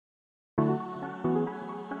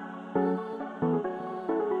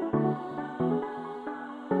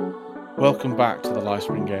Welcome back to the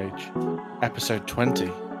Lifespring Gauge, episode 20,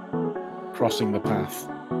 Crossing the Path.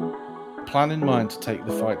 Plan in mind to take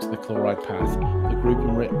the fight to the chloride path. The group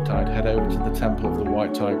and Riptide head over to the Temple of the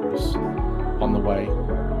White Tigress. On the way,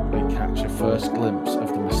 they catch a first glimpse of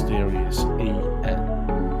the mysterious E.N.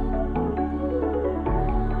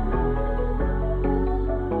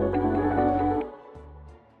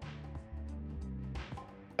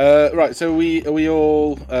 Right, so are we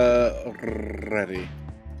all ready?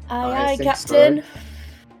 Aye, Captain. So.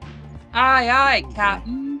 Aye,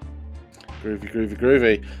 Captain.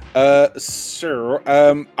 Groovy. So,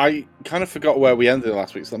 I kind of forgot where we ended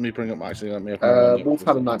last week, so let me open up. Wolf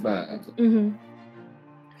had a nightmare. Mm-hmm.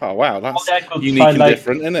 Oh wow, that's unique and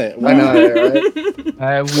different, isn't it? Wow. I know,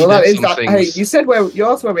 right? Well, that is that. Hey, you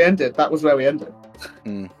asked where we ended. That was where we ended.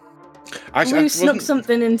 Lou snuck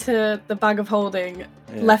something into the bag of holding,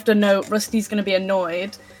 left a note. Rusty's going to be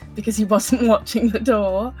annoyed because he wasn't watching the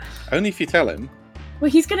door. Only if you tell him.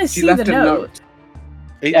 Well, he's going to see the note.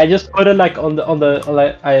 I just put it like on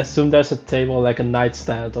the I assume there's a table, like a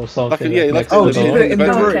nightstand or something. Did you put it in the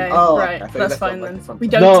room? Okay, right, that's fine then. We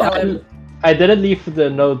don't tell him. I didn't leave the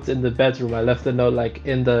note in the bedroom. I left the note like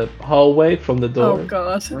in the hallway from the door. Oh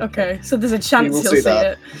god. Okay, so there's a chance he'll see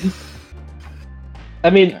it. I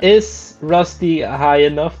mean, is Rusty high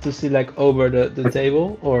enough to see like over the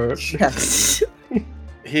table, or yes?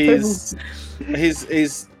 his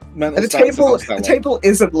mental the table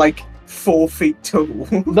isn't like 4 feet tall.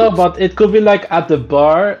 No, but it could be like at the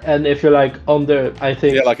bar, and if you're like under, I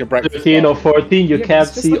think, like a breakfast 13 or 14, you can't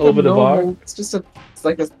see like over the bar. It's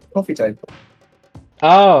like a coffee table.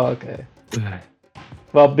 Oh, okay.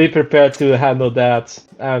 Well, be prepared to handle that.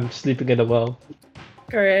 I'm sleeping in a well.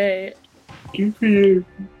 Great. Good for you.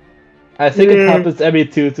 I think it happens every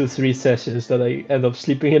 2 to 3 sessions that I end up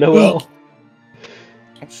sleeping in a well.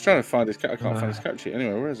 I'm just trying to find his cat. I can't find his cat sheet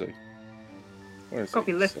anyway. Where is he? It's got to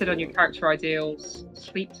be listed on your character ideals.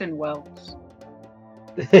 Sleeps in wells.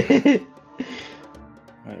 There we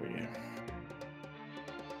go.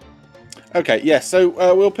 Okay, yeah, so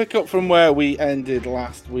we'll pick up from where we ended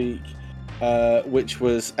last week, which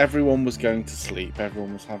was everyone was going to sleep.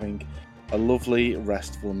 Everyone was having a lovely,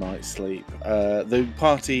 restful night's sleep. The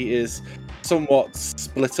party is somewhat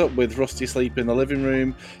split up, with Rusty asleep in the living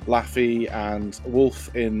room, Laffy and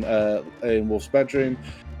Wolf in Wolf's bedroom,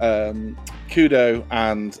 Kudo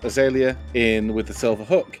and Azalea in with the silver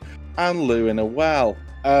hook, and Lou in a well.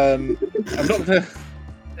 I'm not going to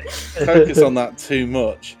focus on that too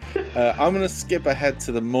much. I'm going to skip ahead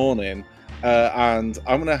to the morning, and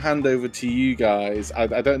I'm going to hand over to you guys. I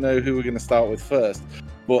don't know who we're going to start with first,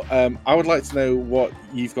 but I would like to know what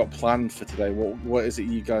you've got planned for today. What is it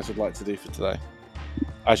you guys would like to do for today,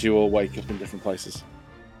 as you all wake up in different places?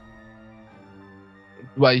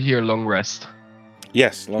 Do I hear long rest?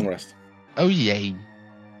 Yes, long rest. Oh yay!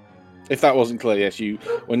 If that wasn't clear, yes,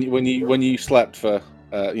 when you slept for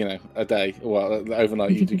a day, well,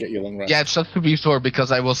 overnight, you do get your long rest. Yeah, just to be sure,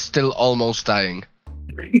 because I was still almost dying.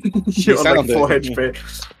 You're on like 4 HP.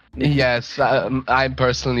 Yes, I'm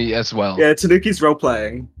personally as well. Yeah, Tanuki's role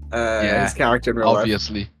playing. His character in real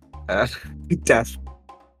obviously. Life. Death.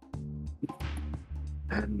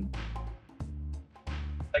 I'm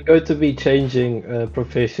going to be changing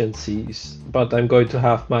proficiencies, but I'm going to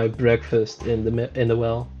have my breakfast in the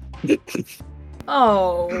well.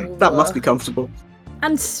 Oh. That must be comfortable.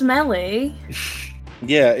 And smelly.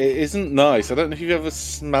 Yeah, it isn't nice. I don't know if you've ever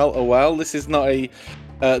smelt a well. This is not a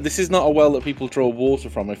well that people draw water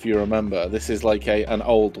from. If you remember, this is like an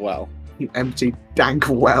old well. An empty, dank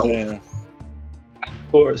well. Yeah.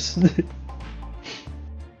 Of course.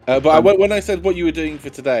 But when I said what you were doing for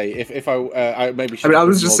today, if I maybe should. I mean, I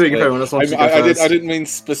was just seeing if anyone else wanted to go first. I didn't mean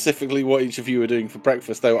specifically what each of you were doing for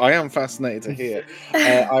breakfast, though. I am fascinated to hear.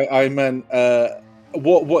 I meant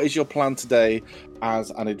what is your plan today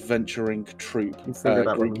as an adventuring troop?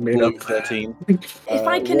 Group Blue 13. If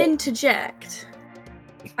I can interject,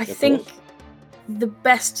 I think the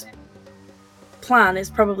best plan is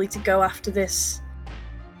probably to go after this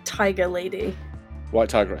tiger lady. White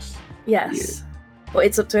Tigress. Yes. Yeah. But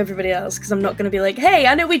it's up to everybody else, because I'm not going to be like, hey,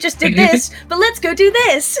 I know we just did this, but let's go do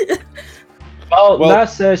this. Well,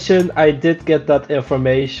 last session I did get that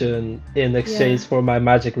information in exchange for my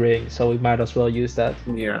magic ring, so we might as well use that.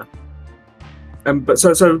 Yeah. But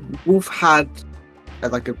so Wolf had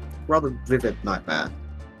like a rather vivid nightmare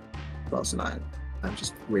last night. I'm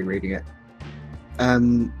just rereading it.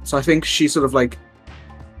 So I think she sort of like,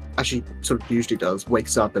 as she sort of usually does,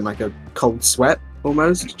 wakes up in like a cold sweat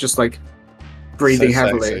almost, just like breathing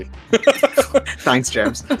heavily. Thanks,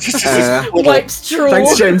 James. Wipes drool.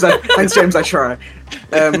 Thanks, James. I try.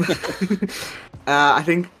 I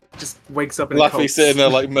think just wakes up in Laffy sitting there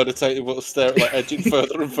like meditating, but staring, like edging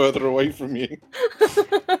further and further away from you.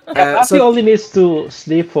 Laffy only needs to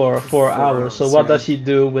sleep for 4 hours. So what yeah. does she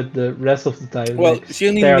do with the rest of the time? Well, Like, she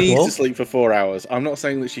only stare at needs to Wolf? sleep for 4 hours. I'm not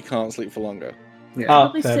saying that she can't sleep for longer. Yeah.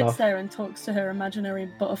 Probably fair sits enough. there and talks to her imaginary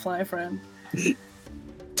butterfly friend.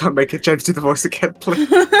 Don't make it James do the voice again, please.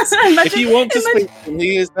 If you want to speak to him,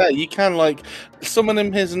 he is there. You can, like, summon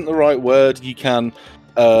him isn't the right word. You can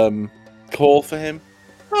call for him.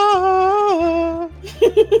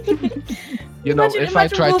 You know, if I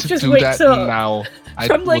tried Wolf to just do wakes that up now, I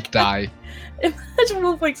from, like, would die. Imagine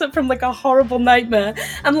Wolf wakes up from like a horrible nightmare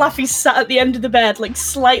and Laffy's sat at the end of the bed, like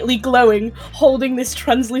slightly glowing, holding this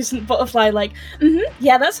translucent butterfly, like,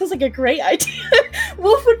 yeah, that sounds like a great idea.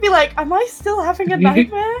 Wolf would be like, am I still having a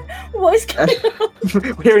nightmare? What is going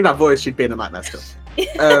on? Hearing that voice, she'd be in a nightmare still.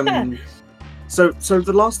 So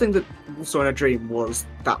the last thing that Wolf saw in a dream was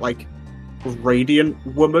that, like, radiant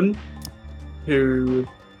woman who,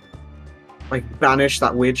 like, banished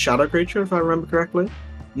that weird shadow creature, if I remember correctly.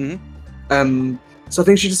 Mm-hmm. So I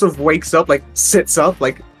think she just sort of wakes up, like, sits up,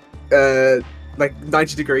 like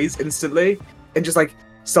 90 degrees instantly, and just, like,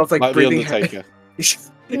 starts, like breathing. The Undertaker.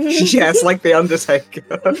 Yes, like the Undertaker.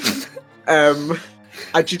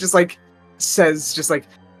 And she just, like, says, just like,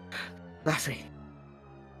 Laffy.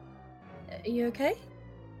 Are you okay?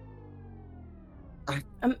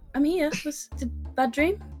 I'm here. Was it a bad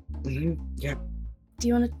dream? Yeah. Do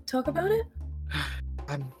you want to talk about it?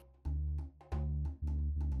 I'm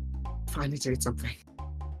finally doing something.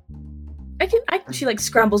 She like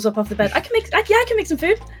scrambles up off the bed. I can make some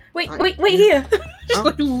food. Wait here. Just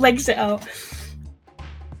like legs it out.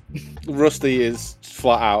 Rusty is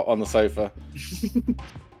flat out on the sofa.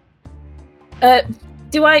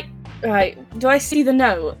 Do I see the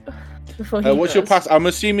note before he what's your past? I'm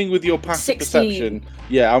assuming with your past 16. perception.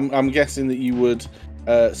 Yeah, I'm guessing that you would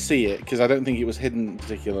see it because I don't think it was hidden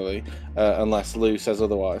particularly, unless Lou says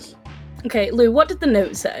otherwise. Okay, Lou, what did the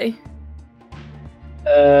note say?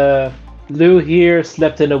 Lou here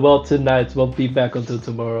slept in a well tonight. Won't be back until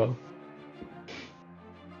tomorrow.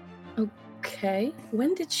 Okay,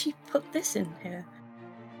 when did she put this in here?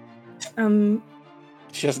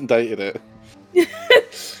 She hasn't dated it.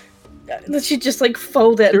 Did she just like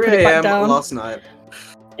fold it and put it back down? Last night.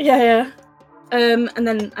 Yeah. And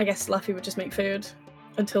then I guess Laffy would just make food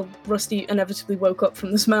until Rusty inevitably woke up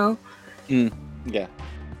from the smell. Yeah.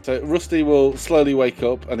 So Rusty will slowly wake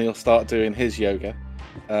up and he'll start doing his yoga.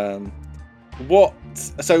 So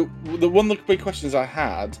one of the big questions I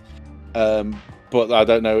had, but I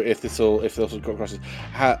don't know if this will got questions.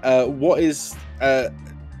 What is?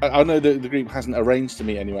 I know that the group hasn't arranged to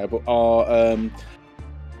meet anywhere, but are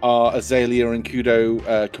Azalea and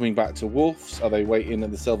Kudo coming back to Wolf's? Are they waiting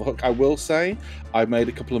at the Silver Hook? I will say I made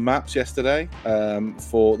a couple of maps yesterday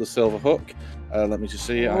for the Silver Hook. Let me just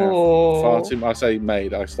see. I have far too. I say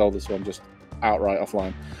made. I stole this one just outright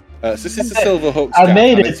offline. So this is the Silver Hook. I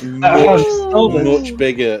made it. It's much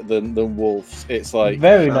bigger than Wolf's. It's like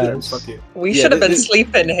very nice. We should have been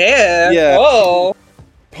sleeping here. Yeah. Whoa.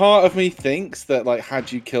 Part of me thinks that, like,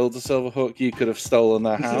 had you killed the Silver Hook, you could have stolen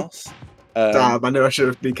their house. Damn, I knew I should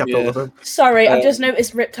have been kept all of them. Sorry, I've just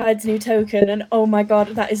noticed Riptide's new token, and oh my god,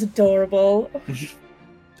 that is adorable.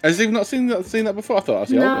 Has he not seen that before? I thought I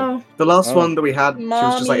was No. The last one that we had, she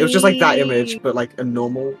was just like, it was just like that image, but like a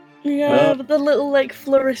normal. Yeah, but the little like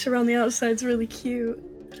flourish around the outside's really cute.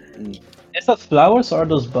 Is that flowers or are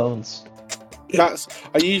those bones? I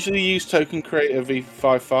usually use Token Creator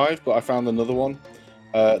V55, but I found another one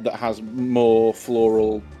that has more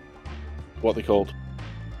floral. What are they called?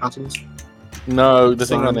 Patterns. No, the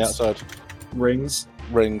thing around the outside. Rings.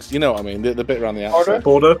 You know what I mean? The bit around the outside.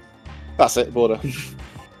 Border. That's it, border. It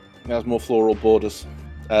has more floral borders.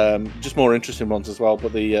 Just more interesting ones as well,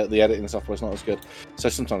 but the editing software is not as good. So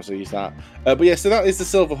sometimes I use that. But yeah, so that is the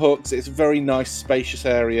Silver Hooks. It's a very nice, spacious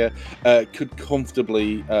area. Could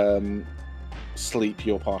comfortably sleep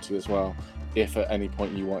your party as well, if at any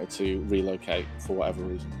point you wanted to relocate for whatever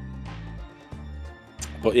reason.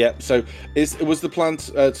 But yeah, so was the plan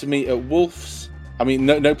to meet at Wolf's? I mean,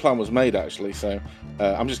 no plan was made actually, so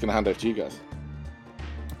I'm just going to hand over to you guys.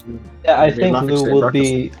 Yeah, I think Lou would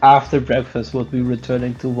be, after breakfast, would be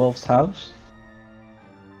returning to Wolf's house.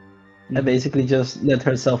 And basically just let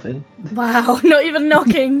herself in. Wow, not even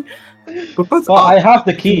knocking. Well, I have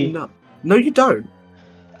the key. No, you don't.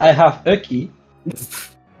 I have a key.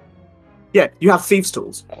 Yeah, you have thieves'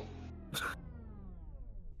 tools.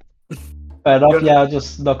 Fair enough, yeah, I'll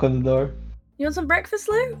just knock on the door. You want some breakfast,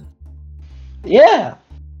 Lou? Yeah!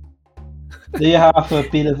 Do you have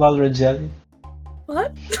peanut butter and jelly?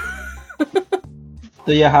 What?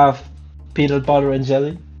 Do you have peanut butter and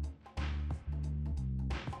jelly?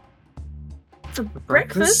 For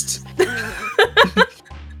breakfast?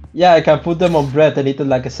 Yeah, I can put them on bread and eat it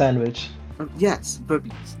like a sandwich. Yes, but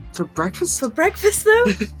for breakfast? For breakfast, though?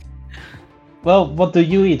 Well, what do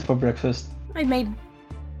you eat for breakfast? I made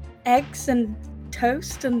eggs and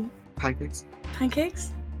toast and Pancakes.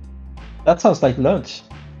 pancakes. That sounds like lunch.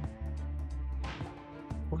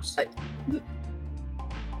 What?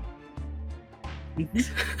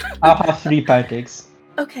 I'll have 3 pancakes.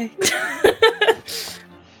 Okay.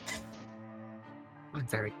 I'm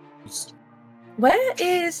very confused. Where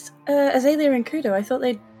is Azalea and Kudo? I thought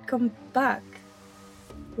they'd come back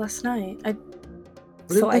last night. I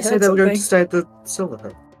Didn't thought they I say heard they were going to something. stay at the Silver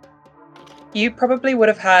Hook? You probably would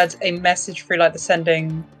have had a message through like the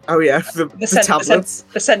sending Oh yeah, the tablets.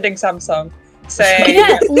 the sending Samsung saying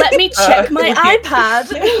Yeah, let me check my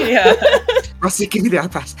iPad. yeah. Rusty, give me the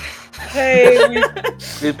iPad. Hey,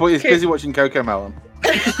 He's busy watching Coco Melon.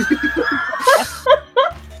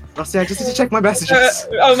 Rusty, I just need to check my messages.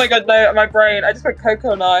 oh my god, no, my brain. I just went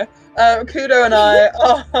Coco and I. Kudo and I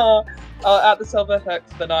are at the Silver Hook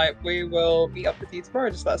for the night. We will meet up with you tomorrow.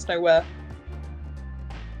 Just let us know where.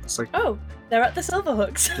 It's like, Oh, they're at the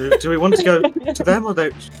Silverhooks. do we want to go to them or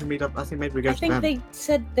should we meet up? I think maybe we go I to think them. they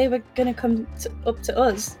said they were gonna come up to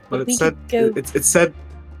us, But but it we said could go. it said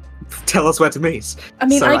tell us where to meet. I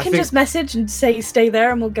mean, so I I can think- just message and say stay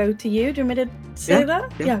there, and we'll go to you. Do you want me to say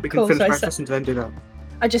that? Yeah, we cool. can finish So breakfast and then do that.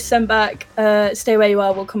 I just sent back. Stay where you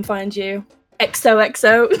are. We'll come find you.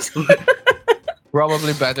 XOXO.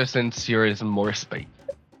 Probably better since you're in more space.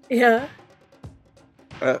 Yeah.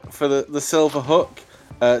 For the Silver Hook,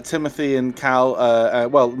 Timothy and Cal,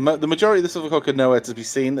 the majority of the Silver Hook are nowhere to be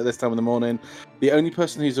seen at this time of the morning. The only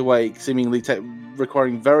person who's awake, seemingly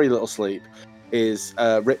requiring very little sleep, is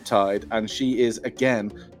Riptide, and she is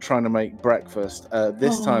again trying to make breakfast.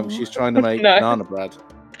 This time she's trying to make No. banana bread.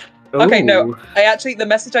 Okay, no. Ooh. I actually, the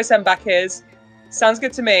message I sent back is, sounds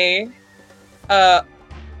good to me.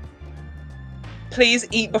 Please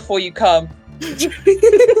eat before you come.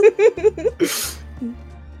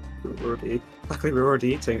 Luckily, we're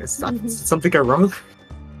already eating. Did something go wrong?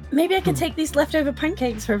 Maybe I could take these leftover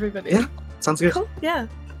pancakes for everybody. Yeah. Sounds good. Cool. Yeah.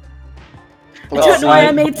 I Let's don't know why I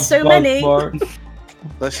see- made so Want many. more?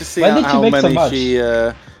 Let's just see Why did you how make so many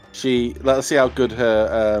much? she. Let's see how good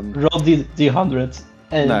her. Roll the 100.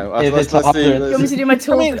 And No, if let's it's do- 100, You want me to do my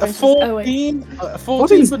tool? I mean, differences? 14, Oh, wait.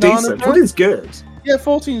 14 14's banana decent. bread. 14's good. Yeah,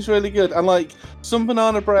 14's really good. And like some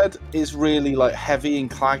banana bread is really like heavy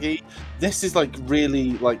and claggy. This is like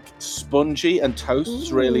really like spongy and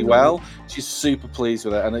toasts really Ooh. well. She's super pleased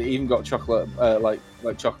with it, and it even got chocolate like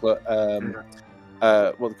chocolate what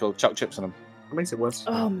are they called, chocolate chips in them. That makes it worse.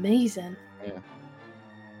 Oh, amazing.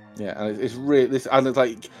 Yeah, and it's really this, and it's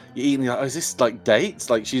like you're eating. Like, oh, is this like dates?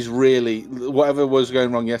 Like she's really whatever was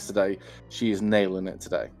going wrong yesterday, she is nailing it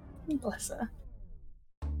today. Bless her.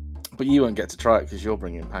 But you won't get to try it because you're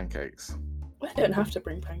bringing pancakes. I don't have to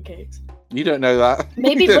bring pancakes. You don't know that.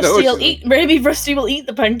 Maybe You don't know Rusty what will she's- eat. Maybe Rusty will eat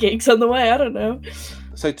the pancakes on the way. I don't know.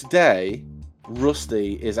 So today,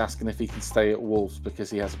 Rusty is asking if he can stay at Wolf's because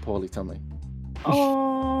he has a poorly tummy.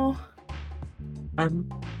 Oh.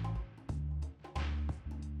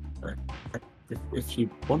 If you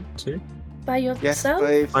want to. By Yes, yourself?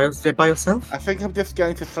 please. By yourself? I think I'm just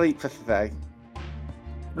going to sleep for today.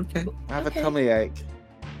 Okay. I have Okay. a tummy ache.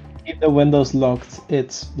 keep the windows locked.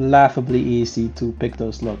 It's laughably easy to pick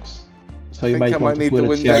those locks. So you I think might I want might to need the put a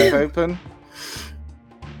windows chair. open.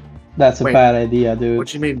 That's a Wait, bad idea, dude. What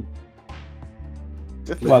do you mean?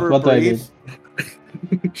 Just What- for a what do I breathe.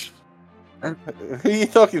 Who are you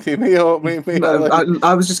talking to? Me or me? No, or Lou?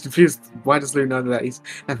 I was just confused. Why does Lou know that he's...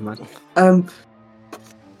 Never mind.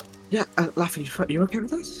 Yeah, Laffy, you okay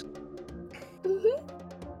with this? Mhm.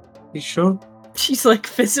 You sure? She's like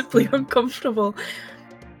visibly uncomfortable.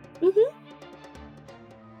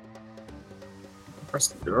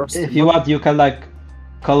 If you want, you can like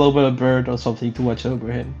call over a bird or something to watch over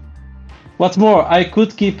him. What's more, I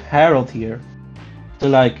could keep Harold here to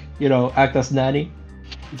like, act as nanny.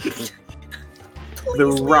 Please The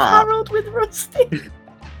leave rat. Harold with Rusty.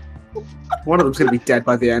 One of them's going to be dead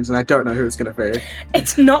by the end, and I don't know who it's going to be.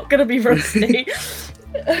 It's not gonna be Rusty.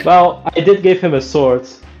 Well, I did give him a sword.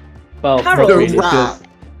 Well, not Harold. really, The rat. just-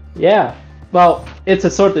 yeah. Well, it's a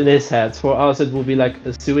sword in his hands. For us, it will be like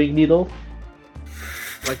a sewing needle.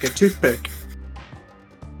 Like a toothpick.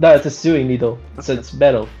 No, it's a sewing needle. So it's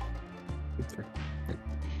metal.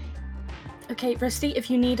 Okay, Rusty, if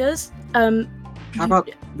you need us, How about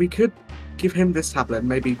we could give him this tablet and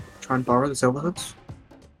maybe try and borrow the Silverhoods?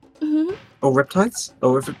 Mhm. Or Riptides?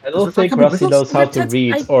 Or if I don't is Riptide think coming with Rusty us? knows how to Riptide's-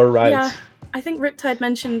 read or write. Yeah, I think Riptide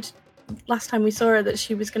mentioned last time we saw her that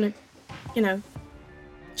she was gonna,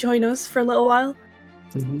 join us for a little while?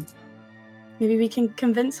 Mm-hmm. Maybe we can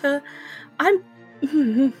convince her.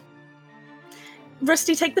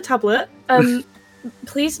 Rusty, take the tablet.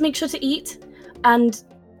 Please make sure to eat and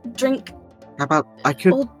drink. How about I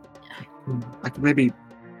could Or- maybe.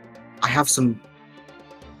 I have some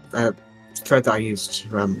thread that I used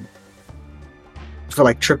for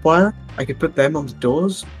like tripwire. I could put them on the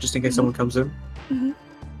doors just in case someone comes in. Mhm.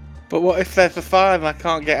 But what if they're for fire and I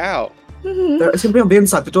can't get out? Mhm. It's gonna be on the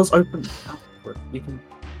inside. The door's open. You can.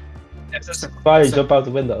 Fire, jump out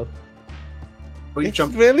the window. Well, you It's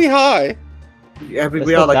jump. really high. Yeah, It's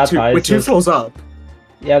we are not like that high, we're it's 2 just- floors up.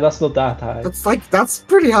 Yeah, that's not that high. That's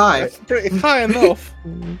pretty high. It's pretty high enough.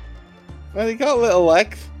 Well, he got little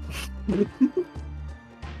legs.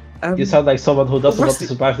 You sound like someone who doesn't want to Rusty-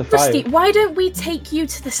 survive the fire. Rusty, why don't we take you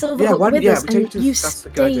to the Silverhook with we us take and to- you that's a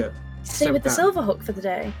good stay idea. stay with the down. Silverhook for the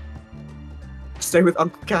day? Stay with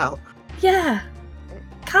Uncle Cal. Yeah.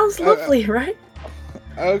 Cal's lovely, right?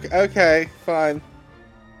 Okay, fine.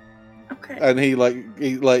 Okay. And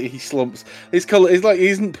he slumps. His colour is like he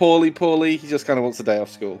isn't poorly. He just kind of wants a day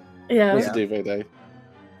off school. Yeah. Wants a duvet day.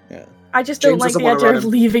 I just don't James like doesn't the wanna idea run of him.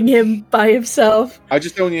 leaving him by himself. I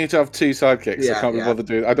just don't want you to have 2 sidekicks. I Yeah, can't be yeah. bothered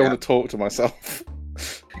doing. I don't Yeah. want to talk to myself.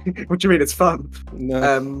 What do you mean? It's fun.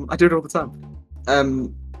 No. I do it all the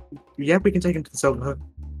time. Yeah, we can take him to the Silverhook.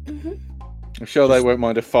 Mm-hmm. I'm sure they won't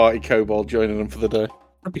mind a farty kobold joining them for the day.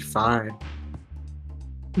 That'd be fine.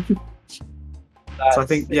 So I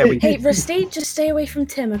think, yeah, we. Hey, Rusty, just stay away from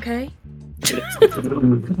Tim, okay?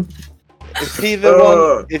 Is he the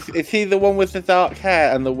one? Is he the one with the dark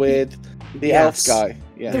hair and the weird, Yes. elf guy?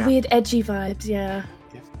 Yeah. The weird edgy vibes, yeah.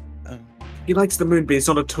 He likes the moon, but he's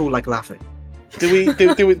not at all like laughing. Do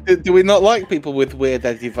we not like people with weird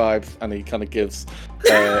edgy vibes? And he kind of gives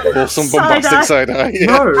some bombastic side eye.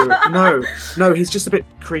 Yeah. No. He's just a bit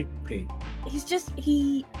creepy. He's just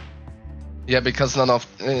Yeah, because none of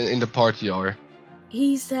in the party are.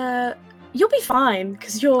 he's you'll be fine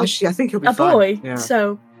because you're Actually, I think he'll be a fine. boy, Yeah.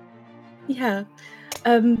 so yeah.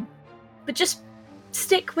 But just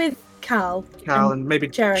stick with Cal. Cal and maybe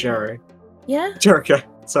Jerry. Jerry. Yeah, Jericho.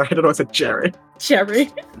 Sorry, I don't know why I said Jerry. Jerry.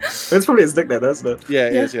 It's probably his nickname, isn't it? Yeah,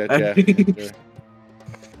 it is. Yeah.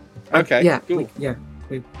 Okay. Yeah. Cool.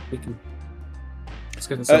 We can. Let's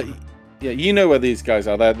go to the Silverhook. Yeah, you know where these guys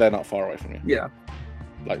are. They're not far away from you. Yeah.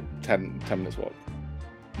 Like 10 minutes walk.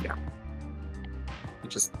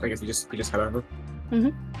 I guess we just head over.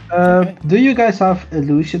 Do you guys have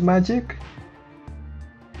illusion magic?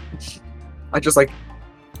 I just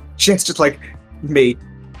gestured like me.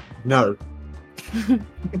 No.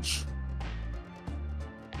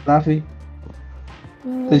 Laffy,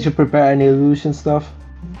 did you prepare any illusion stuff?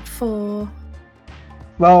 For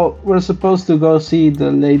Well, we're supposed to go see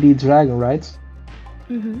the Lady Dragon, right?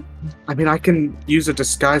 I mean, I can use a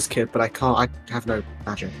disguise kit, but I can't. I have no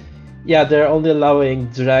magic. Yeah, they're only allowing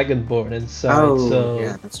Dragonborn inside, so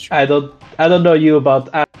yeah, that's true. I don't know you about.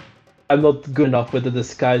 I'm not good enough with the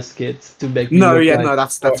disguise kits to make me No, look yeah, like no,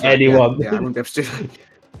 that's for right, anyone. Yeah, I wouldn't be able to do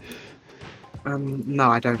that. No,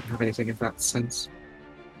 I don't have anything in that sense.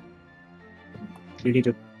 You need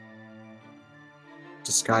a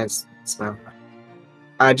disguise spell.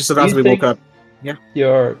 Just so Do as you we think walk up,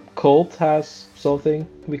 Your cult has something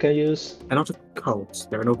we can use. they're not a cult;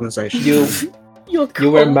 they're an organization. your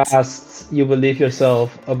You wear cult. masks. You believe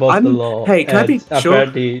yourself above the law. Hey, can I be and sure?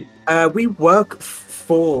 apparently, We work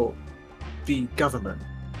for the government,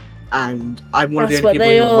 and I'm one That's of the what only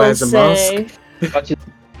they people who all wears a say. mask. but you,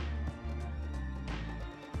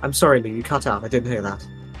 I'm sorry, Lee, you cut out. I didn't hear that.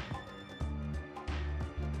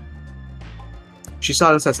 She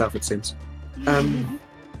silenced herself, it seems.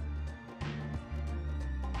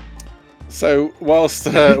 So whilst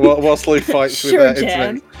Lou fights Sure, with her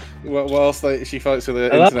Jan. internet, whilst she fights with her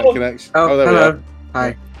Hello? internet connection. Oh, there hello. we are.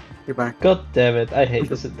 Hi. You're back. God damn it! I hate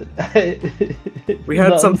this. We heard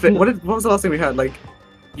No. something. What was the last thing we heard?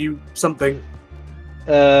 Something.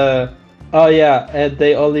 Oh yeah, and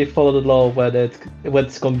they only follow the law when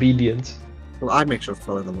it's convenient. Well, I make sure to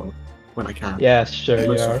follow the law when I can. Yeah, sure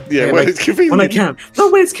you are. Yeah, Yeah, when it's convenient. When I can.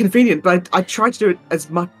 Not when it's convenient, but I try to do it as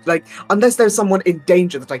much. Unless there's someone in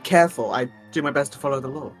danger that I care for, I do my best to follow the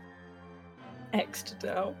law. X'd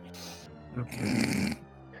out.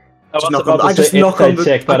 I was knock about on the- I to just say knock on inside the-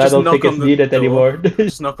 check, I but I just don't knock think it's on the needed door. anymore.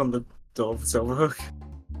 Just knock on the door of the Silverhook.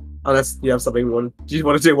 Unless you have something you want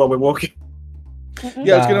to do while we're walking.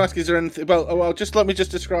 Yeah, I was going to ask, is there anything... Well, just let me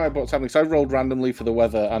just describe what's happening. So I rolled randomly for the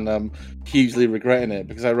weather, and I'm hugely regretting it,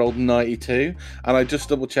 because I rolled 92, and I just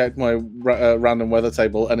double-checked my random weather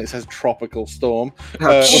table, and it says tropical storm.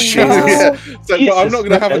 Jesus. So, but I'm not going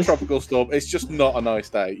to have a Christ. tropical storm. It's just not a nice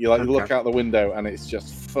day. You look out the window, and it's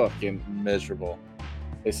just fucking miserable.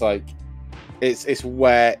 It's like... It's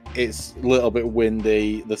wet, it's a little bit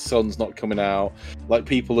windy, the sun's not coming out, like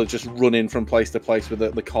people are just running from place to place with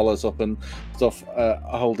the collars up and stuff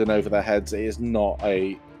holding over their heads. It is not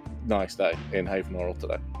a nice day in Haven Oral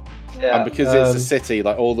today. Yeah, And because it's a city,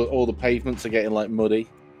 like all the pavements are getting like muddy.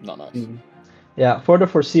 Not nice. Yeah, for the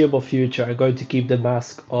foreseeable future, I'm going to keep the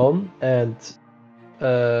mask on. And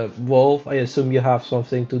Wolf, I assume you have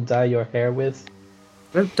something to dye your hair with.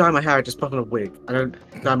 I don't dye my hair, I just put on a wig. I don't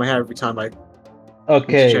dye my hair every time I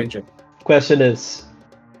Okay. change it. Question is,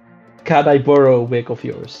 can I borrow a wig of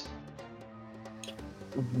yours?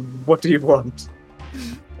 What do you want?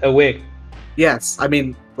 A wig. Yes, I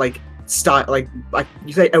mean, like, style, like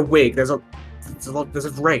you say a wig, there's a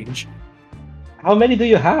range. How many do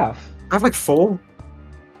you have? I have like 4.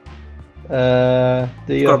 Do I've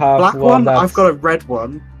you got a have black one? one, That's... I've got a red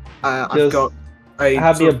one, I've Just got a...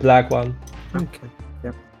 Have me a black one. Okay,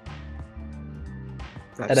 yep.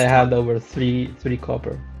 And I hand over three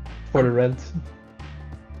copper for the rent.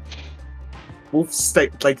 Wolf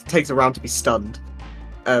takes a round to be stunned.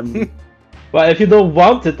 Well, if you don't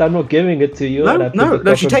want it, I'm not giving it to you. and I put the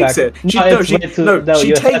No, she copper takes back. it. She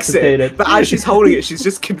You takes it. hesitated. But as she's holding it, she's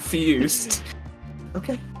just confused.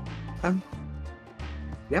 Okay.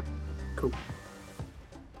 Yep. Cool.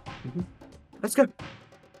 Let's go.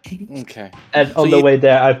 Okay. And on the way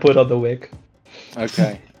there, I put on the wig.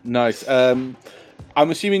 Okay. Nice. I'm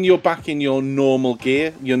assuming you're back in your normal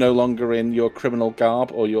gear. You're no longer in your criminal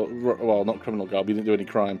garb, or not criminal garb. You didn't do any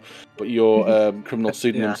crime, but your criminal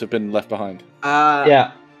pseudonyms have been left behind.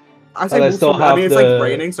 Yeah. I say But I still have it's the- like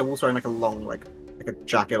raining, so Wolf's wearing like a long, like a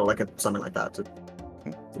jacket or like something like that to do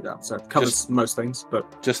that. So it covers most things,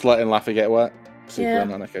 but Just letting Laffy get wet. Super Yeah.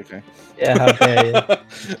 ironic. Okay. Yeah, okay.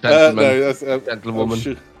 Gentleman, no, that's,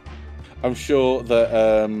 gentlewoman. I'm sure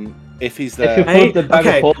that if he's If you there, put the bag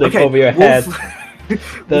of holding over your head,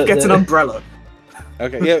 Wolf gets an umbrella.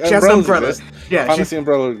 okay, yeah, She has an umbrellas umbrella. exist. Yeah, Fantasy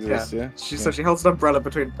umbrella exists. Yeah. So she holds an umbrella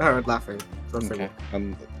between her and Laffy. So that's Okay. it.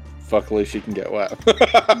 And fuckily, she can get wet.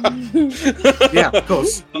 Yeah, of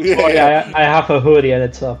course. Yeah. I have a hoodie and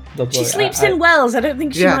it's up. Don't She worry. sleeps in wells. I don't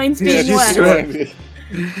think she Yeah, minds yeah, being she's wet. sure.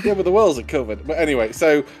 Yeah, but the wells are covered. But anyway,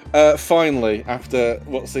 so finally, after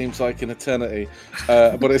what seems like an eternity,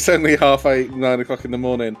 but it's only 8:30, 9 o'clock in the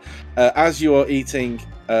morning, as you are eating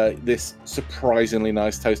this surprisingly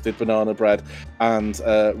nice toasted banana bread and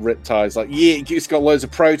riptides, like, yeah, it's got loads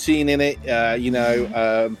of protein in it,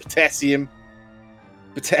 potassium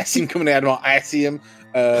coming out of my asium.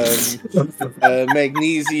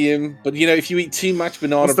 Magnesium, but if you eat too much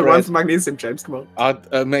banana What's the bread, rhyme for magnesium, James? Come on.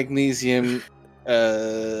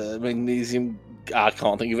 magnesium. I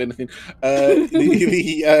can't think of anything.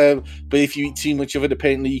 But if you eat too much of it,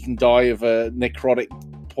 apparently you can die of necrotic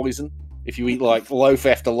poison. If you eat like loaf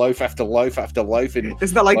after loaf after loaf after loaf, Isn't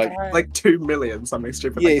that like 2 million something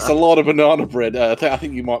stupid? yeah, like it's that? a lot of banana bread. I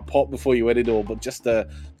think you might pop before you eat it all, but just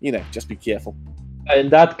just be careful. In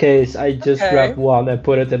that case, I just Okay. grab one and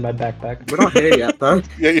put it in my backpack. We're not here yet, though.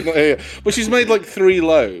 Yeah, you're not here. But she's made like 3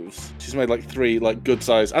 loaves. She's made like 3 like good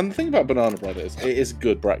size. And the thing about banana bread is it is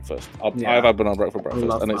good breakfast. I've had banana bread for I breakfast,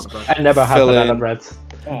 love and it's banana bread. I never had Fill banana in. bread.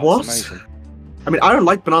 What? It's amazing. I mean, I don't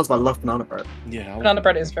like bananas, but I love banana bread. Yeah, Banana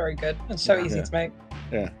bread is very good and so easy Yeah. to make.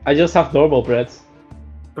 I just have normal bread.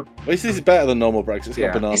 This is better than normal bread 'cause it's Yeah.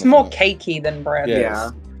 got banana. It's more in it. cakey than bread. Yeah. Yeah.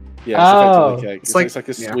 Yeah, Oh. it's effectively cake. It's It's like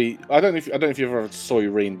a yeah. sweet. I don't know if you've ever had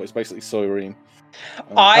soyreen, but it's basically soyreen.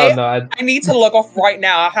 I Oh no, I need to log off right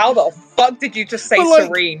now. How the fuck did you just say But, like,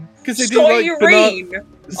 serene? Because they do like Soyreen!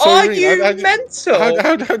 Are you mental?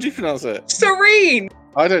 How do you pronounce it? Serene!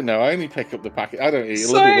 I don't know. I only pick up the packet. I don't eat it.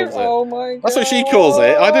 Libby loves it. Oh my god. That's what she calls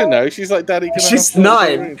it. I don't know. She's like, Daddy, can I have She's some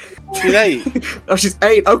 9. soyreen?" She's 8. Oh, she's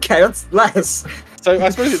 8. Okay, that's less. So I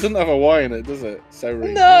suppose it doesn't have a Y in it, does it?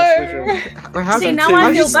 Soyreen. No. How See, do- now how I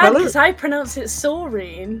do feel you bad spell it? because I pronounce it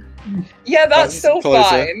Saurine. Yeah, that's still Closer.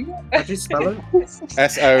 fine. How do you spell it?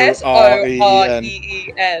 SOREEN.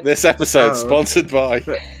 SOREEN. This episode Oh. sponsored by.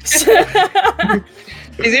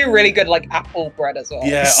 Is it really good, like apple bread as well?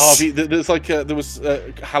 Yeah. There's like there was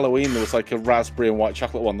Halloween. There was like a raspberry and white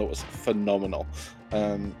chocolate one that was phenomenal.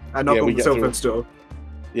 And not Yeah, we on the get Silver through. store.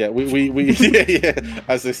 Yeah, we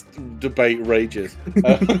as this debate rages.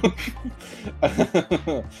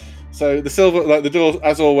 So the silver, like the door,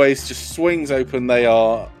 as always, just swings open. They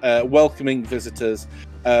are welcoming visitors.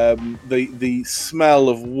 The smell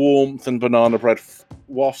of warmth and banana bread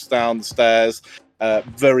wafts down the stairs.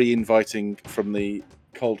 Very inviting from the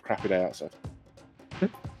cold, crappy day outside.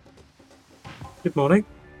 Good morning.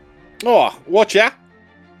 Oh, watch ya!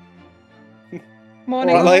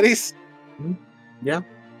 Morning. All right, ladies. Yeah.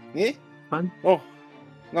 Yeah. Fine. Oh,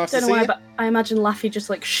 nice Don't to know see why, you. but I imagine Laffy just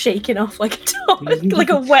like shaking off like a dog, like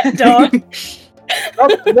a wet dog.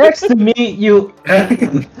 Next to me, you.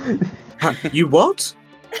 You what?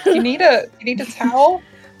 Do you need a towel?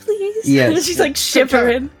 Please. Yes. She's like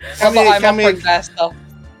shivering. Come I'm here, come offering here. their stuff.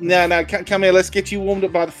 No, come here. Let's get you warmed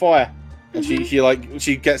up by the fire. And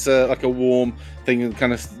she gets a warm thing and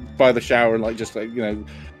kind of by the shower and just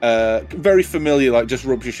very familiar, like just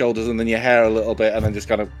rubs your shoulders and then your hair a little bit and then just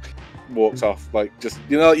kind of walks off, like just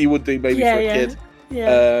what you would do maybe for a kid.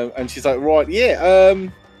 Yeah. And she's like, right, yeah.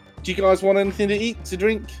 Do you guys want anything to eat, to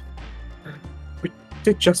drink? We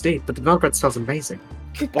did just eat, but the banana bread smells amazing.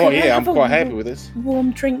 Could Oh I yeah, I'm have a quite happy with this.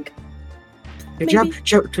 warm drink. Yeah, do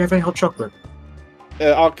you have any hot chocolate?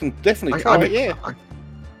 I can definitely try it. Yeah.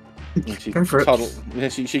 And she Go for it. Yeah,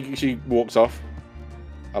 she walks off,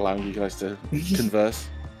 allowing you guys to converse.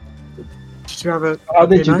 Did you have a? How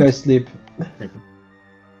did you night? guys sleep?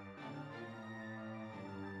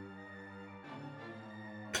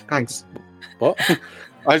 Thanks. What?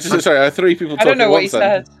 I just sorry. I had three people I talking don't know at what you once.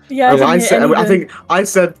 Then. said. Yeah. I didn't hear I anything. think I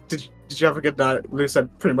said, did you have a good night? Lou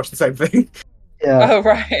said pretty much the same thing. Yeah. Oh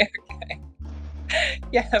right. Okay.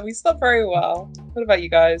 Yeah, we slept very well. What about you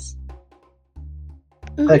guys?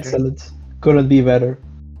 Excellent. Couldn't be better.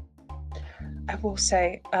 I will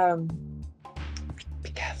say, be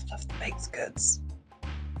careful of the baked goods.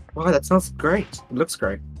 Wow, that sounds great. It looks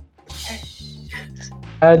great.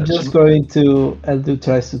 I'm just going to Eldu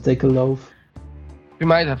tries to take a loaf. We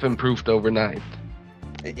might have improved overnight.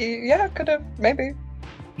 Yeah, could have maybe.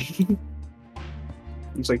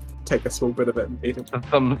 Just like take a small bit of it and eat it.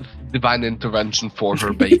 Some divine intervention for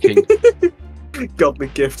her baking. Godly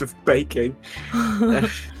gift of baking.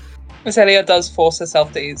 Miss Elliot does force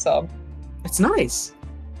herself to eat some. It's nice.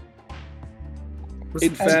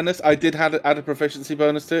 In fairness, I did add a proficiency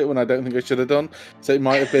bonus to it when I don't think I should have done. So it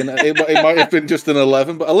might have been it might have been just an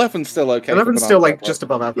 11, but 11's still okay. 11's still like just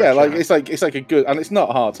above average. yeah, like it's like a good, and it's not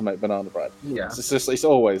hard to make banana bread. yeah. It's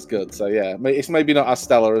always good. So yeah, it's maybe not as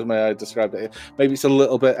stellar as I described it. Maybe it's a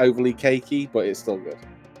little bit overly cakey, but it's still good.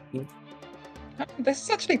 This is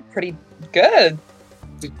actually pretty good.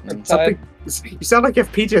 Something. You sound like you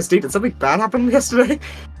have PTSD. Did something bad happen yesterday?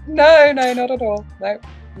 No, not at all. No.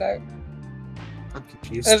 I'm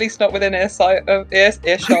confused. At least not within earshot even.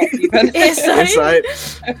 Earsight. Insight.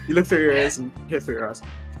 You look through your ears and hear through your eyes.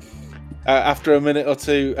 After a minute or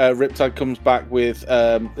two, Riptide comes back with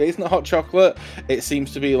it's not hot chocolate. It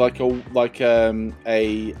seems to be like a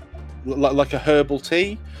herbal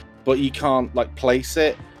tea, but you can't like place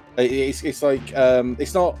it. It's like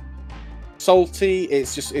it's not salty.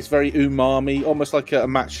 It's very umami, almost like a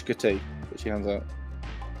matcha tea that she hands out.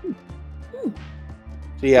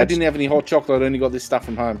 So yeah, I didn't have any hot chocolate. I only got this stuff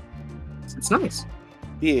from home. It's nice.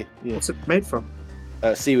 Yeah. What's it made from?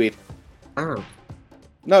 Seaweed. Oh.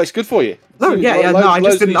 No, it's good for you. No, Seaweed, yeah. No, I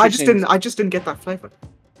loads of nutrition. I just didn't get that flavor.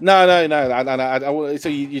 No. So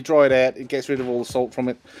you dry it out. It gets rid of all the salt from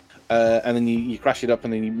it, and then you crash it up,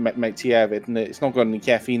 and then you make tea out of it. And it's not got any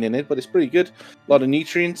caffeine in it, but it's pretty good. A lot of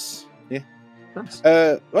nutrients. Yeah. Nice.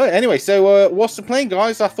 Right. Anyway, so what's the plan,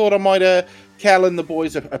 guys? I thought I might. Cal and the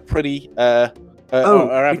boys are pretty. Are we do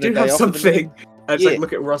having a day have off something. I just Yeah. like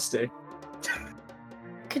look at Rusty.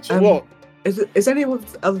 Could you? What? Is anyone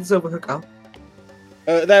else over hook up?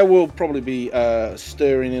 There will probably be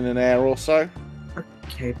stirring in an hour or so.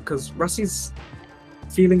 Okay, because Rusty's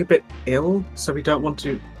feeling a bit ill, so we don't want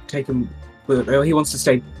to take him. Well, he wants to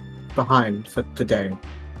stay behind for the day,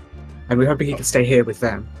 and we're hoping he can stay here with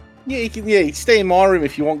them. Yeah, you can. Yeah, you can stay in my room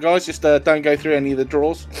if you want, guys. Just don't go through any of the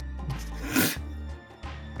drawers.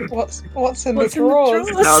 What's in What's the in the drawers?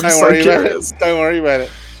 drawers? I'm Don't so worry about curious. it. Don't worry about it.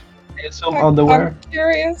 Some underwear. I'm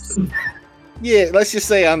curious. Yeah, let's just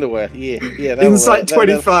say underwear. Yeah. That'll Insight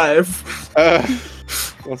work. 25.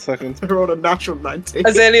 1 second. They're on a natural 19.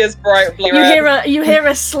 Azalea's bright blue. You hear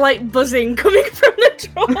a slight buzzing coming from the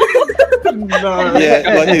drawer. No.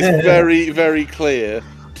 Yeah, like it's very, very clear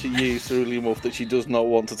to you, Cerulean Wolf, that she does not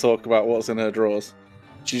want to talk about what's in her drawers.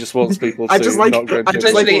 She just wants people to I just like- not go into I it.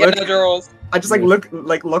 just like Literally in look- the drawers. I just like look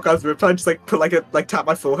eyes with and just like put like tap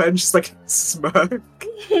my forehead and just like smirk.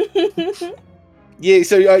 Yeah,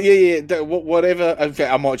 so whatever. Okay,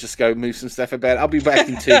 I might just go move some stuff about. I'll be back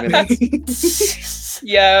in 2 minutes.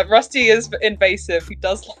 Yeah, Rusty is invasive. He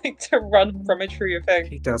does like to run from a tree of thing.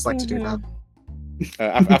 He does like to do that.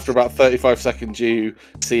 After about 35 seconds, you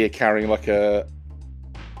see her carrying like I'm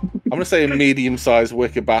going to say a medium-sized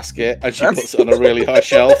wicker basket, and she puts it on a really high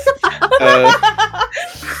shelf.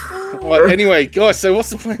 Well, anyway, guys, so what's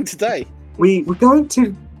the plan today? We're going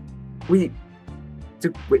to we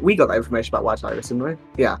got that information about White Iris, didn't we?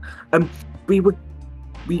 Yeah. We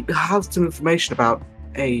have some information about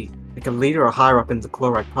a leader or higher up in the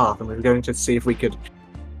Chloride Path, and we were going to see if we could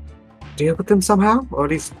deal with them somehow, or at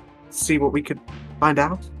least see what we could find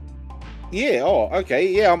out. Yeah. Oh, okay.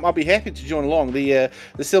 Yeah, I'll be happy to join along. The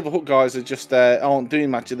Silverhook guys are just aren't doing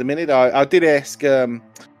much at the minute. I did ask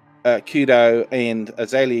Kudo and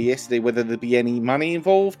Azalea yesterday whether there'd be any money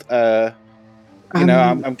involved.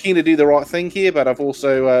 I'm keen to do the right thing here, but I've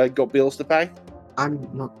also got bills to pay. I'm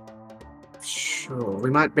not sure. We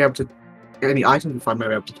might be able to get any items if I may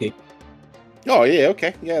be able to keep. Oh yeah,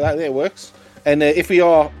 okay, yeah, that works. And if we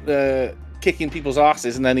are kicking people's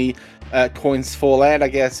asses and any coins fall out, I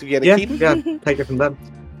guess we get to keep them. Yeah, take it from them.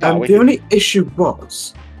 The only issue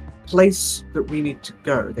was place that we need to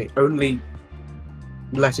go. They only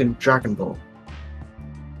let in Dragon Ball,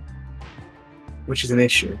 which is an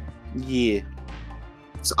issue. Yeah.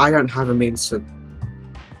 So I don't have a means to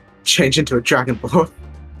change into a Dragon Ball.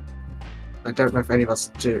 I don't know if any of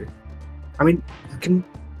us do. I mean, can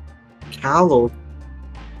Cal or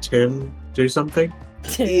Tim do something?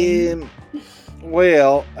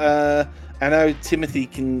 Well, I know Timothy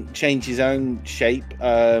can change his own shape.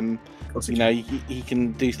 He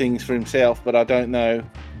can do things for himself, but I don't know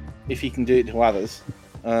if he can do it to others.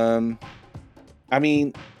 I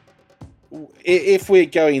mean, if we're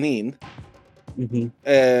going in,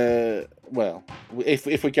 if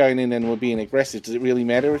we're going in and we're being aggressive, does it really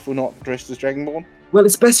matter if we're not dressed as Dragonborn? Well,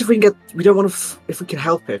 it's best if we can we don't want to. If we can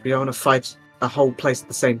help it, we don't want to fight a whole place at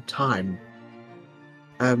the same time.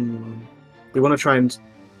 We want to try and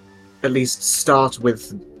at least start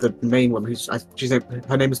with the main one.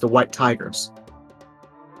 Her name is the White Tigress.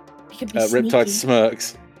 Riptide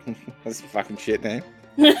Smirks. That's a fucking shit name.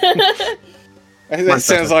 That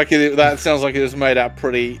sounds like it was made up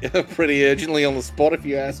pretty urgently on the spot, if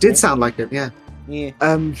you ask. It did sound like it, yeah. Yeah.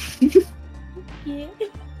 Yeah.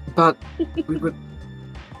 But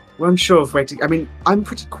we're unsure of where to. I mean, I'm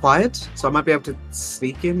pretty quiet, so I might be able to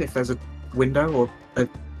sneak in if there's a window or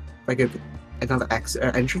another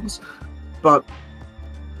entrance. But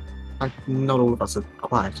not all of us are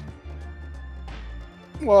quiet.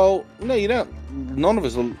 Well, no, you don't. None of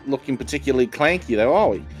us are looking particularly clanky, though, are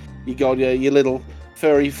we? You got your little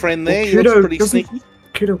furry friend there. He looks pretty sneaky.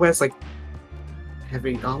 Kudo wears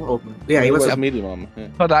heavy armor. Yeah, he wears medium armor. Yeah.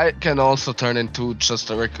 But I can also turn into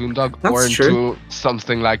just a raccoon dog, That's or into true.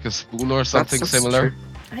 something like a spoon or something That's similar. true.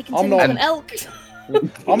 I can turn into an elk.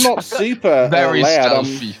 I'm not super Very loud.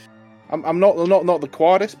 stealthy. I'm not the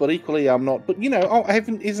quietest, but equally I'm not. But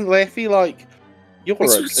isn't Laffy like you're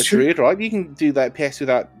a druid, right? You can do that piss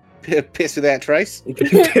without trace. You can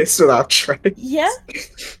piss without trace. Yeah.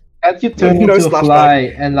 Can't you turn into a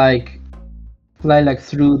fly and fly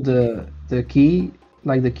through the key,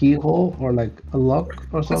 like the keyhole or like a lock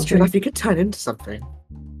or something? That's true. If you could turn into something.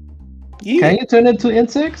 Yeah. Can you turn into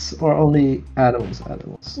insects or only animals?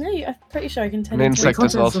 No, I'm pretty sure I can turn An into insect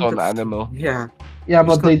is also an animal. Yeah. Yeah,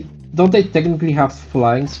 but don't they technically have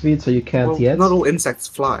flying speed, so you can't yet? Not all insects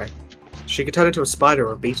fly. She could turn into a spider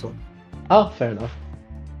or a beetle. Oh, fair enough.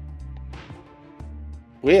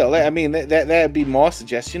 Well, I mean that'd be my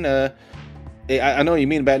suggestion. I know what you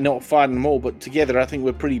mean about not fighting them all, but together I think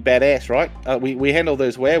we're pretty badass, right? We handle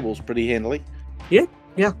those werewolves pretty handily. Yeah.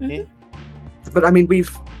 Mhm. But I mean,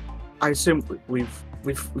 I assume we've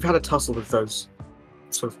had a tussle with those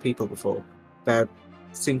sort of people before. There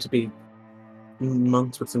seem to be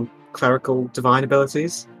monks with some clerical divine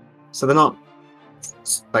abilities, so they're not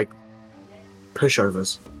like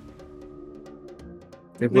pushovers.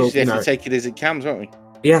 We just have to take it as it comes, won't we?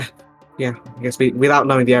 Yeah. I guess without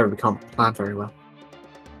knowing the area, we can't plan very well.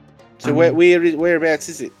 So whereabouts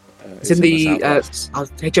is it? It's in the.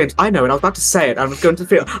 Hey James, I know, and I was about to say it. I was going to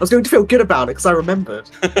feel good about it because I remembered.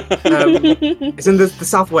 It's in the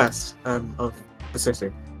southwest of the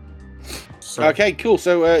city. So, okay, cool.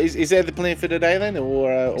 So is that the plan for today then,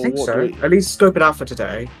 or I think what? so. At least scope it out for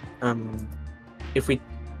today. If we,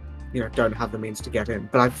 don't have the means to get in,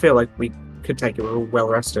 but I feel like we could take it. We're all well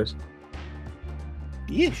rested.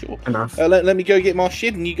 Yeah, sure. Enough. Let me go get my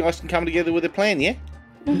shit, and you guys can come together with a plan. Yeah.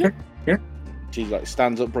 Okay. Yeah. She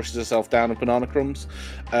stands up, brushes herself down with banana crumbs,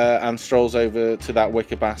 and strolls over to that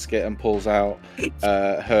wicker basket and pulls out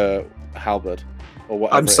her halberd or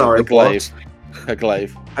whatever. I'm sorry, the glaive. her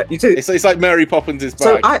glaive. You do. It's like Mary Poppins'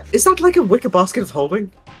 So bag. is that like a wicker basket of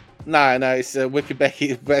holding? No, it's a wicked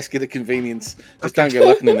basket of convenience. Just Okay. don't go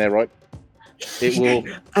looking in there, right? It will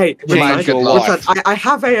Hey, change your Richard, life. I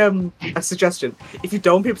have a suggestion. If you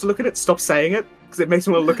don't want people to look at it, stop saying it because it makes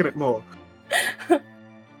me want to look at it more.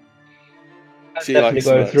 She Definitely like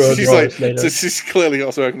going smirks. through her She's drawers like, later. so she's clearly got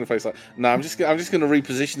a smirk on the face. Like, no, I'm just going to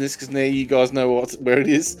reposition this because now you guys know where it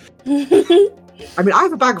is. I mean, I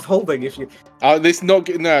have a bag of holding. If you, It's not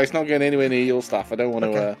going anywhere near your stuff. I don't want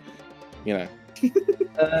to,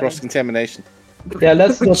 cross contamination. Yeah,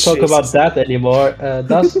 let's not talk about Jesus. that anymore.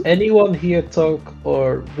 Does anyone here talk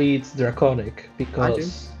or read Draconic?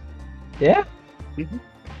 Because yeah, Mhm.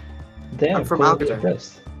 damn, I'm from cool, Algadon.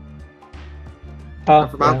 impressed. I'm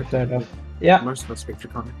from Yeah, Algadon. fair enough. Yeah, most of us speak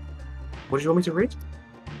Draconic. What did you want me to read?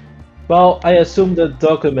 well, I assume the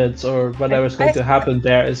documents or whatever's going to happen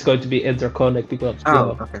there is going to be in Draconic because you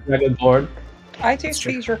know, okay. Dragonborn. I do That's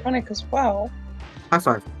true. speak Draconic as well. High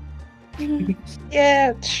five.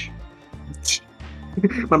 Yeah.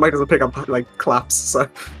 My mic doesn't pick up like claps, so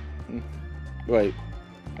Wait,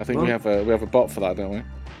 I think we have a bot for that, don't we?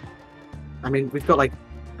 I mean we've got like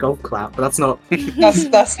golf clap, but that's not.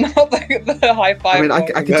 That's not the high five. I mean, I one.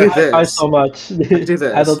 can do this. I so much. do this.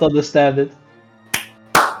 I don't understand it.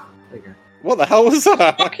 There you go. What the hell was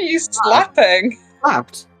that? Fuck are you slapping?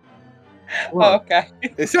 Clapped. Oh, What? okay.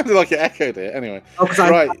 It sounded like it echoed it. Anyway. Oh, because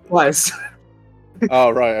Right. I twice.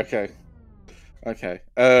 Oh right, okay.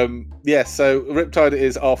 Yeah. So Riptide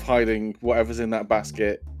is off hiding whatever's in that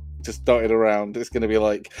basket, just dotted around. It's going to be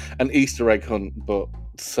like an Easter egg hunt, but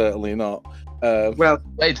certainly not. Well,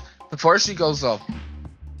 Wait, before she goes off,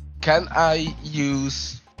 can I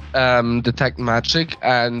use detect magic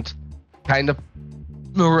and kind of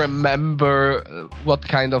remember what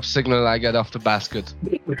kind of signal I get off the basket,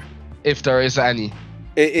 if there is any?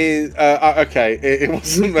 It is okay. It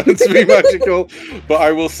wasn't meant to be magical, but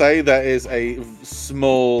I will say there is a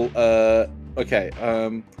small. Okay.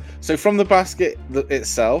 So from the basket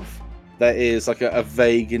itself, there is like a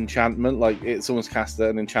vague enchantment. Like someone's cast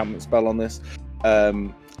an enchantment spell on this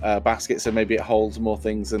basket, so maybe it holds more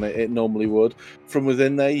things than it normally would. From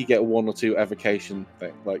within there, you get one or two evocation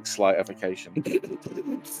thing, like slight evocation,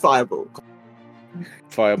 fireball.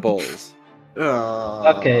 fireballs.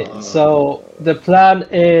 Okay, so the plan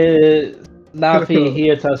is Navi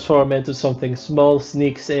here transforms into something small,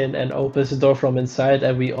 sneaks in and opens the door from inside,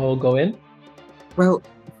 and we all go in. Well,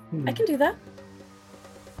 I can do that.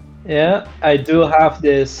 Yeah, I do have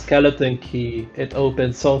this skeleton key. It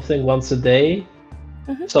opens something once a day.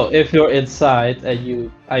 Mhm. So if you're inside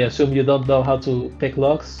and I assume you don't know how to pick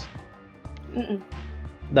locks. Mm-mm.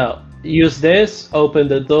 Now, use this, open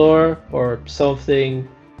the door or something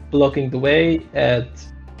blocking the way, and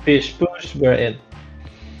push, we're in.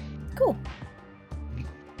 Cool.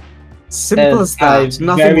 simple And as I that.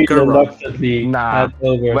 Nothing very will go wrong. reluctantly Nah, hand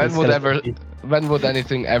over when the would skeleton key. When would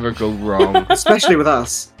anything ever go wrong? Especially with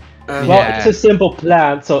us. Well, Yeah. it's a simple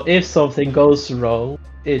plan, so if something goes wrong,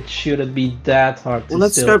 it shouldn't be that hard to Well,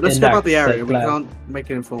 let's still scope out the enact area. said We plan. can't make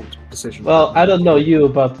an informed decision. Well, I don't know you,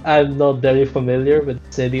 but I'm not very familiar with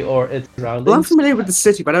the city or its surroundings. Well, I'm familiar with the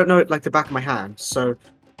city, but I don't know it like the back of my hand. So,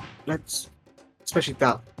 let's, especially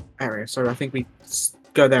that area. So I think we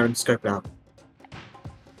go there and scope it out.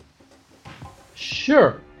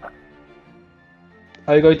 Sure.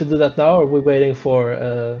 Are you going to do that now, or are we waiting for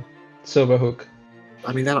Silverhook?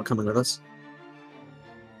 I mean, they're not coming with us.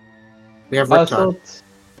 We have I Riptide.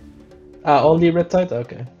 thought only Riptide.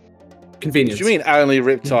 Okay. What Convenience. do you mean only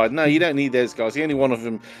Riptide? No, you don't need those guys. The only one of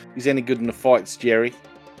them who's any good in the fights, Jerry.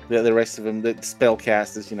 The rest of them, the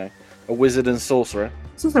spellcasters, you know, a wizard and sorcerer.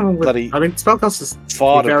 There's nothing wrong with- Bloody- I mean, spellcasters.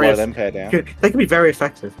 Far to Very blow eff- them pair down. They can be very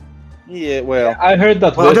effective. Yeah, well, I heard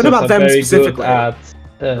that Well, I don't know wizards about are them very good specifically. at,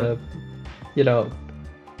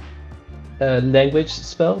 language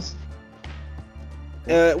spells.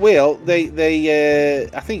 well, they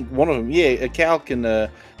I think one of them, yeah, Cal can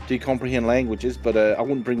do comprehend languages, but I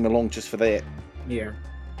wouldn't bring them along just for that. Yeah.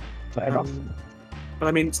 Fair enough. But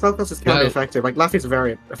I mean, spellcasters can be Well- effective. Like, Laffy's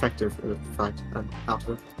very effective in a fight. Out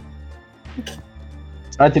of it.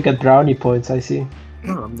 Trying to get brownie points, I see.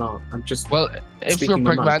 No, I'm not. I'm just. Well, if Speaking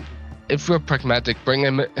we're my mind. pragmatic,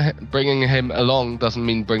 bringing him along doesn't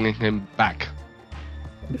mean bringing him back.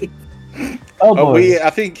 Oh, Oh, boy. I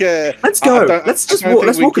think. Let's go. Let's just walk.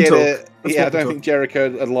 Let's walk and talk. Let's Yeah, I walk don't and think Jericho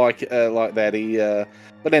would like that.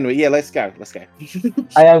 But anyway, yeah, let's go.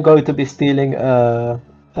 I am going to be stealing an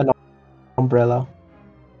umbrella.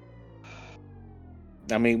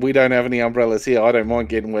 I mean, we don't have any umbrellas here. I don't mind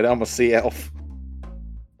getting wet. I'm a sea elf.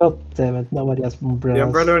 God damn it, nobody has umbrellas. The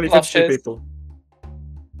umbrella only fits two Flushes. people.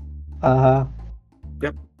 Uh-huh.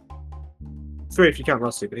 3 if you count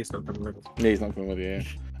Rusty, but he's not coming with us. Yeah, he's not coming with you. Yeah.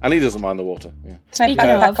 And he doesn't mind the water. Yeah. Can I Speaking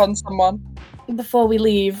backpack of- on someone? Before we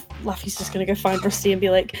leave, Laffy's just gonna go find Rusty and be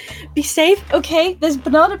like, "Be safe, okay? There's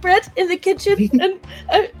banana bread in the kitchen,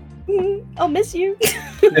 and I'll miss you."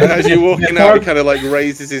 And as you're walking out, he kind of like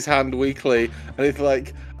raises his hand weakly, and he's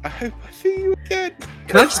like, "I hope I see you again."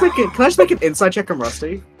 Can I just make an inside check on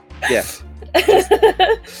Rusty? Yes.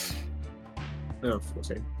 No,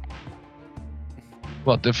 14.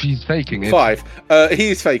 What if he's faking it? 5.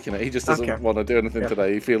 He's faking it. He just doesn't Okay. want to do anything Yeah.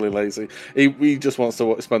 today. He's feeling lazy. He just wants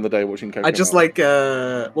to spend the day watching Coco. I just like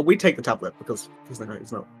well, we take the tablet because he's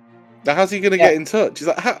not. Now, how's he going to get in touch? He's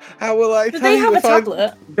like, how will I Do tell they you have a if I'm-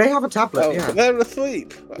 tablet? They have a tablet. Oh, Yeah. but they're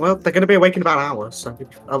asleep. Well, they're going to be awake in about an hour, so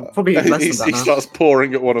probably less he than that. he now. starts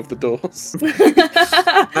pouring at one of the doors.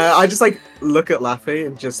 I just like look at Laffy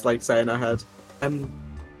and just like say in her head,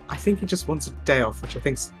 I think he just wants a day off, which I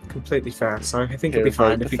think's completely fair. So I think he'll be Hear a very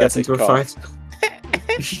fine if he gets into a pathetic fight.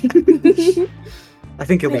 I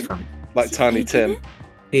think he'll be fine. Like Tiny Tim.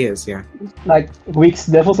 He is, yeah. Like Week's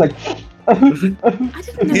Devil's like. I didn't know.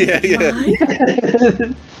 Yeah, he yeah.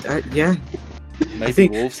 lied. Yeah. Maybe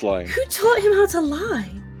think- wolf's lying. Who taught him how to lie?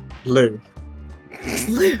 Lou.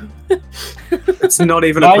 Lou. It's not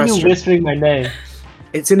even a Why are you question. whispering my name?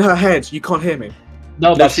 It's in her head. You can't hear me. No,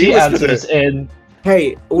 No, but she she whispered answers in.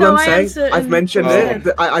 Hey, all No, I'm I saying, answer I've in mentioned head.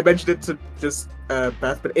 it. I mentioned it to just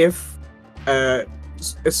Beth, but if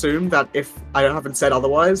just assume that if I haven't said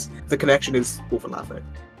otherwise, the connection is Wolf and Laffy.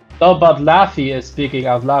 No, but Laffy is speaking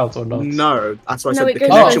out loud or not? No, that's why I No, said it the goes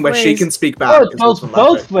connection both where she ways. can speak Oh, back. it is goes Wolf and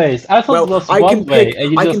both Laffy. ways. I thought Well, it was I one can way, pick-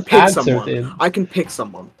 and you I can just pick answered someone. in. I can pick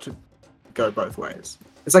someone to go both ways.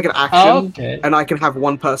 It's like an action, Oh, okay. and I can have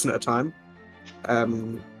one person at a time.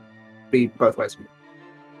 Be both ways.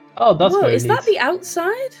 Oh, that's Whoa, very is neat. that the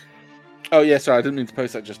outside? Oh yeah, sorry, I didn't mean to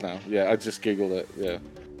post that just now. Yeah, I just googled it. Yeah,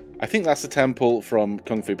 I think that's the temple from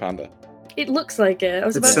Kung Fu Panda. It looks like it. I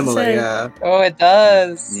was It's about similar, to say. yeah. Oh, it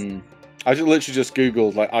does. I literally just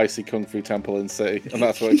googled like icy Kung Fu temple in city, and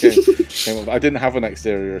that's what it came up. I didn't have an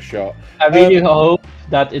exterior shot. I really hope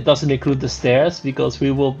that it doesn't include the stairs because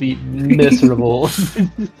we will be miserable.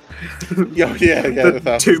 Yeah, The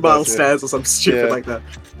 1,000 2-mile stairs, yeah. stairs or something stupid Yeah. like that.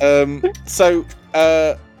 So,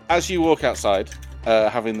 as you walk outside,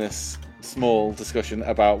 having this small discussion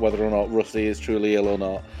about whether or not Rusty is truly ill or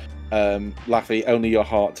not, Laffy, only your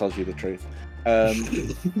heart tells you the truth.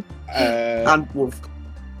 And Wolf.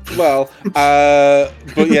 Well,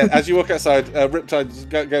 but yeah, as you walk outside,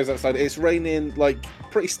 Riptide goes outside. It's raining like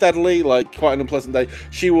pretty steadily, like quite an unpleasant day.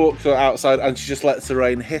 She walks outside and she just lets the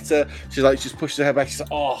rain hit her. She's like, just pushes her head back. She's like,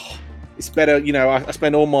 oh, it's better. You know, I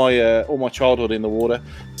spent all my childhood in the water,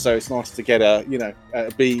 so it's nice to get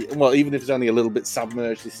be well, even if it's only a little bit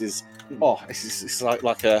submerged. It's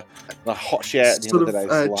like a hot shower at the end Sort of the day.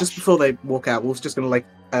 of, It's just lush. before they walk out, Wolf's just gonna like,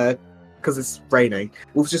 because it's raining,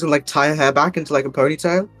 Wolf's just gonna like tie her hair back into like a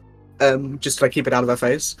ponytail, just to like keep it out of her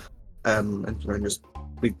face, and then just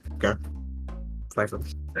we go. Play for them.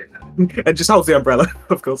 And just holds the umbrella,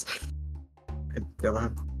 of course. In the other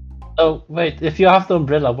hand. Oh, wait, if you have the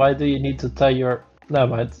umbrella, why do you need to tie your... No,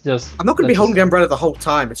 mind, just... I'm not gonna be let's holding the just- umbrella the whole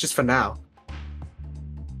time. It's just for now.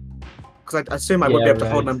 Because I assume I would be Yeah, able to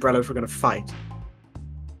hold an right. umbrella if we're gonna fight.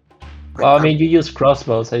 Well, I mean, you use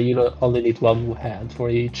crossbows, so you only need one hand for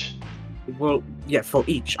each. well, yeah, for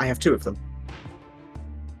each, I have 2 of them.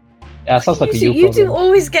 Yeah, sounds like a You you do problem.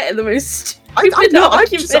 always get the most I'm stupid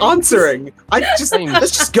just arguments. answering.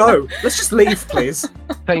 Let's just go. Let's just leave, please.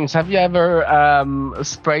 Things. Have you ever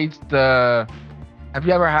sprayed the? Have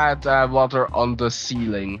you ever had water on the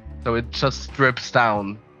ceiling so it just drips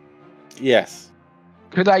down? Yes.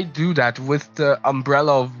 Could I do that with the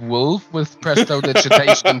umbrella of Wolf with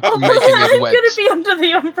prestidigitation making it I'm wet? gonna be under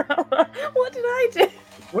the umbrella. What did I do?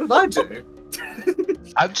 What did I do?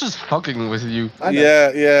 I'm just fucking with you. I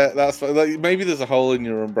know. Yeah, that's fine. Like, maybe there's a hole in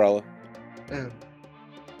your umbrella. Yeah.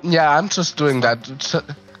 Yeah, I'm just doing that. It's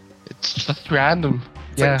just random.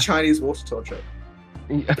 It's Yeah. like Chinese water torture.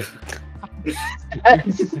 I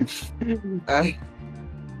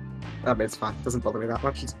mean, it's fine. Doesn't bother me that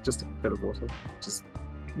much. It's just a bit of water. Just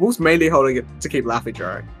Wolf's mainly holding it to keep Laffy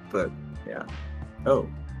dry, but yeah. Oh.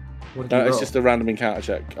 What did No, you it's roll? just a random encounter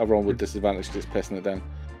check. I roll with disadvantage because it's pissing it down.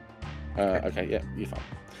 Okay, yeah, you're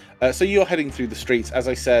fine. So you're heading through the streets. As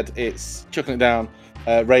I said, it's chucking it down.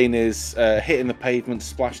 Rain is hitting the pavement,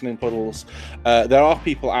 splashing in puddles. There are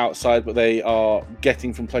people outside, but they are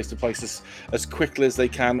getting from place to place as quickly as they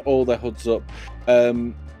can, all their hoods up.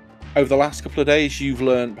 Over the last couple of days, you've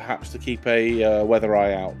learned perhaps to keep a weather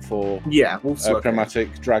eye out for Yeah, Wolf's looking.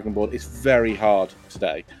 chromatic dragonboard. It's very hard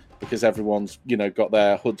today. because everyone's got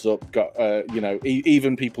their hoods up. Got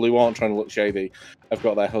even people who aren't trying to look shady have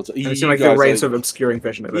got their hoods up. And it seems like the rain sort of obscuring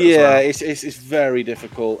vision of it. Yeah, as well. it's very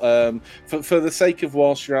difficult. For the sake of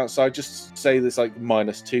whilst you're outside, just say there's like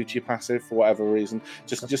 -2 to your passive for whatever reason.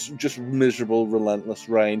 Just miserable, relentless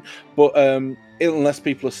rain. But unless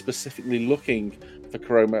people are specifically looking for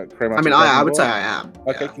chromatic. I mean, I would say I am.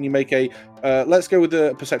 Okay, yeah. can you make a? Let's go with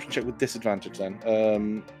a perception check with disadvantage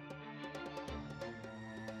then.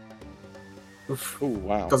 Oh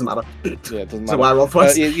wow! Doesn't matter. Yeah, it doesn't So matter. I roll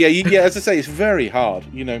twice. Yeah. As I say, it's very hard.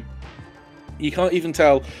 You can't even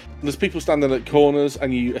tell. There's people standing at corners,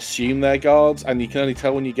 and you assume they're guards, and you can only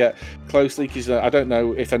tell when you get closely. Because I don't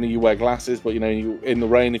know if any of you wear glasses, but you in the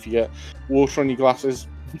rain, if you get water on your glasses,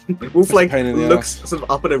 Wolf it's a pain in the looks ass. sort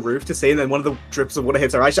of up at a roof to see, and then one of the drips of water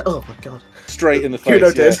hits her eyes. Oh my god! Straight in the face.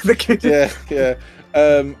 Kudo did. Yeah.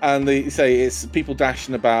 And they say it's people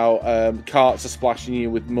dashing about. Carts are splashing you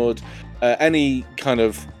with mud. Any kind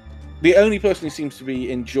of. The only person who seems to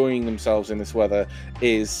be enjoying themselves in this weather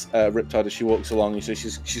is Riptide as she walks along. So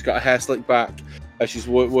she's got her hair slicked back. She's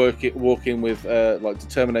walking with like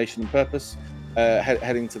determination and purpose,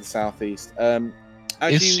 heading to the southeast.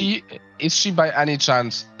 Is she by any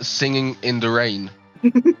chance singing in the rain?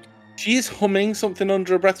 She is humming something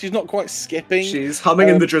under her breath. She's not quite skipping. She's humming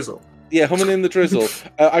in the drizzle. Yeah, humming in the drizzle.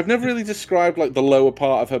 I've never really described like the lower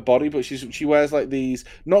part of her body, but she wears like these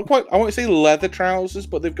not quite. I won't say leather trousers,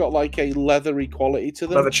 but they've got like a leathery quality to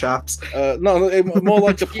them. Leather chaps. No, more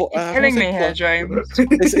like a. You're killing me here, James.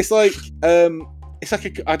 It's like it's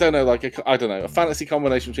like a a fantasy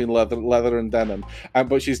combination between leather and denim.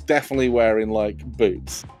 But she's definitely wearing like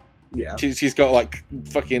boots. Yeah. She's got like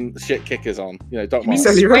fucking shit kickers on. Don't He mind.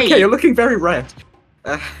 says you're okay. You're looking very red.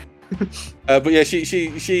 But yeah,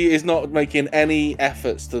 she is not making any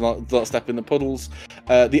efforts to not step in the puddles.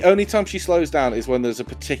 The only time she slows down is when there's a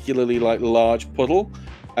particularly like large puddle,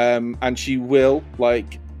 and she will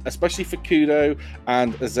especially for Kudo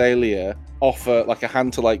and Azalea, offer like a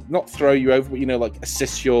hand to like not throw you over, but like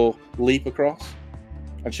assist your leap across,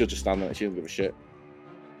 and she'll just stand there. She doesn't give a shit.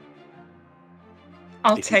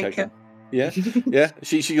 I'll take it. Yeah, yeah.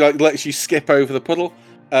 She like lets you skip over the puddle.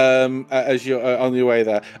 As you're on your way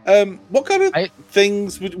there. What kind of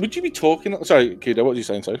things would you be talking? Sorry, Kudo, what are you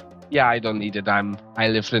saying? Sorry. Yeah, I don't need it. I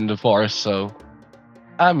lived in the forest, so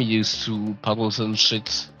I'm used to puddles and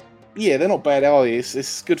shit. Yeah, they're not bad, are they?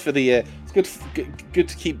 It's good for the. It's good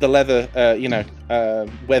to keep the leather,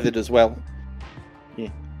 weathered as well. Yeah.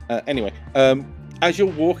 Anyway, as you're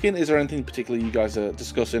walking, is there anything particular you guys are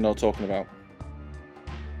discussing or talking about?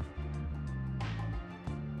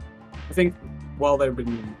 I think while they've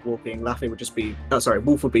been walking, Laffy would just be. Oh, sorry,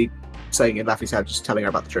 Wolf would be saying in Laffy's head, just telling her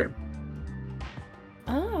about the dream.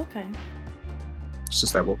 Oh, okay. It's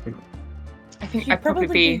just they're walking. I think She'd I'd probably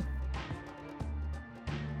be.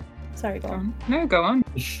 Sorry, go on. No, go on.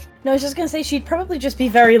 No, I was just gonna say she'd probably just be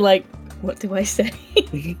very like, what do I say?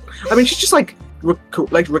 I mean, she's just like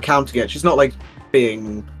recounting it. She's not like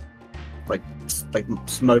being like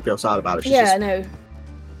smoky or sad about it. She's just, no.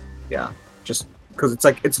 Yeah, just because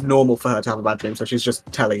it's normal for her to have a bad dream, so she's just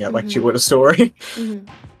telling it like she would a story.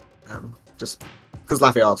 Just because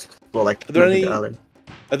Laffy asked, or like. Are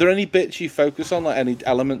there any bits you focus on, like any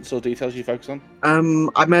elements or details you focus on?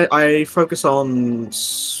 I focus on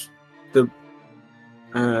the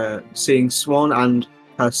seeing Swan and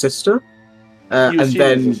her sister, and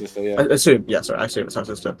then her sister, yeah. I assume it's her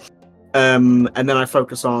sister. And then I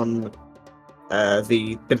focus on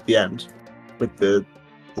the bit at the end with the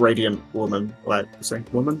radiant woman, like saying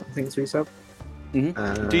woman, I think it's what you said.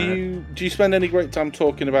 Mm-hmm. Do you spend any great time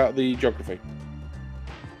talking about the geography?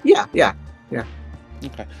 Yeah.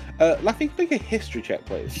 Okay. Laffy, make a history check,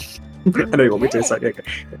 please. I know you want me to say. Okay.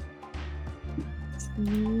 It's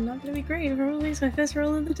not gonna be great. Probably it's my first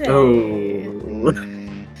roll of the day.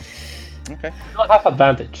 Okay. You'll have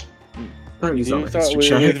advantage. Don't use You that start history with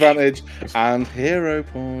check. advantage and hero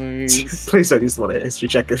points. Please don't use the one history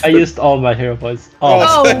check. I used all my hero points.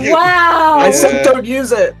 Oh wow! I said don't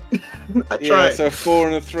use it. I tried. Yeah, so 4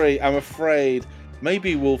 and a 3. I'm afraid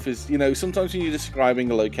maybe Wolf is. Sometimes when you're describing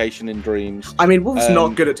a location in dreams. I mean, Wolf's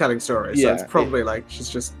not good at telling stories, so yeah, it's probably like she's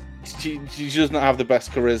just. She does not have the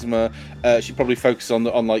best charisma. She probably focuses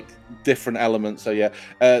on like different elements. So yeah,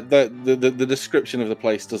 the description of the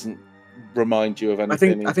place doesn't remind you of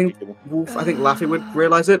anything. I think Wolf. I think Laffy would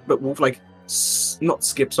realize it, but Wolf not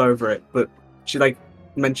skips over it, but she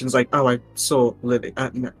mentions oh, I saw Lily.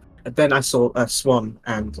 No. And then I saw Swan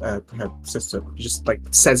and her sister. She just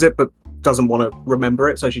says it, but doesn't want to remember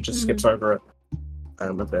it, so she just skips over it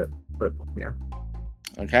a bit. But yeah.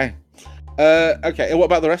 Okay. Okay. And what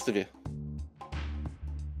about the rest of you?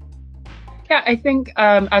 Yeah, I think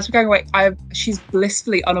as we're going away, she's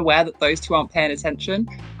blissfully unaware that those two aren't paying attention,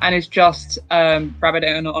 and is just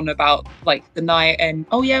rabbiting on about like the night and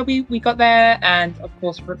oh yeah, we got there, and of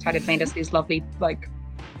course Riptide had made us these lovely like,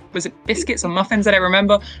 was it biscuits or muffins? I don't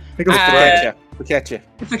remember. I think it was Focaccia.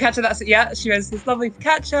 Focaccia, that's it. Yeah, she was this lovely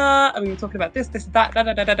focaccia, and we were talking about this,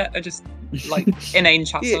 that, just like inane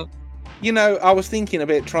chatter. Yeah. You know, I was thinking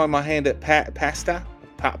about trying my hand at pasta.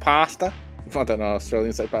 Pasta. I don't know.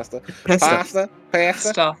 Australians say pasta. Pasta.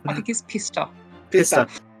 Pista. I think it's pista. Pista.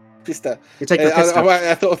 You take the pista.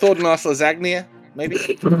 I thought a nice lasagna, maybe.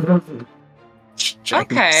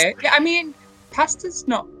 Okay. Yeah, I mean, pasta's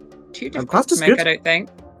not too difficult pasta's to make, good. I don't think.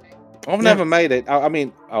 I've never made it. I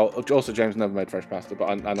mean, also James never made fresh pasta, but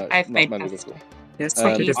I know it's I've not made many pasta. difficult. Yes,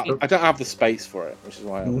 quite take easy. it. I don't have the space for it, which is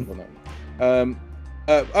why I haven't done it.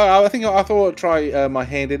 I thought I'd try my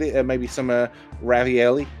hand at it. Maybe some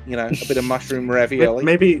ravioli. You know, a bit of mushroom ravioli.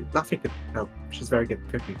 Maybe Luffy could help. She's very good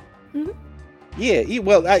at cooking. Yeah.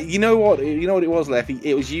 Well, you know what? You know what it was, Leffy.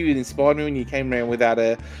 It was you that inspired me when you came around with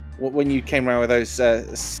that. When you came around with those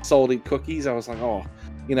salted cookies, I was like, oh,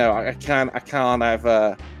 you know, I can't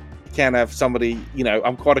have somebody. You know,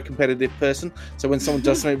 I'm quite a competitive person, so when someone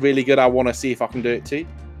does something really good, I want to see if I can do it too.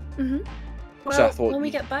 Well, So I thought when we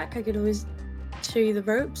get back, I could always show you the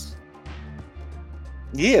ropes.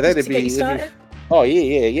 Yeah, that'd to get you be. started. Oh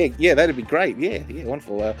yeah, that'd be great. Yeah,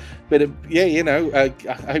 wonderful. But yeah, you know, I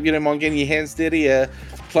hope you don't mind getting your hands dirty,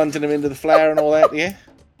 plunging them into the flour and all that. Yeah.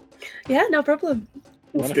 Yeah, no problem.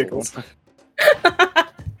 Wonderful.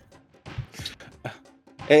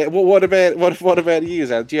 What about you,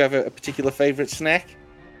 Zal? Do you have a particular favourite snack?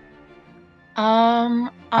 I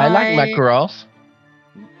like macarons.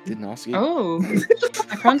 Didn't ask you. Oh,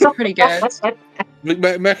 macarons are pretty good.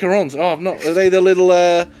 Macarons. Oh, I'm not. Are they the little?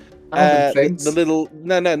 Almond things? The little.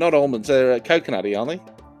 No, not almonds. They're coconutty, aren't they?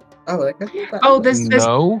 Oh, I can do that. Oh, there's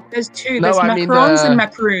No. two. No, There's I mean, macarons and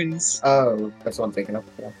macaroons. Oh, that's what I'm thinking of.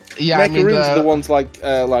 Yeah. Yeah, I mean Macaroons are the ones like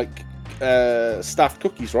stuffed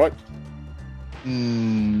cookies, right?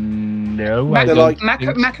 No, They're like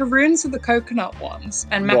Macaroons are the coconut ones,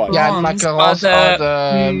 and Right. macarons, Yeah, macarons are are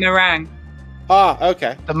the the meringue.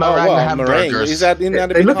 okay. the meringue meringue. hamburgers. Is that a They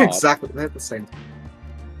bit look hard? exactly. They're the same.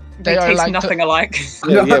 They are taste like nothing alike.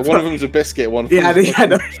 Yeah, one of them's a biscuit. One. Of Yeah, them's I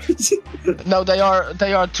know. No, they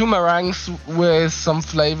are two meringues with some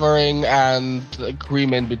flavoring and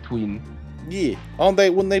cream in between. Yeah, aren't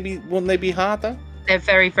they? Wouldn't they be hard though? They're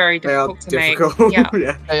very, very They are difficult to make. difficult. Yeah.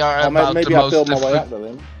 Yeah. They are about Maybe the I'll most build my way different. up to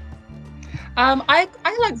them. I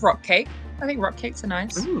like rock cake. I think rock cakes are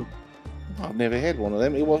nice. Ooh. I've never had one of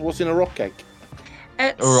them. What's in a rock cake?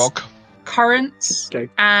 It's A rock. currants Okay.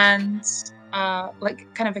 and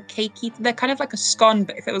like kind of a cakey. They're kind of like a scone,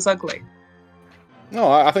 but if it was ugly.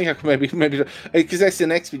 No, I think I could maybe because that's the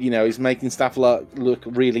next bit. You know, is making stuff look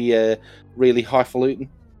really highfalutin.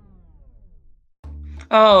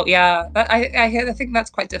 Oh yeah, I think that's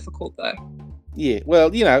quite difficult though. Yeah,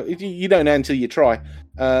 well, you know, you don't know until you try.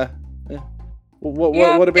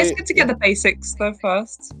 What about? It's good to get the basics though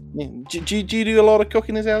first. Yeah. Do you do a lot of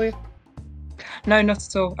cooking, Azalea? No, not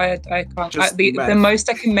at all. I can't. Just The math. most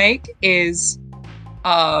I can make is,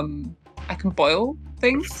 I can boil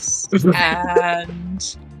things and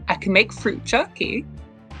I can make fruit jerky.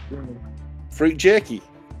 Fruit jerky.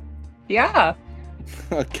 Yeah.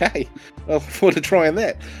 Okay, well, forward to trying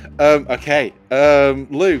that. Okay,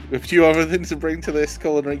 Lou, do you have anything to bring to this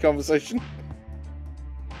culinary conversation?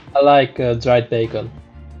 I like dried bacon.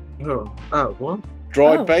 Oh, what?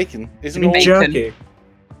 Dried Oh. bacon isn't You all. mean Jerky.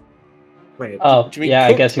 Wait. Oh, do you mean yeah, I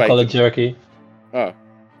cooked guess you call it bacon? jerky. Oh,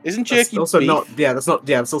 isn't That's jerky also beef? not. Yeah, that's not.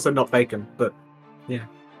 Yeah, it's also not bacon. But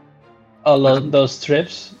All those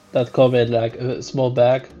strips that come in like a small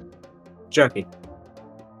bag. jerky,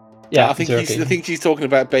 Yeah, I think jerky. she's talking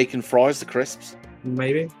about bacon fries, the crisps,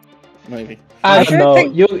 maybe. maybe. I sure don't know.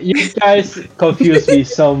 think- You guys confuse me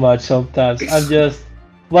so much sometimes. I'm just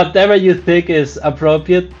whatever you think is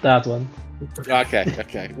appropriate. That one.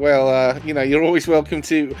 Okay. Well, you know, you're always welcome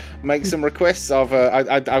to make some requests. I've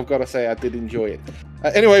got to say, I did enjoy it.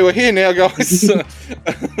 Anyway, we're here now, guys.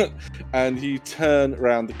 And you turn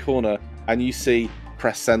around the corner and you see,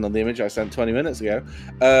 press send on the image I sent 20 minutes ago.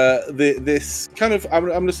 This kind of, I'm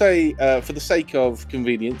going to say, for the sake of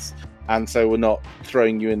convenience, and so we're not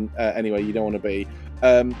throwing you in anywhere you don't want to be,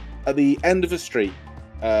 at the end of a street,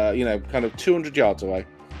 you know, kind of 200 yards away,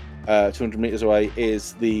 200 meters away,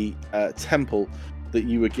 is the temple that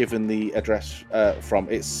you were given the address from.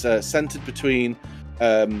 It's centered between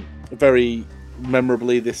very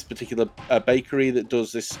memorably this particular bakery that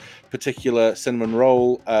does this particular cinnamon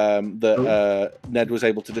roll that Ned was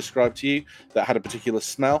able to describe to you that had a particular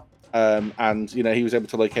smell, and he was able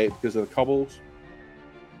to locate it because of the cobbles.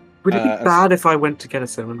 Would it be bad if I went to get a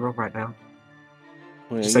cinnamon roll right now?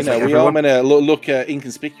 Well, we are meant to look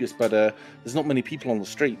inconspicuous, but there's not many people on the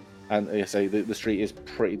street, and I say the street is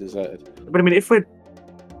pretty deserted. But I mean, if we're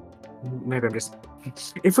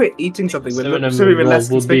eating something, we're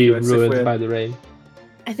less would be conspicuous. ruined by the rain.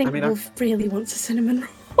 I think Wolf really wants a cinnamon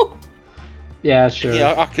roll. Yeah, sure.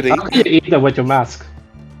 Yeah, I could eat. How can you eat them with your mask?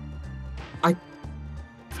 I've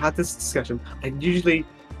had this discussion.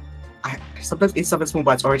 I sometimes eat stuff in small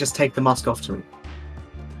bites, or I just take the mask off to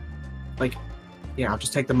eat. I'll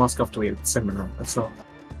just take the mask off to eat cinnamon roll. That's not.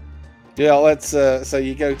 Yeah, let's. So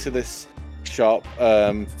you go to this shop,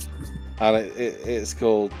 and it's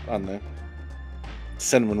called, I don't know,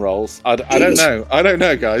 cinnamon rolls. I don't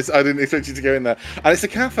know, guys. I didn't expect you to go in there. And it's a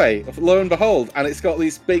cafe, lo and behold, and it's got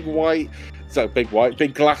these big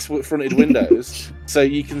glass fronted windows, so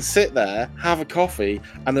you can sit there, have a coffee,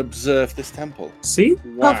 and observe this temple. See?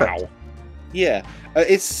 Wow. Perfect. Yeah,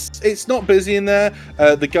 it's not busy in there.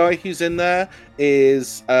 The guy who's in there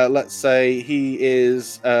is, let's say, he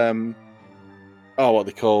is, what are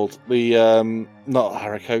they called? The not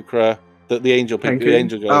Harakokra, the angel people, the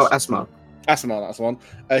angel guys. Oh, Asmar. Asimar, that's the one.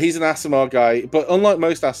 He's an Asimar guy, but unlike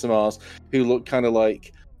most Asimars who look kind of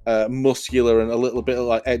like muscular and a little bit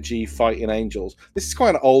like edgy fighting angels, this is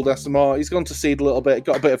quite an old Asimar. He's gone to seed a little bit,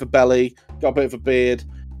 got a bit of a belly, got a bit of a beard,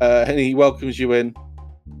 and he welcomes you in.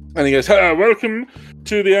 And he goes, welcome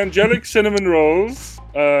to the Angelic Cinnamon Rolls.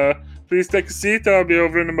 Please take a seat. I'll be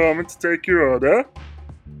over in a moment to take your order.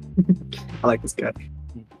 I like this guy.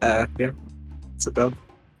 Yeah. Sit down.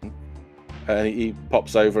 And he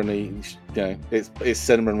pops over and it's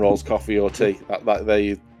cinnamon rolls, coffee or tea.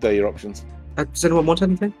 They're your options. Does anyone want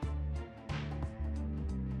anything?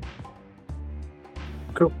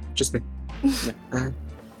 Cool. Just me.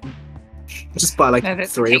 Just buy like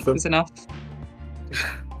 3 of them. Was enough.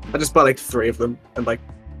 I just buy like 3 of them and can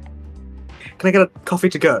I get a coffee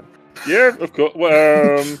to go? Yeah, of course.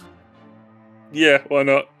 Well, yeah, why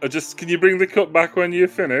not? Can you bring the cup back when you're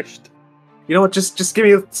finished? You know what? Just give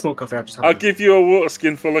me a small coffee. I'll give you a water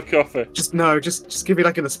skin full of coffee. Just give me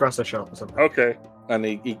like an espresso shot or something. Okay. And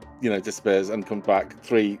he disappears and comes back.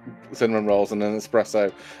 3 cinnamon rolls and an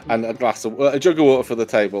espresso and a jug of water for the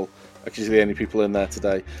table. Actually, the only people in there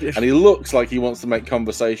today. Yeah. And he looks like he wants to make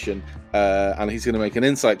conversation, and he's going to make an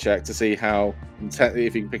insight check to see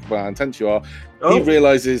if he can pick up how intense you are. Oh. He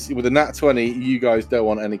realizes with a nat 20, you guys don't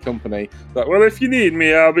want any company. But, well, if you need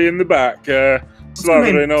me, I'll be in the back,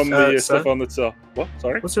 slathering on the stuff on the top. What?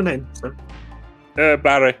 Sorry? What's your name, sir?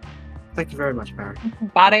 Barry. Thank you very much, Barry.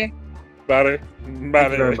 Barry. Thank you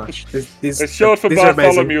very much. It's short for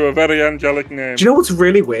Bartholomew, a very angelic name. Do you know what's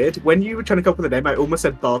really weird? When you were trying to come up with a name, I almost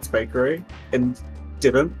said Bart's Bakery and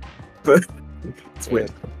didn't. But it's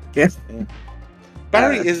weird. Yeah.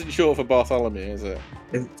 Barry isn't short for Bartholomew, is it?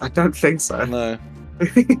 I don't think so. No.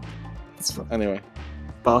 It's fine. Anyway.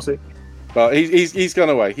 Barty. But he's gone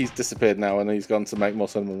away. He's disappeared now, and he's gone to make more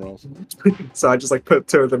cinnamon rolls. So I just put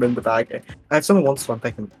 2 of them in the bag. If someone wants one,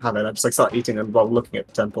 they can have it. I just start eating them while looking at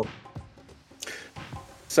the temple.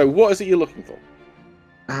 So what is it you're looking for?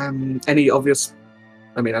 Any obvious...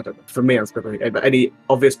 I mean, I don't know. For me, but any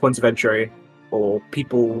obvious points of entry, or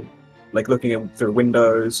people looking in through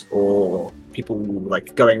windows, or people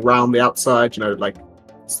going round the outside.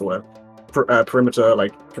 What's the word? Perimeter,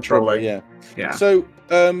 patrolling. Yeah. So,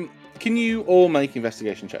 can you all make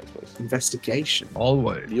investigation checks, please? Investigation.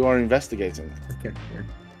 Always. You are investigating. Okay.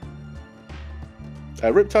 Yeah.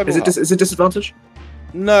 Riptide. Is it disadvantage?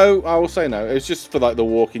 No, I will say no. It's just for the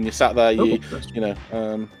walking. You sat there.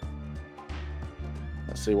 Let's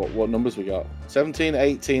see what numbers we got. 17,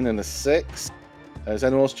 18, and a 6. Is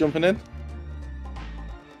anyone else jumping in?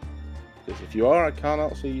 Because if you are, I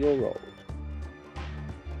cannot see your rolls.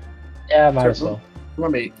 Yeah, might as well.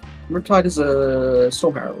 Let me. Riptide is a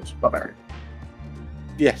Storm Herald barbarian.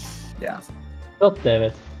 Yes. Yeah. God damn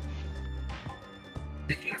it.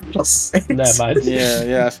 +6. Never mind. Yeah,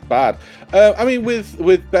 that's bad. I mean, with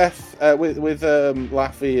Beth, with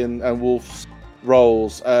Laffy and Wolf's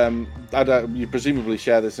roles, you presumably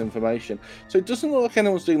share this information. So it doesn't look like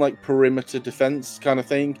anyone's doing perimeter defense kind of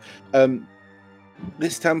thing.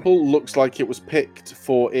 This temple looks like it was picked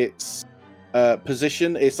for its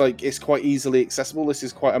position. It's quite easily accessible. This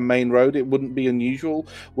is quite a main road. It wouldn't be unusual,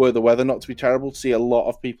 were the weather not to be terrible, to see a lot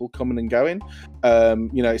of people coming and going.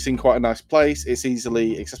 It's in quite a nice place. It's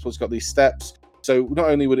easily accessible. It's got these steps. So not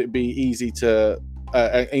only would it be easy to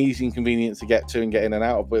easy and convenient to get to and get in and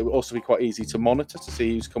out of, but it would also be quite easy to monitor to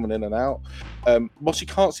see who's coming in and out. Whilst you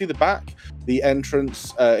can't see the back, the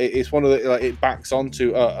entrance it's one of the it backs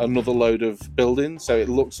onto another load of buildings, so it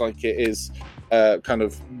looks like it is kind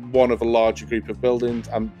of one of a larger group of buildings,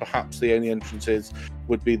 and perhaps the only entrances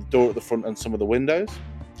would be the door at the front and some of the windows.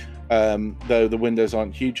 Though the windows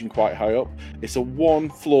aren't huge and quite high up. It's a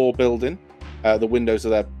one-floor building. The windows are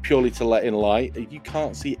there purely to let in light. You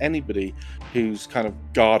can't see anybody who's kind of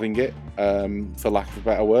guarding it, for lack of a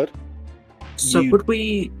better word. So would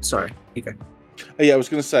we... Sorry, you go. Yeah, I was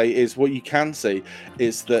going to say is what you can see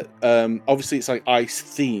is that obviously it's like ice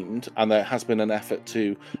themed, and there has been an effort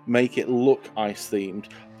to make it look ice themed.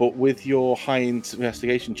 But with your high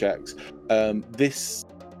investigation checks, this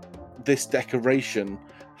decoration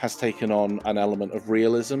has taken on an element of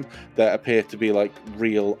realism. There appear to be like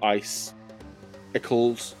real ice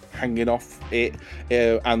icicles hanging off it,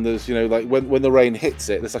 and there's like when the rain hits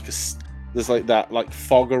it, there's like that like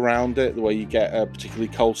fog around it where you get particularly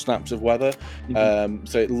cold snaps of weather.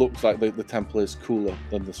 So it looks like the temple is cooler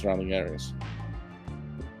than the surrounding areas.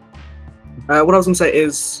 What I was going to say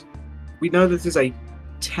is, we know this is a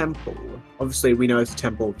temple. Obviously, we know it's a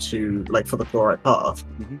temple to for the chlorite path,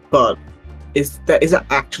 but is it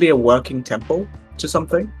actually a working temple to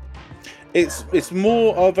something? It's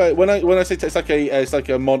more of a when I say it's like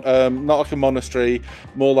a not like a monastery,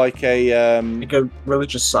 more like a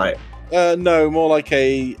religious site. No, more like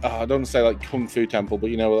I don't want to say like kung fu temple, but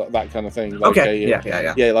that kind of thing. Like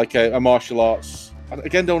yeah, like a martial arts.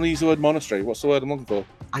 Again, don't want to use the word monastery. What's the word I'm looking for?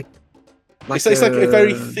 It's like a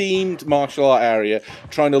very themed martial art area,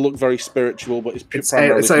 trying to look very spiritual, but it's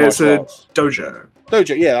primarily martial arts. Dojo.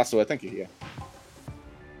 Dojo, yeah, that's the word. Thank you. Yeah.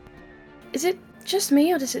 Is it just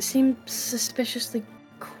me, or does it seem suspiciously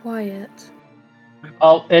quiet?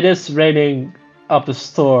 Oh, it is raining up a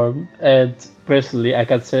storm, and personally, I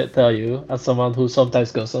can tell you, as someone who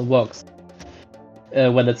sometimes goes on walks,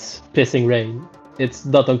 when it's pissing rain, it's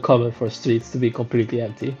not uncommon for streets to be completely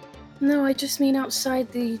empty. No, I just mean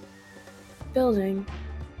outside the building.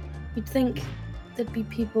 You'd think there'd be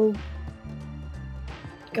people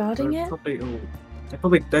guarding it. They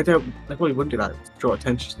probably wouldn't do that to draw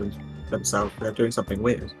attention to themselves. They're doing something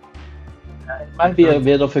weird. It might be a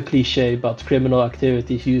bit of a cliche, but criminal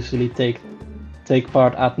activities usually take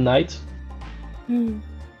part at night.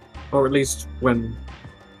 Or at least when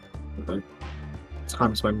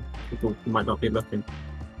times when people might not be looking.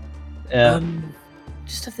 Yeah.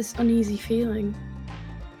 Just have this uneasy feeling.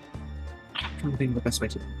 I don't think the best way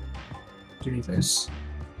to do this.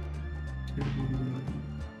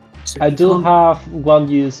 I do have one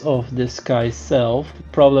use of disguise self.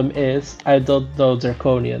 Problem is, I don't know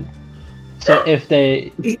Draconian. So if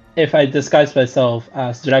I disguise myself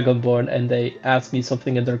as Dragonborn and they ask me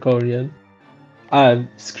something in Draconian, I'm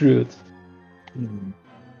screwed.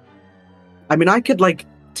 I mean, I could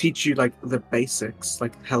teach you the basics,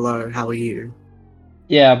 hello, how are you?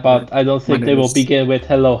 Yeah, but I don't think they will begin with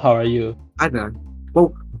hello, how are you? I don't know.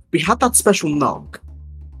 Well, we had that special knock.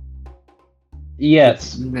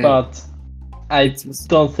 Yes, but I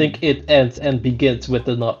don't think it ends and begins with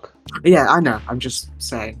the knock. Yeah, I know. I'm just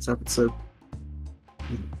saying. So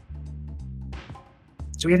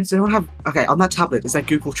we don't have. Okay, on that tablet, is that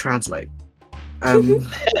Google Translate?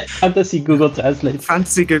 Fantasy Google Translate.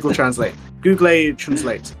 Fantasy Google Translate. Google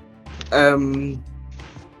Translate.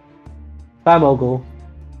 Famoggle.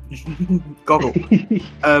 Goggle.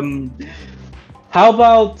 How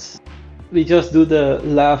about we just do the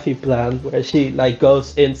Laffy plan where she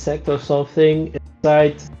goes insect or something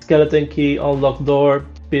inside, skeleton key, unlock door,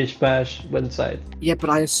 bish bash, inside. Yeah, but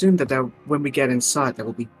I assume that when we get inside, there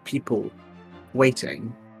will be people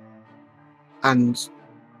waiting, and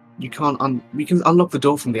we can unlock the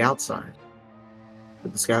door from the outside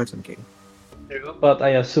with the skeleton key. But I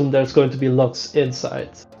assume there's going to be locks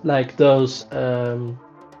inside, like those.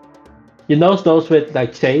 Those with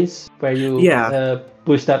chains where you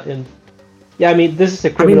push that in. Yeah, I mean, this is a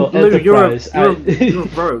criminal enterprise. You're a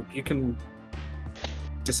rogue. You can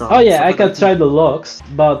disarm. Oh yeah, I can try the locks,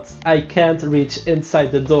 but I can't reach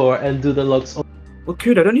inside the door and do the locks. Well,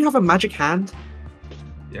 Kudo, don't you have a magic hand?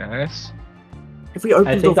 Yes. If we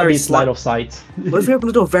open the door very slightly, line of sight. Well, if we open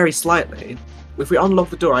the door very slightly, if we unlock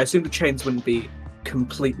the door, I assume the chains wouldn't be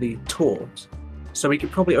completely taut. So we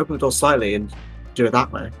could probably open the door slightly and do it that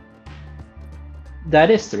way.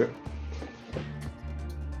 That is true.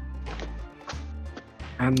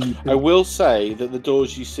 I will say that the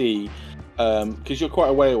doors you see, because you're quite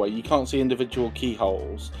a way away, you can't see individual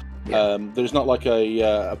keyholes. Yeah. There's not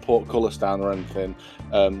a portcullis down or anything.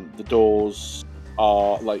 The doors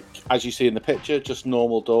are as you see in the picture, just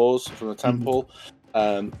normal doors from the temple.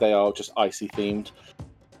 They are just icy themed.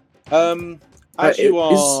 As you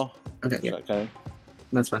are, Okay, yeah, okay.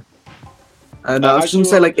 that's fine. No, I was just gonna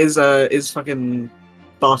say, like, is fucking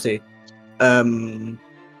Barty?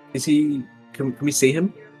 Is he? Can we see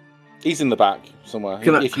him? He's in the back somewhere.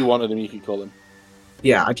 If you wanted him, you could call him.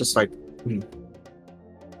 Yeah, I just like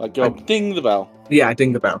go ding the bell. Yeah, I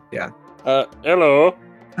ding the bell. Yeah. Hello.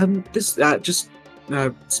 This just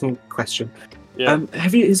small question. Yeah.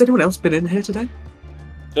 Has anyone else been in here today?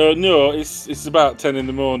 No, it's about 10 in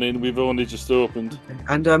the morning. We've only just opened. Okay.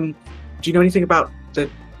 And do you know anything about the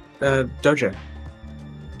dojo?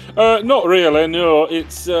 Not really. No,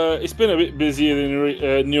 it's been a bit busier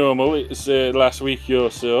than normal. It's last week or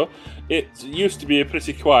so. It used to be a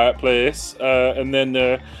pretty quiet place, and then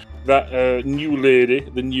that new lady,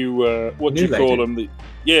 the new what do you call them? The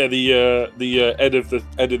head of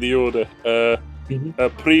the order.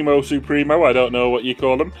 Primo Supremo, I don't know what you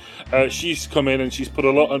call them. She's come in and she's put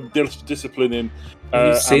a lot of discipline in.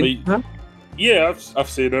 Have you seen her? Yeah, I've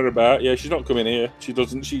seen her about. Yeah, she's not coming here. She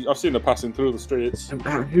doesn't. I've seen her passing through the streets.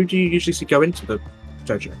 Who do you usually see go into the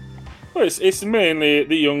dojo? Well, it's mainly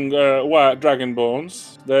the young white dragonborns.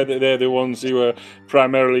 They're the ones who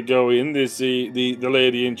primarily go in. There's the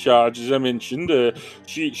lady in charge, as I mentioned.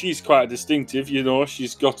 She's quite distinctive. You know, she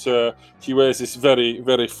wears this very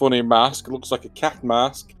very funny mask. It looks like a cat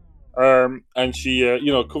mask, and she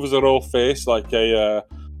covers her whole face like a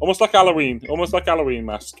almost like Halloween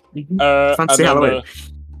mask. Fancy Halloween.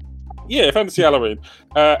 Yeah, fancy Halloween.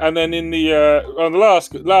 And then in the on the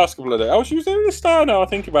last couple of days, I was using the star now. I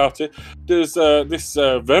think about it. There's this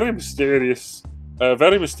very mysterious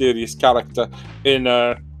character in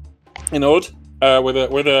Odd with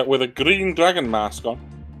a green dragon mask on.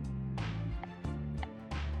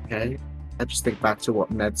 Okay, I just think back to what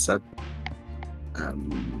Ned said.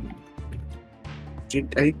 Do you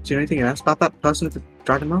know anything else about that person with the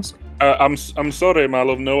dragon mask? I'm sorry, my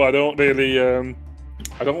love. No, I don't really.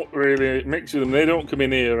 I don't really mix with them. They don't come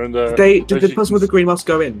in here. And did the person with the green mask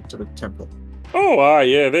go into the temple? Oh,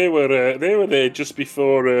 yeah. They were there just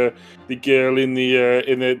before the girl in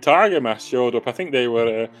the tiger mask showed up. I think they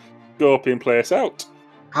were scoping place out.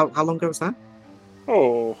 How long ago was that?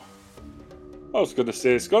 Oh, I was going to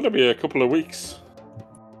say it's got to be a couple of weeks.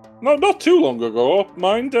 Not too long ago.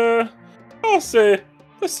 Mind, let's say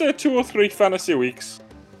 2 or 3 fantasy weeks.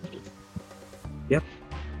 Yep.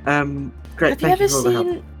 Great. Have you ever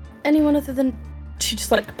seen anyone other than... She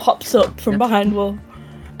just like pops up from behind wall.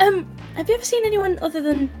 Have you ever seen anyone other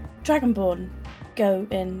than Dragonborn go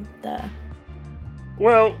in there?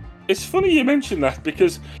 Well, it's funny you mention that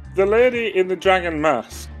because the lady in the dragon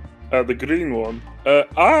mask, the green one,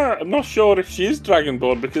 I'm not sure if she is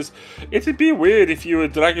Dragonborn because it'd be weird if you were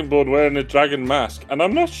Dragonborn wearing a dragon mask, and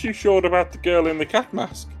I'm not too sure about the girl in the cat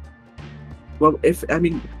mask. Well, if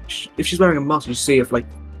she's wearing a mask, you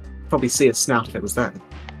probably see a snout if it was there.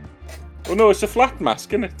 Well, no, it's a flat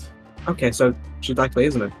mask, isn't it? Okay, so she likely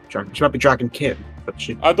isn't a dragon. She might be Dragon Kid, but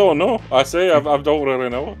she... I don't know. I don't really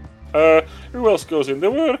know. Who else goes in? There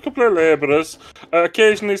were a couple of labourers.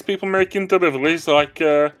 Occasionally, there's people making deliveries. Like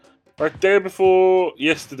day before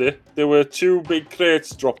yesterday, there were 2 big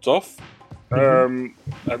crates dropped off, and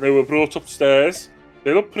they were brought upstairs.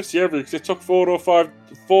 They look pretty heavy because it took 4 or 5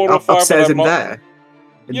 upstairs in there.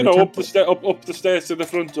 Up the stairs to the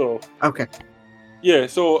front door. Okay. Yeah,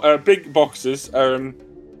 so big boxes.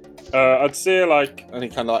 I'd say and he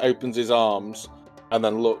kind of opens his arms and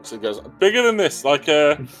then looks and goes, bigger than this. I'd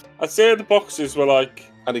say the boxes were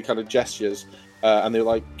and he kind of gestures, and they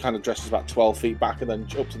were kind of gestures about 12 feet back and then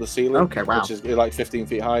up to the ceiling. Okay, wow. Which is 15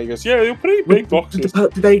 feet high. He goes, yeah, they're pretty big boxes.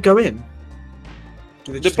 Did they go in?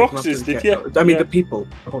 The boxes did, yeah. I mean, the people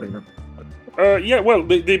holding them. Yeah, well,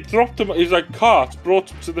 they dropped them. It was carts brought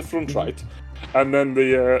them to the front, right? And then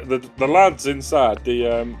the lads inside,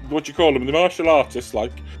 the what do you call them? The martial artists,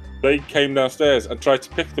 they came downstairs and tried to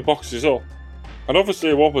pick the boxes up. And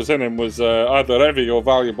obviously, what was in them was either heavy or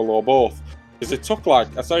valuable or both. Because it took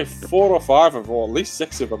I'd say 4 or 5 of them, or at least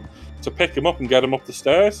 6 of them, to pick them up and get them up the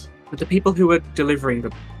stairs. But the people who were delivering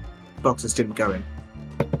the boxes didn't go in.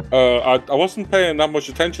 I wasn't paying that much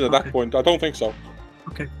attention at that point. I don't think so.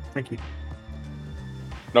 Okay, thank you.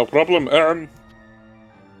 No problem. And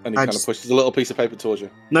he kind of pushes a little piece of paper towards you.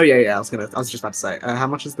 No, yeah. I was just about to say. How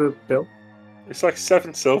much is the bill? It's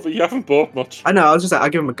 7 silver. You haven't bought much. I know. I was just. I'll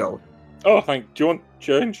give him a gold. Oh, do you want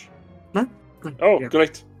change? No. Oh, yeah.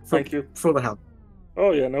 Great. Thank you for the help.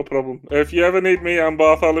 Oh yeah, no problem. If you ever need me, I'm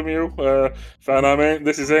Bartholomew.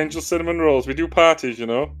 This is Angel Cinnamon Rolls. We do parties, you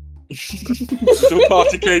know. We do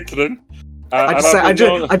party catering.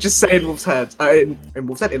 I just say in Wolf's head. In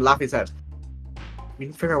Laffy's head. We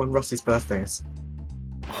need to figure out when Rusty's birthday is.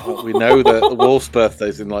 We know that the wolf's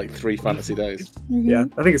birthday's in like 3 fantasy days. Yeah,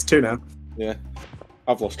 I think it's 2 now. Yeah,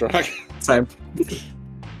 I've lost track. Same.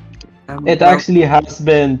 It actually has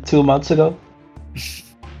been 2 months ago.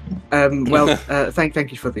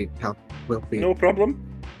 Thank you for the help. We'll be. No problem.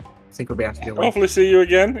 I think we'll be able to deal with. Hopefully, see you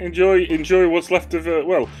again. Enjoy what's left of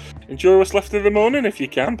enjoy what's left of the morning if you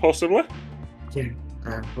can, possibly.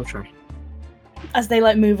 Yeah, we'll try. As they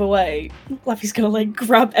like move away, Laffy's gonna like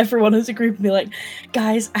grab everyone as a group and be like,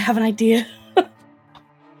 "Guys, I have an idea."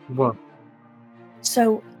 What?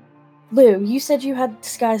 So, Lou, you said you had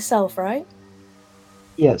disguise self, right?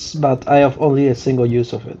 Yes, but I have only a single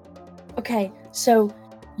use of it. Okay, so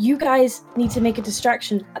you guys need to make a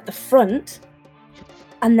distraction at the front,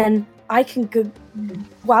 and then I can go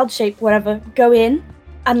wild shape, whatever, go in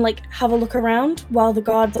and like have a look around while the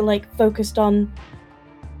guards are like focused on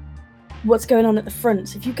what's going on at the front.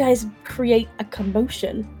 So if you guys create a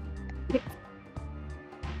commotion.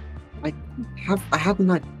 I had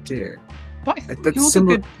an idea. But I think That's you're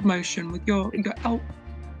similar- the good promotion with your elf.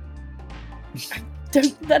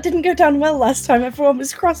 That didn't go down well last time. Everyone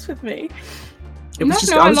was cross with me. It was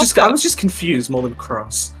No, I I was just confused more than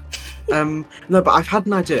cross. No, but I've had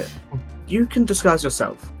an idea. You can disguise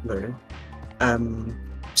yourself, Lou.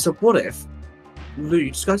 So what if Lou,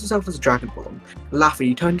 you disguise yourself as a dragonborn. Laffy,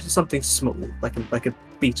 you turn into something small, like a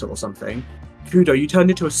beetle or something. Kudo, you turned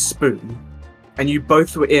into a spoon, and you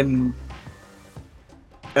both were in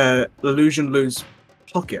Illusion Lou's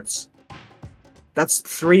pockets. That's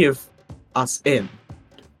 3 of us in.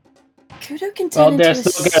 Kudo can turn Well, into there's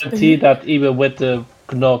a no guarantee spoon. that even with the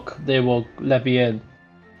knock, they will let me in.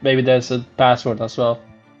 Maybe there's a password as well.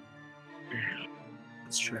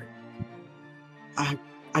 That's true.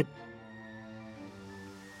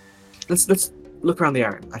 Let's look around the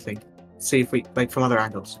area. I think, see if we from other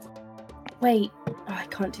angles. Wait, I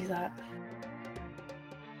can't do that.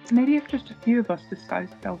 Maybe if just a few of us disguise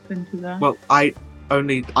self into there. Well, I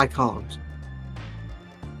can't.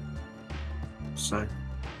 So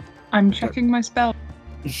I'm checking my spell.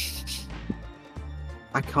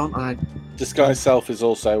 I can't. Disguise self is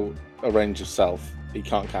also a range of self. You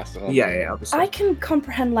can't cast it on. Yeah, obviously. I can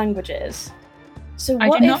comprehend languages. So I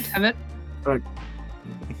what do if not have it.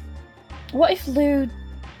 what if Lou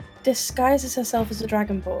disguises herself as a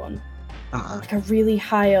dragonborn, Uh-uh. like a really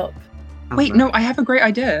high up? Wait, no, I have a great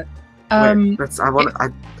idea. I want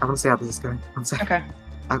to see how this is going. One second. Okay.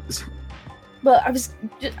 Well, I was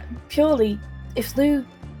purely if Lou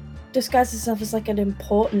disguises herself as like an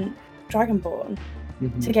important dragonborn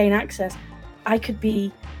Mhm. to gain access, I could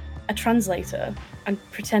be a translator and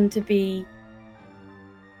pretend to be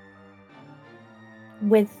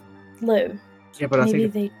with Lou. Yeah, but I Maybe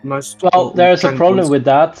think they. most. Well, there's a problem dragonborns- with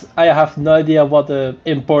that. I have no idea what an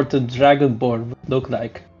important dragonborn would look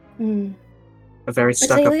like. a very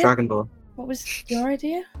stuck-up Azalea? dragonborn. What was your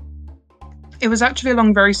idea? It was actually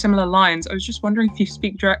along very similar lines. I was just wondering if you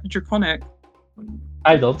speak Draconic.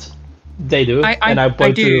 I don't. They do. I and I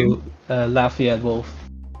point do. to Laffy and Wolf.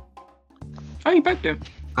 Oh, you both do.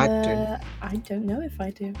 I do. I don't know if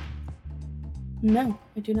I do. No,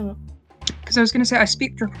 I do not. Because I was going to say I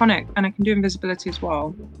speak Draconic and I can do invisibility as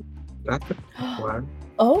well. That could work.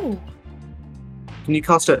 Oh, Can you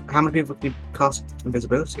cast it? How many people can you cast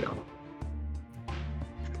invisibility on?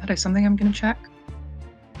 That is something I'm going to check.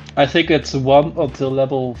 I think it's 1 until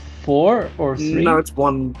level 4 or 3. No, it's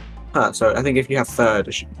 1 per. So I think if you have third,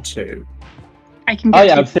 it should be 2. I can Oh get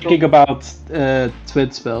yeah, 2 I'm people. thinking about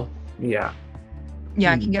twin spell. Yeah.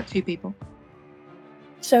 Yeah, I can get 2 people.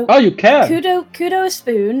 so Oh, you can. Kudo a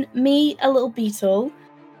spoon, me a little beetle,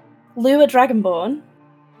 Lou a dragonborn,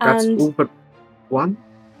 That's and all but 1.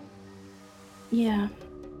 yeah.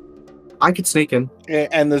 I could sneak in. Yeah,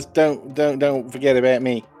 and there's don't forget about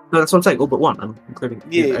me. No, that's what I'm saying. All but 1. I'm including.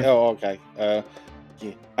 Yeah. you know. Oh, okay. Yeah.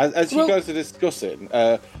 As you Well- guys are discussing,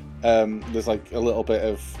 there's like a little bit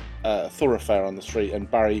of thoroughfare on the street, and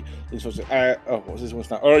Barry is sort of, what was this one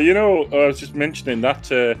now? Oh, I was just mentioning that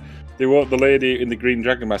they want the lady in the green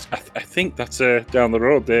dragon mask. I think that's down the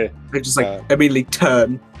road there. They just immediately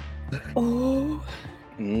turn. Oh,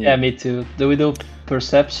 Yeah, me too. Do we do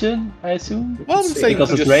perception, I assume? Well, I would say you Because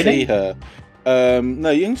can it's just raining? see her. No,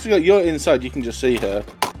 you can see, you're inside. You can just see her.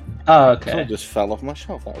 Oh, Someone okay. just fell off my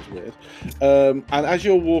shelf. That was weird. And as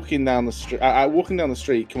you're walking down the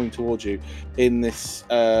street, coming towards you in this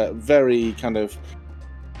very kind of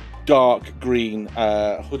dark green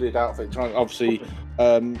hooded outfit. Obviously,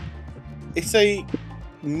 it's a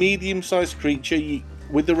medium-sized creature.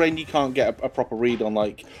 With the rain, you can't get a proper read on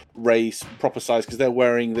like Ray's proper size because they're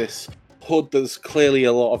wearing this hood. There's clearly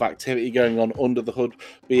a lot of activity going on under the hood,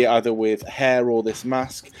 be it either with hair or this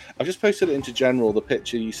mask. I've just posted it into general. The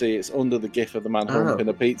picture you see, it's under the gif of the man humping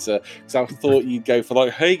a pizza. Because I thought you'd go for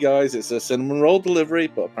like, hey guys, it's a cinnamon roll delivery,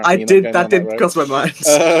 but apparently that did cross my mind.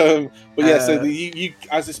 But yeah, so you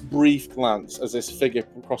as this brief glance, as this figure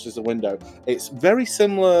crosses the window, it's very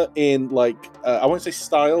similar in like I won't say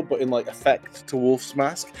style, but in like effect to Wolf's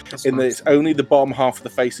mask. In that it's only the bottom half of the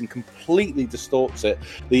face and completely distorts it.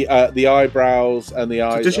 The eyebrows and the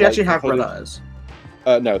eyes. So does she actually have red eyes?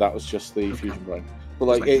 No, that was just the fusion brain. But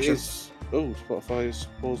like it is. Oh, Spotify's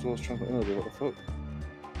pause while I was transmitting audio. What the fuck?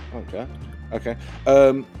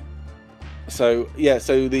 Okay. So yeah,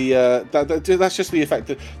 so the that's just the effect.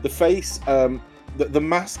 The face, the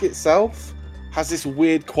mask itself has this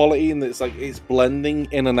weird quality in that it's blending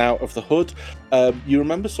in and out of the hood. You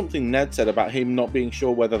remember something Ned said about him not being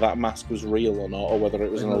sure whether that mask was real or not, or whether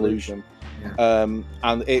it was an illusion. Yeah.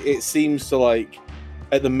 And it seems to like,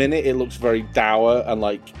 at the minute, it looks very dour and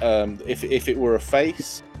like if it were a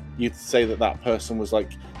face, you'd say that person was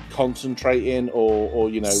like concentrating or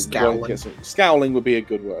you know scowling would be a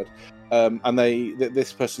good word. And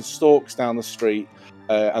this person stalks down the street,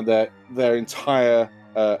 and their entire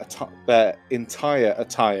attire,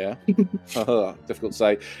 difficult to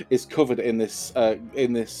say, is covered in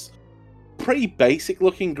this pretty basic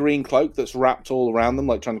looking green cloak that's wrapped all around them,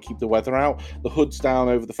 like trying to keep the weather out. The hood's down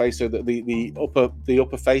over the face, so that the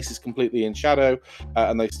upper face is completely in shadow,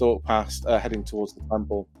 and they stalk past, heading towards the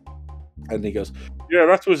temple. And he goes, "Yeah,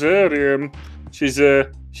 that was her. She's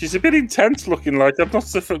a bit intense looking. Like I'm not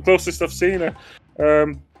the closest I've seen her.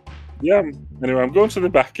 Yeah. Anyway, I'm going to the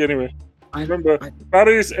back anyway. Remember,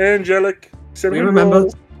 Barry's angelic. You remember?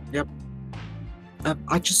 Yep.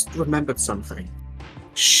 I just remembered something.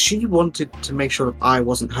 She wanted to make sure that I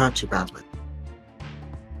wasn't hurt too badly.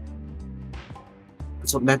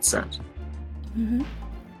 That's what Ned said. Mm-hmm.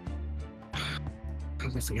 How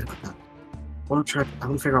did I forget about that? I want to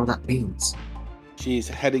figure out what that means. She's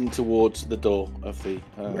heading towards the door of the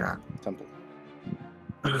temple.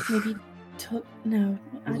 Maybe no.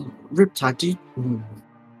 Riptide, do you...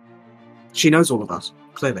 She knows all of us,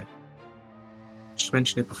 clearly. She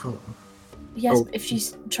mentioned it before. Yes, but if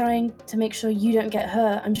she's trying to make sure you don't get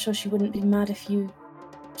hurt, I'm sure she wouldn't be mad if you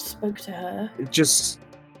spoke to her.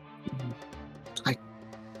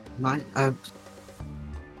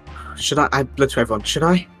 Should I look to everyone, should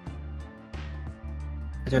I?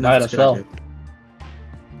 I don't know. Might as well.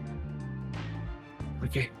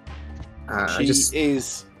 Okay. By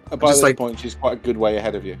this point, she's quite a good way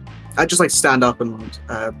ahead of you. I just stand up and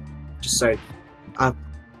just say,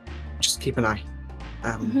 just keep an eye.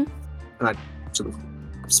 And I sort of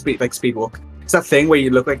speed walk. It's that thing where you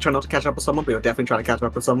look like trying not to catch up with someone, but you're definitely trying to catch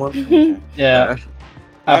up with someone. Yeah.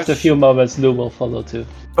 After a few moments, Lou will follow too.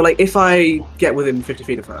 But like, if I get within 50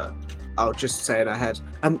 feet of her, I'll just say in her head,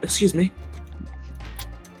 excuse me.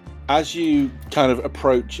 As you kind of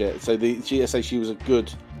approach it, so she was a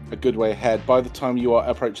good way ahead. By the time you are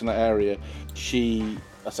approaching that area,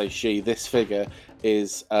 this figure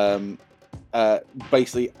is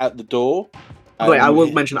basically at the door. Wait, I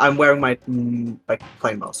will mention I'm wearing my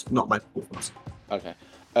plain mask, not my wolf mask. Okay.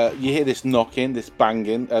 You hear this knocking, this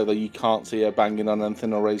banging, although you can't see her banging on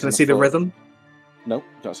anything or raising. Can I see the rhythm? No, you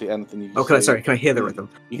can't see anything. Can I hear the rhythm?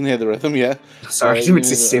 You can hear the rhythm, yeah. Sorry, I didn't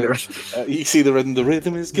see the rhythm. You see the rhythm. The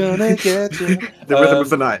rhythm is gonna get you. The rhythm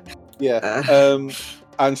of the night. Yeah.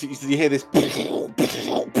 And you hear this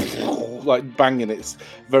like banging. It's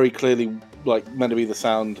very clearly like meant to be the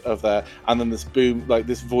sound of there, and then this boom, like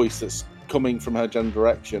this voice that's coming from her general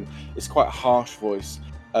direction. It's quite a harsh voice.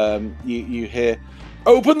 You hear,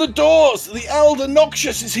 "Open the doors! The Elder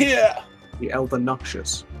Noxious is here!" The Elder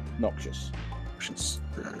Noxious. Noxious.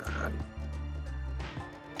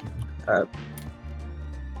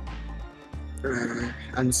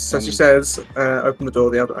 And so she says, "Open the door."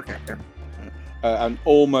 The Elder. Okay. Yeah. And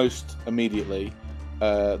almost immediately,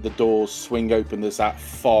 the doors swing open. There's that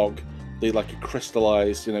fog, like a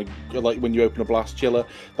crystallized, like when you open a blast chiller,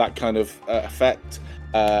 that kind of effect.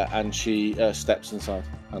 And she steps inside.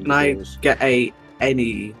 And Can I get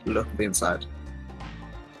any look at the inside?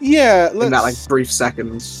 Yeah, in that brief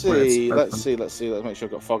second. Let's see. Let's make sure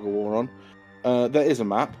I've got fog of war on. There is a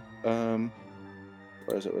map. Where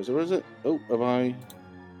is it? Oh, have I?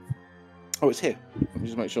 Oh, it's here. Let me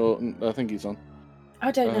just make sure. I think it's on. I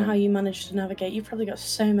don't know how you managed to navigate. You've probably got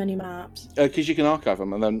so many maps. Because you can archive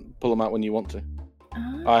them and then pull them out when you want to.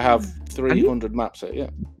 I have 300 maps here. Yeah.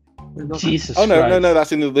 Jesus. Oh no, Christ. no,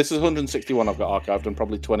 that's in this is 161 I've got archived and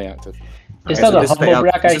probably 20 active. Is that a humble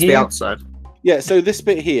brack I hear? The outside. Yeah, so this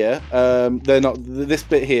bit here, they're not. This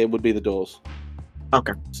bit here would be the doors.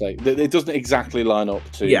 Okay. So it doesn't exactly line up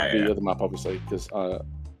to Yeah, the yeah. other map, obviously, because I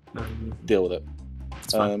Um, deal with it.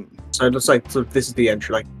 it's fine. So it looks like this is the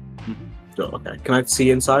entry. Like, okay. Can I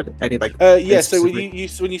see inside? Any like? Yeah. So when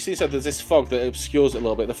specific- you see inside, there's this fog that obscures it a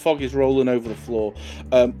little bit. The fog is rolling over the floor.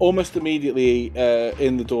 Almost immediately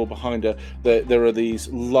in the door behind her, there are these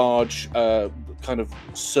large, kind of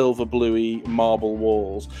silver bluey marble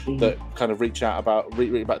walls that kind of reach out about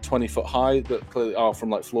 20 foot high. That clearly are from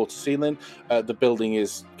like floor to ceiling. The building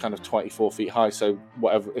is kind of 24 feet high. So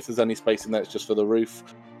whatever, if there's any space in there, it's just for the roof.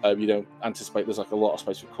 You don't anticipate there's like a lot of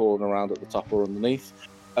space for crawling around at the top or underneath.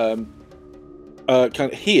 Kind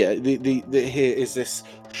of here, here is this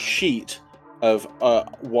sheet of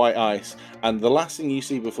white ice, and the last thing you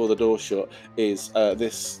see before the door shut is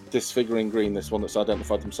this figure in green, this one that's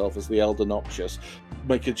identified himself as the Elder Noxious,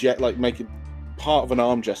 make a part of an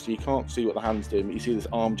arm gesture. You can't see what the hand's doing, but you see this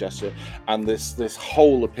arm gesture, and this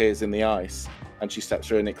hole appears in the ice, and she steps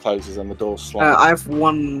through, and it closes, and the door slams. I have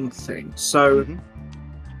one thing. So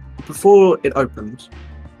before it opened,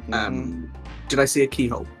 did I see a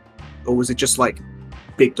keyhole, or was it just like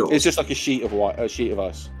big doors? It's just like a sheet of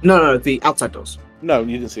ice. No, the outside doors. No,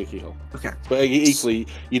 you didn't see a keyhole. Okay. But equally,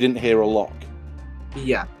 you didn't hear a lock.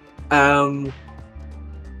 Yeah. And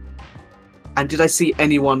did I see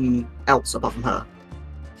anyone else apart from her?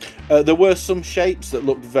 There were some shapes that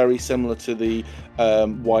looked very similar to the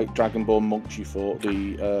white dragonborn monks you fought,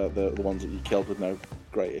 the ones that you killed with no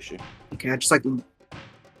great issue. Okay, I just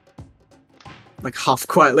like half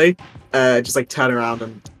quietly, just like turn around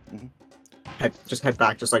and head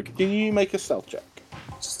back, just like. Can you make a stealth check?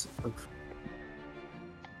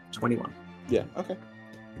 21. Yeah. Okay.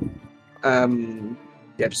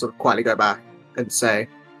 Yeah, just sort of quietly go back and say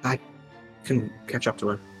I can catch up to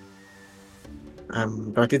her.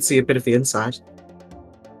 But I did see a bit of the inside.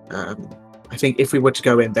 I think if we were to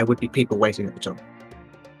go in, there would be people waiting at the top.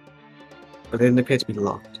 But they didn't appear to be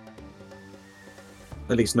locked.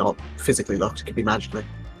 At least not physically locked. It could be magically.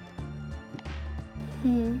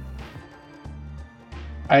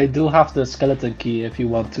 I do have the skeleton key if you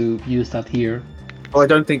want to use that here. Well, I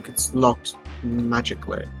don't think it's locked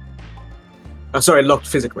magically. Oh, sorry, locked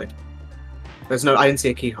physically. I didn't see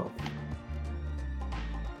a keyhole.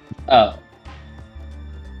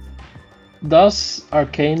 Does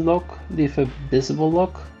Arcane Lock leave a visible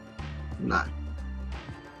lock? No.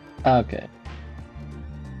 Okay.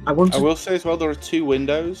 I will say as well, there are 2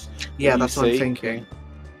 windows. Yeah, that's what I'm thinking.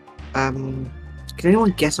 Can anyone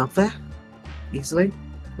get up there easily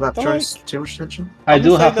without drawing too much attention? I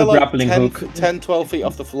do have a grappling hook. 10-12 feet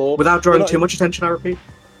off the floor. Without drawing too much attention, I repeat.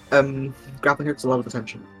 Grappling hook's a lot of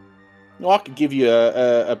attention. Well, I could give you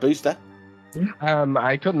a booster.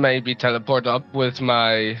 I could maybe teleport up with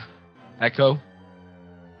my echo.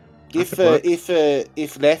 If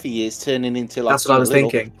Leffy is turning into like that's what I was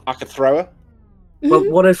thinking. I could throw her. Well,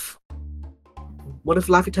 what if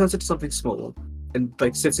Laffy turns into something small and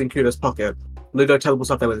like sits in Kudo's pocket? Ludo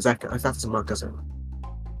teleports up there with his echo. That doesn't work, does it?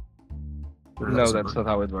 No, that's not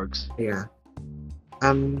how it works. Yeah.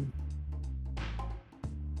 I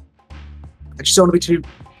just don't want to be too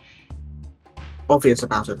obvious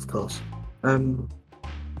about it, of course. Can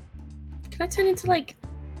I turn into like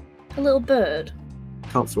a little bird?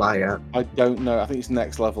 Can't fly yet. I don't know. I think it's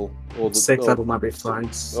next level. Or 6th level might be fine.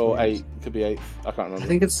 Or 8. Could be 8th. I can't remember. I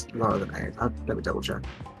think it's lower than 8. Let me double check.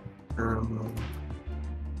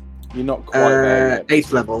 You're not quite there yet.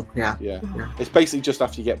 8th level, yeah. It's basically just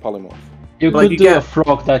after you get polymorph. You could do a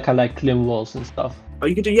frog that can like climb walls and stuff. Oh,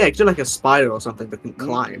 you could do like a spider or something that can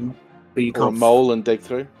climb, but you can't. Or a mole and dig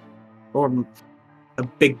through. Or a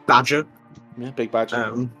big badger. Yeah, big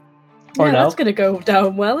badger. That's gonna go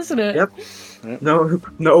down well, isn't it? Yep. No one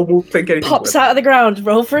will think anything. Pops out of the ground.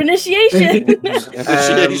 Roll for initiation.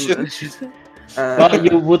 Well,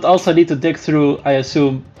 you would also need to dig through, I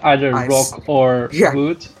assume, either rock or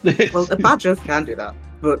wood. Well, a badger can do that,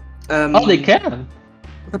 but oh, they can.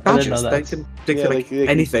 The badgers, they can dig through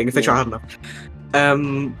anything if they try hard enough. I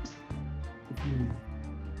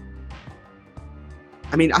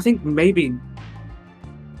mean, I think maybe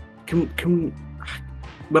can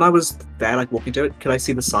when I was there, like walking to it, could I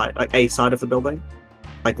see the side, like a side of the building,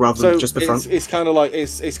 like rather than just the front? It's kind of like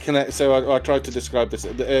it's connected. So I tried to describe this.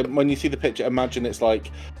 When you see the picture, imagine it's like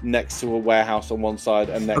next to a warehouse on one side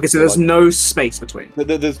and next. Okay, so there's no space between.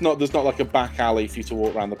 There's not like a back alley for you to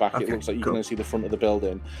walk around the back. It looks like you can only see the front of the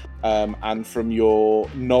building. And from your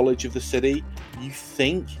knowledge of the city, you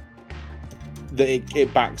think that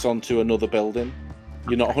it backs onto another building.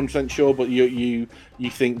 You're not 100% sure, but you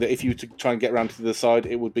think that if you were to try and get around to the side,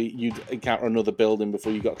 it would be you'd encounter another building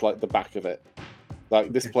before you got to like the back of it.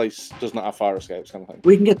 Like this place does not have fire escapes, kind of thing.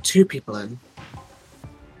 We can get 2 people in.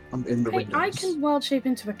 in the Hey, windows. I can wild shape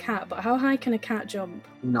into a cat, but how high can a cat jump?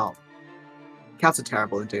 No. Cats are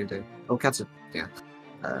terrible in D&D. Oh, cats are... Yeah.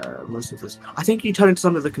 Most of this... I think you turn into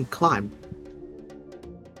something that can climb.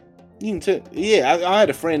 You can I had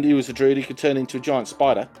a friend who was a druid who could turn into a giant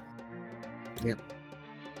spider.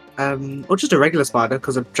 Or just a regular spider,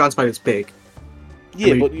 because a giant spider is big.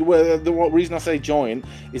 Yeah, but the reason I say giant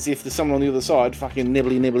is if there's someone on the other side, fucking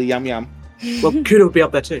nibbly yum yum. Well, Kudo would be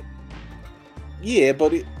up there too. Yeah,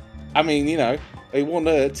 but it won't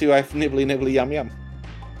hurt to have nibbly yum yum.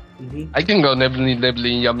 Mm-hmm. I can go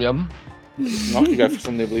nibbly yum yum. I can go for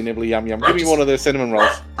some nibbly yum yum. Give me one of those cinnamon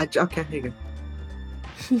rolls. Okay, here you go.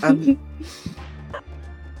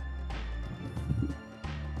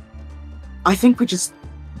 I think we just...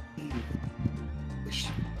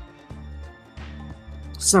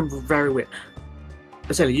 Some very weird...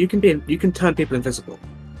 Essentially, you can turn people invisible.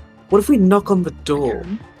 What if we knock on the door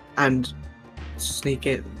and sneak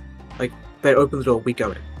in? Like, they open the door, we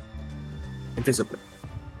go in. Invisibly.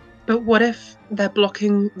 But what if they're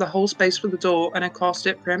blocking the whole space for the door and I cast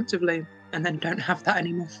it preemptively and then don't have that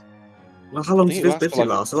anymore? Well, how long does I think it visibility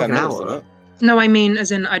lasts last? for Like 10 an minutes, hour. doesn't it? No, I mean,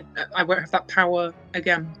 as in, I won't have that power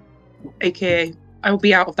again. AKA, I will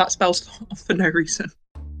be out of that spell slot for no reason.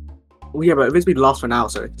 Well, yeah, but invisibility lasts for an hour,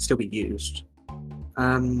 so it can still be used.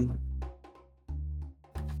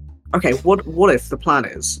 Okay, what if the plan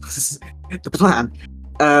is... the plan...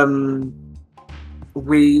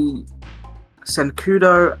 we send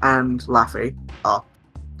Kudo and Laffy up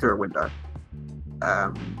through a window.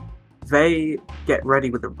 They get ready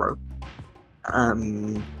with the rope.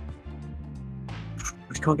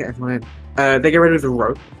 We can't get everyone in. They get ready with the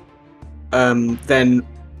rope. Then...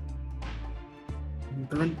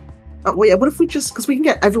 Oh, wait, what if we just... Because we can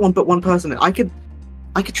get everyone but one person in. I could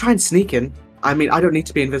try and sneak in. I mean, I don't need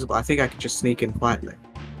to be invisible. I think I could just sneak in quietly.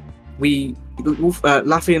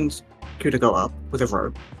 Laffy and Kuda go up with a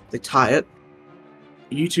rope. They tie it.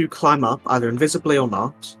 You two climb up, either invisibly or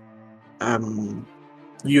not.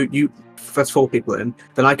 That's 4 people in.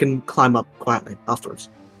 Then I can climb up quietly afterwards.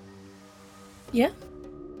 Yeah.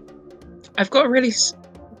 I've got a really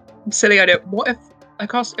silly idea. What if I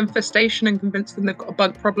cast Infestation and convince them they've got a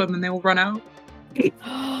bug problem and they all run out?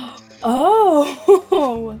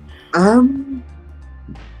 Oh! I'm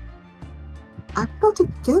not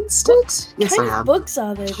against it. Yes, What kind I of am. bugs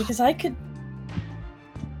are they? Because I could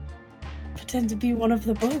pretend to be one of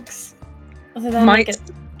the bugs. Other than Mites,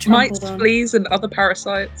 get trampled on. fleas, and other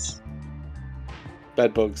parasites.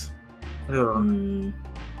 Bed bugs. Ugh. On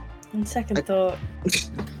second thought.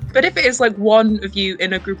 But if it is like one of you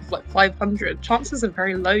in a group of like 500, chances are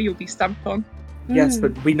very low you'll be stamped on. Yes, Hmm.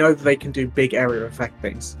 but we know that they can do big area effect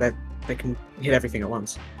things. They can hit everything at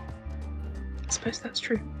once. I suppose that's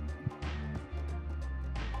true.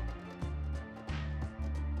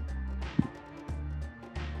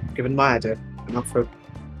 Given my idea, I'm up for.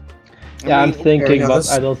 Yeah, I'm I mean, thinking, but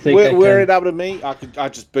I don't think I were it can. happened to me,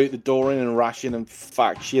 I'd just boot the door in and rush in and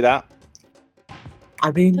fuck shit up.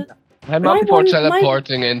 I mean, I'm My up for one- my-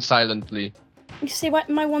 teleporting in silently. You see,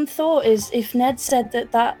 my one thought is if Ned said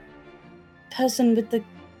that person with the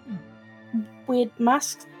weird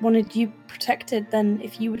mask wanted you protected, then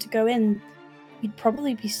if you were to go in, you'd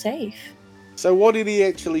probably be safe. So what did he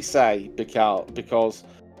actually say, Because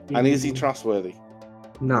and is he trustworthy?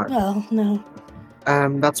 no. Well, no.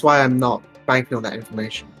 That's why I'm not banking on that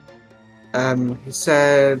information. He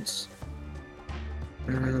said.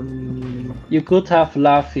 You could have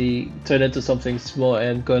Laffy turn into something small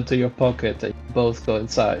and go into your pocket, and you both go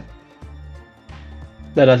inside.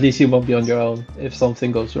 Then at least you won't be on your own if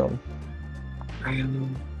something goes wrong. I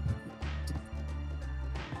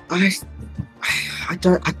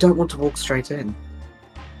don't want to walk straight in.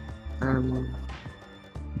 I'm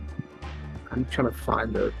trying to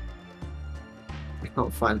find the. I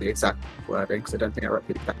can't find the exact wording because I don't think I wrote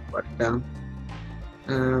the exact wording down.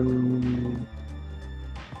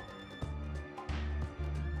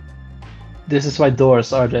 This is why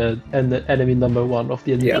doors are the enemy number 1 of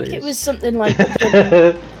the I enemies. think it was something like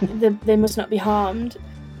they must not be harmed.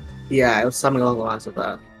 Yeah, it was something along the lines of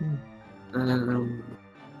that.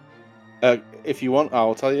 If you want,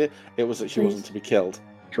 I'll tell you. It was that she Please. wasn't to be killed.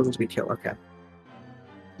 She wasn't to be killed. Okay.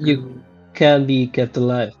 You can be kept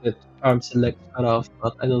alive with arms and legs cut off,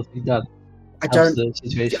 but I don't think that I helps don't. the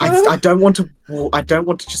situation. I don't want to. I don't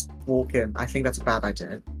want to just walk in. I think that's a bad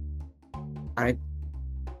idea. I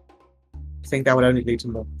think that would only lead to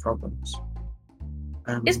more problems.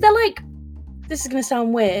 Is there like, this is going to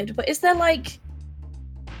sound weird, but is there like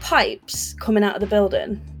pipes coming out of the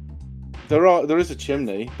building? There is a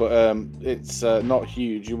chimney, but it's not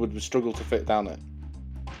huge. You would struggle to fit down it,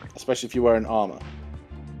 especially if you're wearing armor.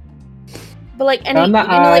 But like any,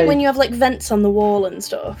 like when you have like vents on the wall and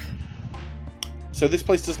stuff. So this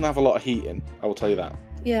place doesn't have a lot of heating. I will tell you that.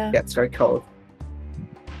 Yeah. Yeah, it's very cold.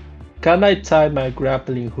 Can I tie my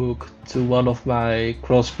grappling hook to one of my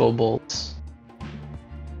crossbow bolts?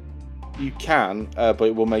 You can, but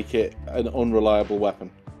it will make it an unreliable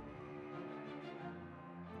weapon.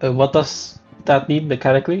 What does that mean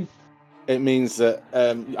mechanically? It means that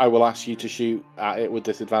I will ask you to shoot at it with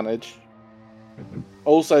disadvantage.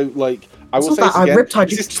 Also, like I will say this again, Riptide,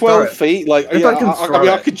 this is 12 feet. Like, yeah,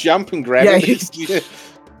 I could jump and grab it.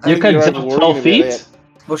 You can jump 12 feet?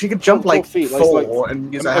 Well, she could jump like feet, 4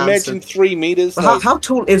 and use her hands. Imagine 3 meters. How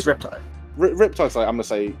tall is Riptide? Riptide's like, I'm gonna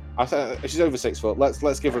say, she's over 6 foot.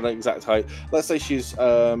 Let's give her an exact height. Let's say she's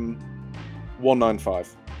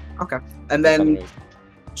 195. Okay, and then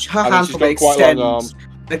her hands she's probably got quite long arms.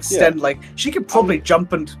 Extend like she could probably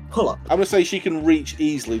jump and pull up. I'm gonna say she can reach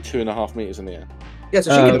easily 2.5 meters in the air. Yeah,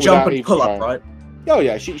 so she can jump and pull up, right? Oh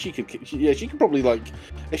yeah, she could. She could probably like.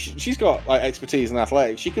 If she's got like expertise in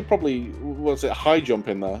athletics. She could probably high jump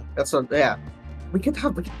in there. That's what. Yeah, you could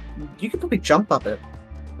probably jump up it.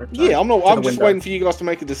 Yeah, I'm not. I'm just waiting for you guys to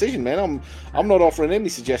make a decision, man. I'm not offering any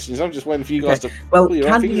suggestions. I'm just waiting for you guys to pull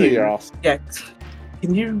your finger in your ass. Yeah,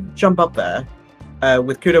 can you jump up there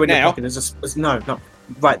with Kudo in your pocket? No, not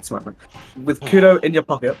right this moment. With Kudo in your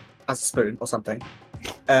pocket as a spoon or something.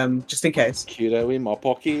 Just in case. Kudo in my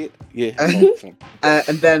pocket. Yeah.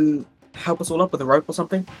 And then help us all up with a rope or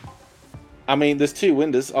something. I mean, there's 2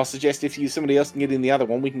 windows. I'll suggest if somebody else can get in the other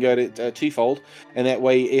one, we can go to twofold, and that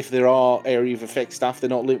way, if there are area of effect stuff, we're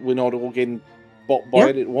not all getting bought by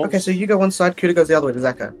it at once. Okay, so you go one side, Kudo goes the other way. Does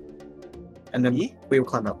that go? And then we will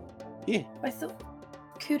climb up. Yeah. I thought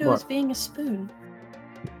Kudo was being a spoon.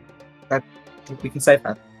 We can save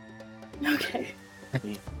that. Okay.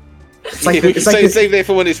 Save there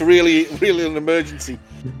for when it's really an emergency.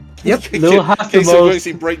 Yep. Lil has the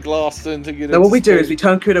most. Break glass and to get. Now what we do is we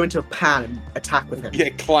turn Kudo into a pan and attack with him. Yeah,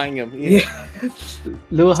 clang him. Yeah.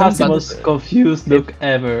 Lil has the most confused look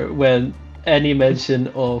ever when any mention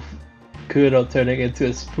of Kudo turning into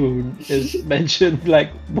a spoon is mentioned.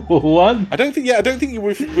 Like what? I don't think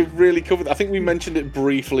we've really covered. I think we mentioned it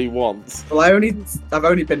briefly once. Well, I've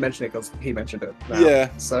only been mentioning it because he mentioned it. Now,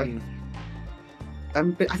 yeah. So. I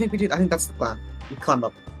think we do. I think that's the plan. We climb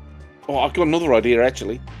up. Oh, I've got another idea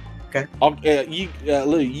actually. Okay.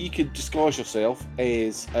 Lou, you could disguise yourself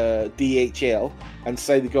as DHL and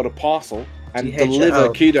say they got a parcel and deliver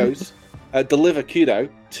Kudo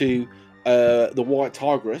to the White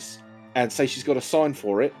Tigress and say she's got a sign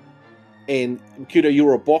for it. And Kudo,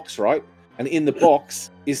 you're a box, right? And in the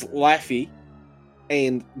box is Laffy.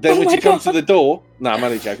 And then when she comes to the door, no, I'm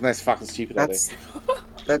only joking. That's fucking stupid idea.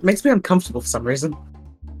 That makes me uncomfortable for some reason.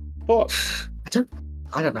 What? I don't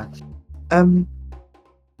know.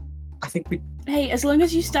 I think we. Hey, as long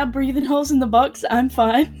as you stab breathing holes in the box, I'm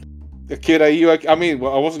fine. Kudo, you okay? I mean,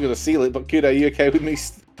 well, I wasn't going to seal it, but Kudo, you okay with me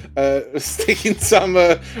sticking some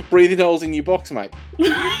breathing holes in your box, mate?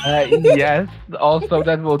 Yes. Also,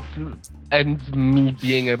 that would end me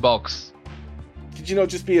being a box. Did you not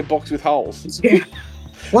just be a box with holes?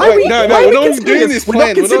 Why are we? No, we're not doing this plan. We're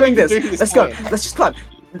not considering this. Let's go. Let's just climb.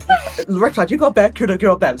 Riptide, you go up there. Kudo,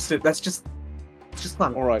 go up there. Let's just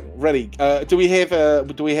climb. All right, ready. Do we have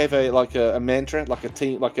a mantra, like a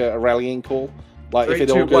team, like a rallying call? Like 3, if it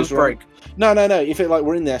 2, all goes 1, wrong. break. No. If it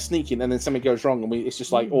we're in there sneaking and then something goes wrong and it's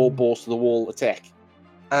just like all balls to the wall attack.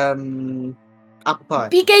 Apple pie.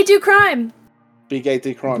 Be gay, do crime. Be gay,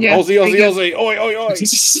 do crime. Yeah. Aussie, oi, oi.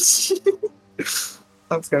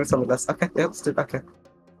 Let's go with some of this. Okay, yeah, let's do it. Okay.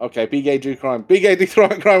 Okay, be gay, do crime. Be gay, do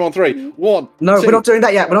crime on 3. 1. No, 2. we're not doing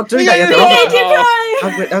that yet. We're not doing that yet. Be gay, do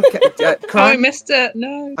crime. Okay, crime. I missed it.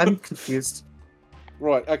 No. I'm confused.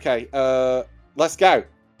 Right. Okay. Let's go.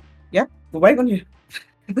 Yeah, we're waiting on you.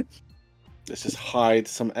 Let's just hide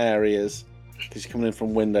some areas because you're coming in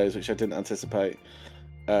from windows, which I didn't anticipate.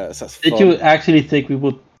 So that's fun. Did you actually think we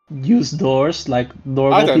would use doors like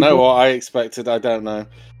normal I don't know people? what I expected. I don't know.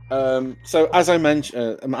 So as I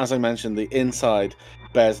mentioned, the inside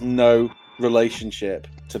bears no relationship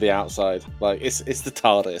to the outside. Like it's the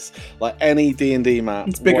TARDIS. Like any D&D map,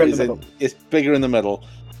 It's bigger in the middle. It's bigger in the middle.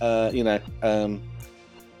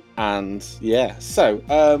 And yeah. So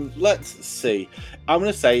let's see. I'm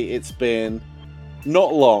gonna say it's been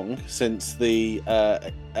not long since the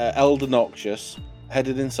Elder Noxious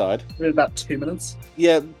headed inside. We're in about 2 minutes.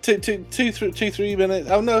 Yeah, 3 minutes.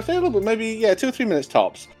 Oh no, a little bit, maybe 2 or 3 minutes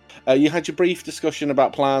tops. You had your brief discussion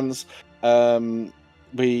about plans.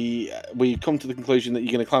 We come to the conclusion that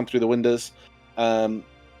you're going to climb through the windows. You're going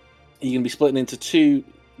to be splitting into 2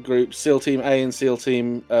 groups: SEAL Team A and SEAL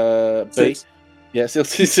Team B. Yeah, seal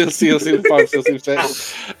 5, seal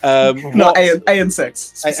 6. No, A and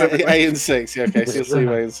 6. A and 6. Yeah, okay, seal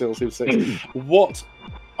 2, A and seal 6. What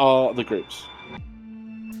are the groups?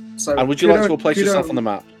 So And would you like to place yourself on the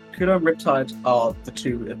map? Kudo and Riptide are the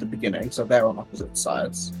two at the beginning, so they're on opposite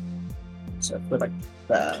sides. So we're like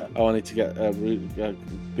there. Oh, I need to get.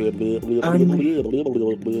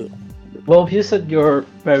 Well, you said you're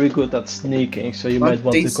very good at sneaking, so you I'm might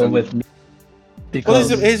want to go decent. with me. Well, Because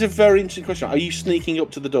here's a very interesting question. Are you sneaking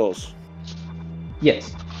up to the doors?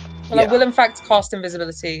 yes, Well, I Yeah. will in fact cast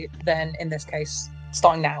invisibility then in this case,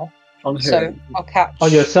 starting now. On who? So I'll catch.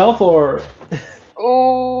 on yourself or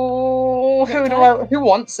Oh, who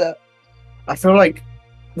wants it? I feel like,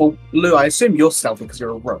 well, Lou, I assume you're stealthy because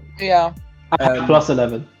you're a rogue. Yeah. plus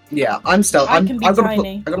 11. Yeah, I'm stealthy. I can be I've got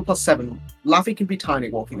tiny. I got a +7. Laffy can be tiny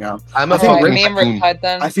walking out. I'm I a think Alright, fucking me and raccoon. Riptide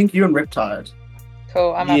then. I think you and Riptide.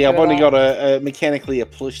 Cool. I'm happy Yeah, I've with only that. got a mechanically a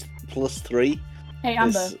 +3. Hey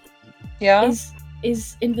Amber, This- Yeah.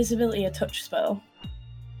 is invisibility a touch spell?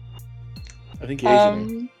 I think it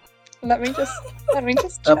is. You know. Let me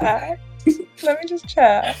just Um, check. Let me just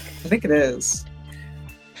check. I think it is.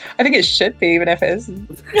 I think it should be, even if it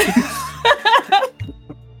isn't.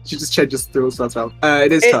 She just changes through as well.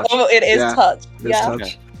 It is touch. It is Yeah, touch. It is Yeah.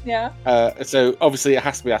 touch. Yeah. So obviously it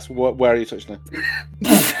has to be asked. Where are you touching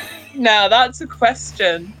her? Now that's a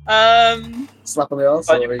question. Slap on the arse.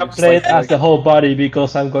 But you can play it as the whole body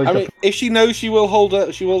because I'm going I to. mean, if she knows, she will hold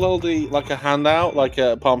the like a hand out, like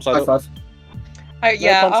a palm side High up. five.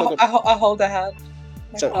 I hold her hand.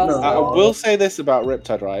 So Oh. I will say this about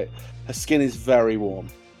Riptide, right? Her skin is very warm,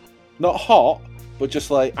 not hot, but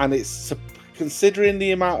just like, and it's considering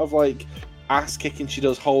the amount of like ass kicking she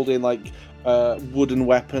does, holding like wooden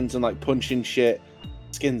weapons and like punching shit.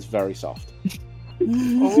 Skin's very soft.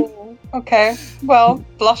 Oh, okay. Well,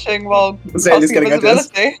 blushing while So at least casting getting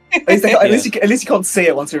ideas. invisibility. At least you can't see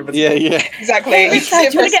it once you're invisible. Yeah, yeah. Exactly. Hey,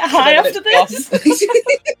 Riptide, do you want to get high after this?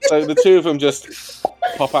 So the two of them just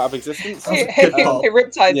pop out of existence. Hey, That was a good hey, call. hey,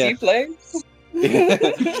 Riptide, Yeah. do you play?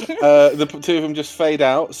 The two of them just fade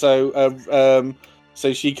out.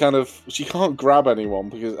 So she can't grab anyone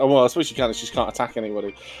because I suppose she can. She just can't attack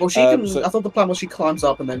anybody. Well, she Um, can. so- I thought the plan was she climbs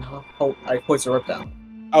up and then hoist her up down.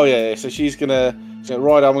 Oh yeah. So she's gonna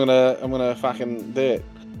right. I'm gonna fucking do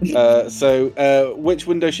it. Which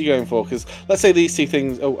window is she going for? Because let's say these two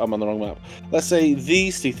things. Oh, I'm on the wrong map. Let's say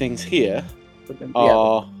these two things here But then,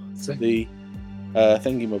 are so- the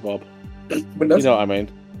thingy-mabob. Windows. You know what I mean?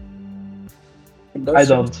 Windows. I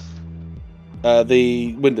don't.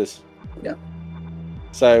 The windows. Yeah.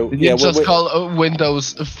 So You yeah, just call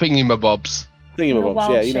Windows thingy-mabobs. thingy-mabobs.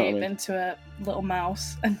 wild Yeah, you know what I shape mean. into a little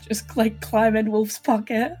mouse and just like climb in Wolf's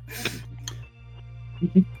pocket.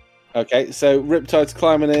 Okay, so Riptide's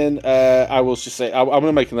climbing in. I will just say I'm going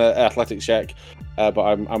to make an athletics check, but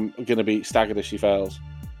I'm going to be staggered if she fails.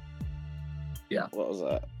 Yeah. What was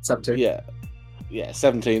that? 17. Yeah,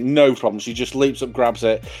 17. No problem. She just leaps up, grabs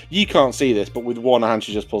it. You can't see this, but with one hand,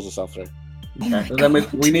 she just pulls herself through. Okay. And then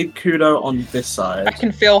we need Kudo on this I side.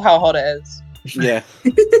 can feel how hot it is. Yeah.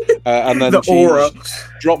 And then The she aura.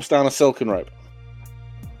 drops down a silken rope.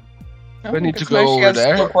 Oh, We need good to know go she over has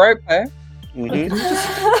there. silk rope, eh?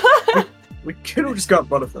 Mhm. We could have just got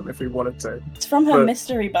one of them if we wanted to. It's from her But-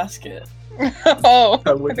 mystery basket. Oh,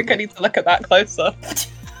 Oh, we I think I need to look at that closer.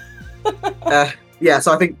 Yeah,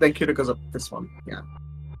 so I think then Kudo goes up this one. Yeah.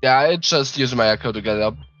 Yeah, I just use my echo to get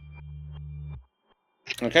up.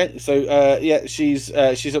 Okay, so yeah, she's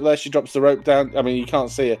up there. She drops the rope down. I mean, you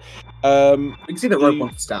can't see her. You can see the rope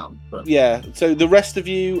once it's down, but Yeah. So the rest of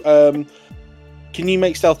you, can you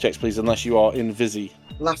make stealth checks, please? Unless you are invisi.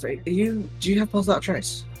 Laffy, do you have pulse without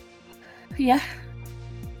trace? Yeah,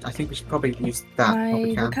 I think we should probably use that I if we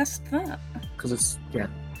will can, cast that. because it's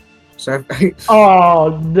So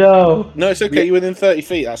Oh no! No, it's okay. You're within 30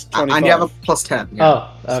 feet. That's 25. and you have a +10. Yeah.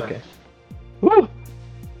 Oh, okay. Woo! I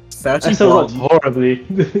 31. still rolled horribly.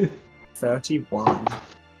 31.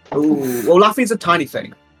 Ooh. Well, Laffy's a tiny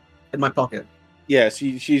thing in my pocket. Yeah,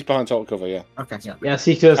 she's behind top cover. Yeah. Okay. Yeah. yeah,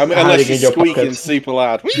 she's just I mean, hiding unless in she's your squeaking pockets. super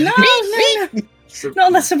loud. No, not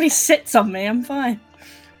unless somebody sits on me. I'm fine.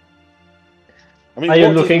 I mean, Are you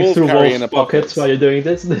what does looking Wolf through carry in Wolf's a pockets while you're doing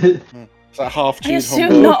this? It's like half I chewed assume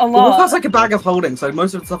humble. not a Wolf has lot. like a bag of holding, so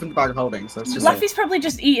most of the stuff in the bag of holding. So it's just Laffy's probably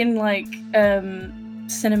just eating like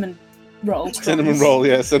cinnamon roll. Cinnamon crumbs. roll,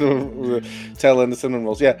 yeah, cinnamon tail end of cinnamon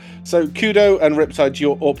rolls, yeah. So Kudo and Riptide,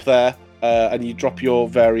 you're up there, and you drop your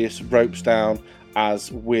various ropes down,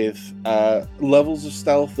 as with levels of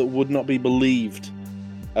stealth that would not be believed.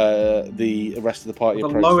 The rest of the party the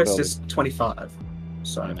approach lowest the is 25.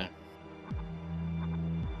 So building.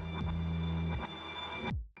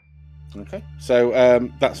 Okay, so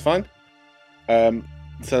that's fine.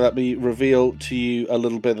 So let me reveal to you a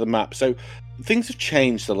little bit of the map. So things have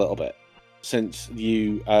changed a little bit since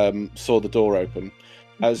you saw the door open.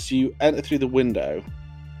 As you enter through the window...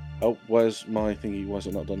 Oh, where's my thingy? Why has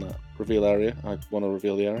it not done that? Reveal area. I want to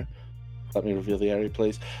reveal the area. Let me reveal the area,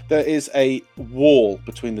 please. There is a wall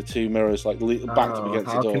between the two mirrors, like backed up against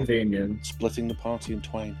the how door, convenient. splitting the party in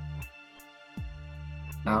twain.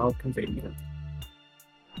 How convenient.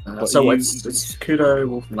 But So you- it's Kudo,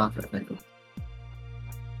 Wolf, and Laugh, I think.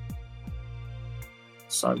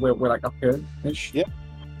 So we're like up here-ish? Yeah.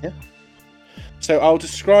 So I'll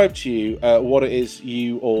describe to you what it is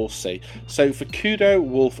you all see. So for Kudo,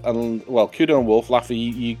 Wolf, and Wolf,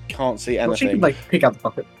 Laffy, you can't see Well, she anything. can pick out the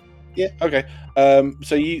bucket. Yeah. Okay.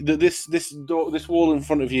 So this wall in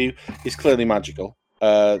front of you is clearly magical.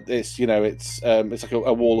 It's like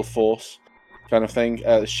a wall of force kind of thing,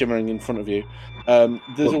 shimmering in front of you.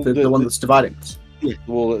 There's The one that's dividing us. Yeah,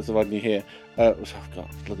 the wall that's dividing you here. I've got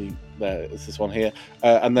bloody there. It's this one here,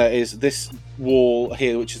 and there is this wall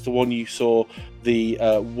here, which is the one you saw the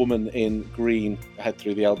woman in green head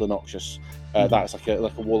through, the Elder Noxious. That's like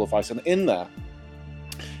a wall of ice, and in there,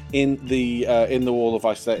 in the wall of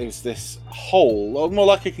ice, there is this hole, or more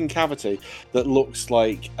like a concavity, that looks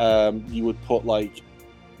like you would put like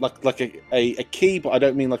a key, but I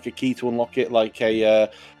don't mean like a key to unlock it, like a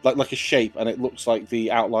shape, and it looks like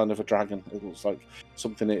the outline of a dragon. It looks like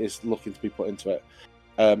something that is looking to be put into it.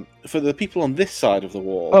 For the people on this side of the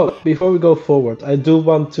wall. Oh, before we go forward, I do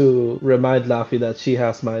want to remind Laffy that she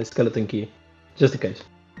has my skeleton key, just in case.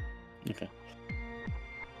 Okay.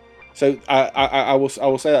 So I will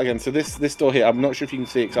say that again. So this door here, I'm not sure if you can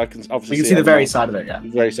see it, because I can obviously You can see the it very on side of it, yeah. the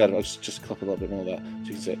very side of it. I'll just clip a little bit more there so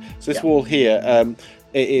you can see it. So this Yeah. wall here,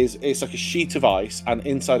 it's like a sheet of ice, and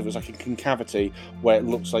inside of it is like a concavity where it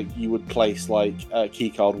looks like you would place like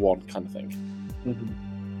keycard 1 kind of thing.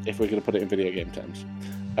 If we're going to put it in video game terms.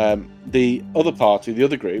 The other party, the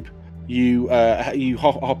other group, you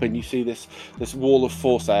hop in. You see this wall of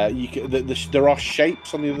force there. There are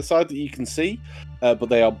shapes on the other side that you can see, but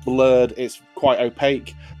they are blurred. It's quite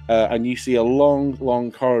opaque, and you see a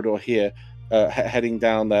long corridor here, heading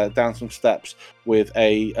down there, down some steps with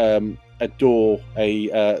a door.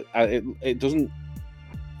 It doesn't.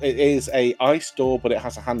 It is a ice door, but it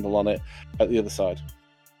has a handle on it at the other side.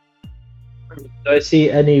 Do I see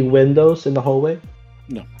any windows in the hallway?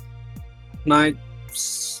 No. No, I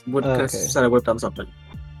would Okay. said I would have done something.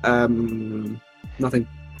 Nothing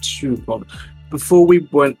too bothered. Before we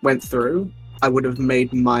went through, I would have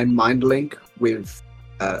made my mind link with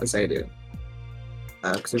Azalea.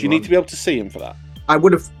 Do you need to be able to see him for that? I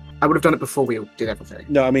would have done it before we did everything.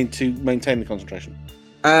 No, I mean to maintain the concentration.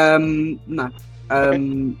 No.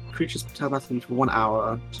 Creatures telepathically for 1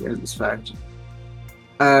 hour to end this fact.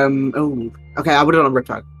 Okay, I would have done a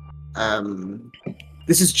Riptide.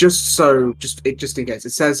 This is just in case. It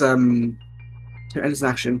says to end an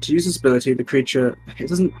action, to use this ability, the creature, it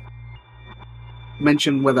doesn't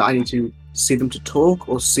mention whether I need to see them to talk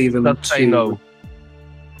or see them Let's to say no.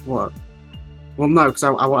 What? Well, no, because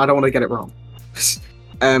I don't want to get it wrong.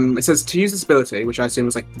 It says to use this ability, which I assume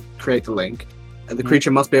is like create the link, the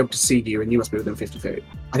creature must be able to see you, and you must be within 50 feet.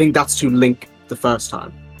 I think that's to link the first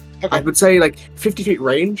time. Okay. I would say like 50 feet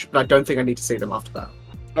range, but I don't think I need to see them after that.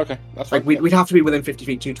 Okay, that's fine. Like we'd have to be within 50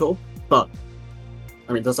 feet too tall, but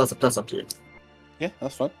I mean that's up to you. Yeah,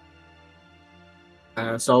 that's fine.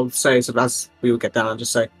 So I'll say, so as we will get down, I'll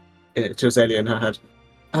just say to Azalea in her head,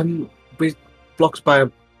 we're blocked by a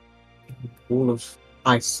wall of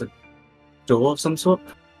ice, a door of some sort.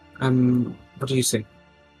 What do you see?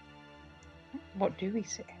 What do we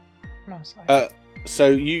see? No, sorry. So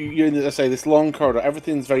you're in, let's say, this long corridor.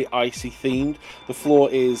 Everything's very icy themed. The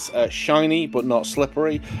floor is shiny but not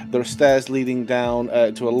slippery. There are stairs leading down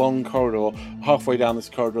to a long corridor. Halfway down this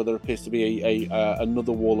corridor, there appears to be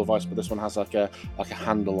another wall of ice, but this one has like a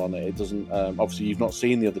handle on it. It doesn't. Obviously, you've not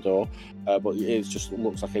seen the other door, but it just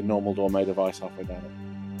looks like a normal door made of ice halfway down it.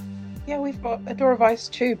 Yeah, we've got a door of ice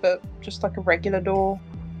too, but just like a regular door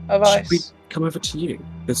of Should ice. we come over to you?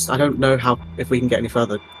 Because I don't know if we can get any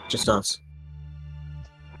further. Just us.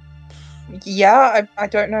 Yeah, I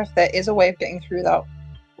don't know if there is a way of getting through that.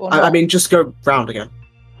 Or I not. mean, just go round again.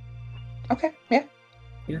 Okay, yeah.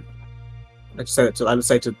 I would say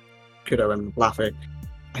to Kudo and Laffy,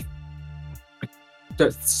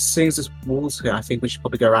 seeing as there's walls here, I think we should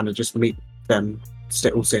probably go around and just meet them,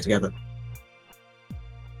 all stay together.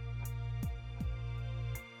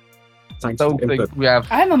 Thanks for Don't the input. think we have.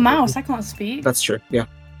 I'm a mouse. I can't speak. That's true. Yeah,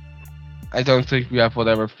 I don't think we have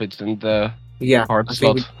whatever fits in the yeah. hard I think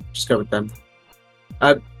slot. we just go with them.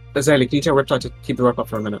 Azalea, can you tell Riptide to keep the rope up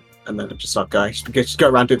for a minute, and then just start going? Just go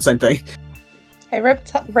around doing the same thing. Hey,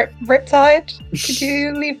 Riptide, could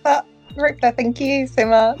you leave that rope there? Thank you so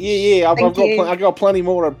much. Yeah. Thank you. I got plenty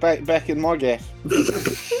more back in my gaff.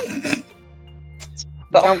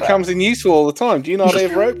 Comes in useful all the time. Do you not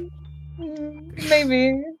have rope?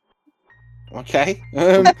 Maybe. Okay.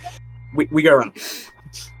 We go around.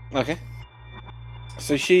 Okay.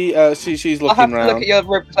 So she's I'll looking have to around. look at your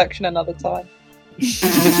rope protection another time.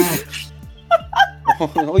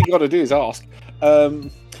 All you got to do is ask.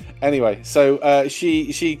 Anyway, so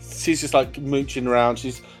she's just like mooching around.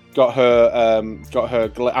 She's got her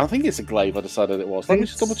I think it's a glaive. I decided it was. Let me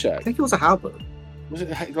just double I check. think it was a halberd. Was it?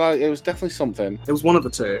 It was definitely something. It was one of the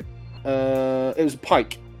two. It was a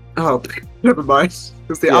pike. Oh, never mind. It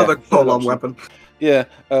was the Yeah, other full-on option. weapon. Yeah,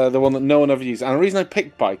 the one that no one ever used. And the reason I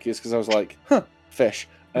picked pike is because I was like, fish.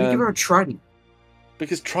 Can you give her a trident?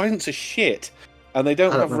 Because tridents are shit, and they don't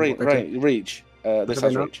I don't have know what they reach. This Do they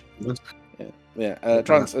has not? reach. Yeah.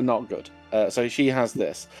 Tridents are not good. So she has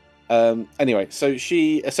this. Anyway,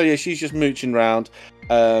 she's just mooching around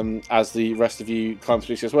as the rest of you climb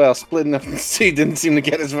through. She goes, well, splitting up and two didn't seem to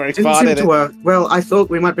get us very Didn't far, seem did to it? work. Well, I thought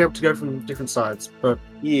we might be able to go from different sides, but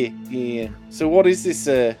Yeah. So what is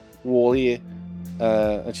this wall here?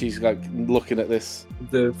 And she's like looking at this.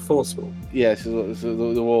 the force wall. Yeah, so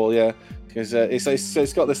the wall. Yeah, because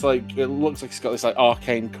it's got this like, it looks like it's got this like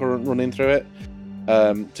arcane current running through it.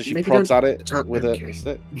 So she Maybe prods don't- at it don't- with okay. a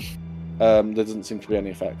stick. There doesn't seem to be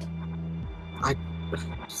any effect.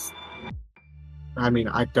 I mean,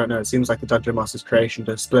 I don't know. It seems like the Dungeon Master's creation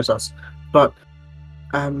to split us, but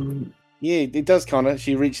Yeah, it does kind of.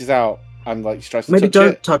 She reaches out and like she tries to maybe touch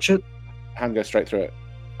don't it. touch it. Hand goes straight through it.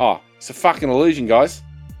 It's a fucking illusion, guys.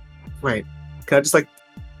 Wait, can I just like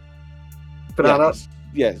put yeah, that up?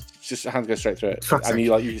 Yeah, it's just hand goes straight through it, Fuck's and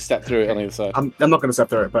sake. you step through it on the other side. I'm not going to step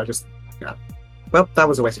through it, but I just Well, that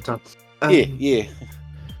was a waste of time. Yeah.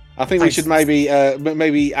 I think we Thanks. should maybe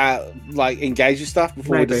like engage with stuff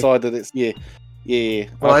before Maybe. we decide that it's yeah.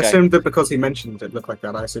 Well, I okay. assumed that because he mentioned it looked like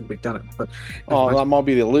that, I assumed we'd done it. But never mind. that might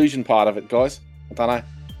be the illusion part of it, guys. I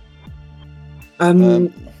don't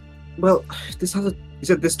know. Well, this has a. You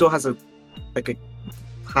said this door has a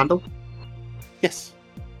handle. Yes.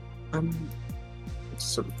 Let's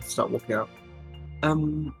sort of start walking out.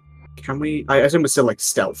 Can we? I assume we're still like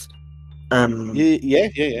stealth.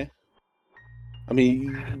 Yeah. I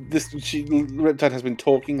mean, Riptide has been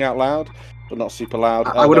talking out loud, but not super loud.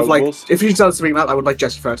 I would have Nobles. liked if you started speaking loud. I would like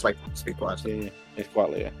Jesse first, like speak quietly. Yeah, it's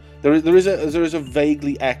quietly. Yeah, there is a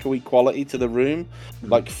vaguely echoey quality to the room.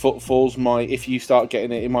 Like footfalls might, if you start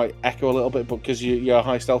getting it might echo a little bit, but because you're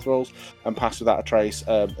high stealth rolls and pass without a trace,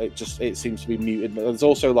 it seems to be muted. But there's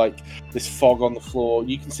also like this fog on the floor.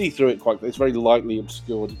 You can see through it quite. It's very lightly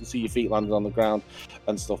obscured. You can see your feet landing on the ground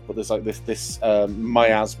and stuff. But there's like this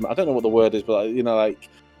miasma. I don't know what the word is, but like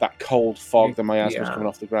that cold fog, the miasma's coming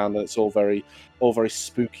off the ground, and it's all very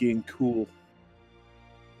spooky and cool.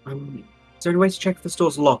 Is there any way to check if the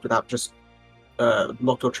store's locked without just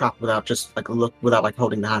locked or trapped without just without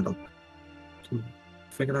holding the handle? Can you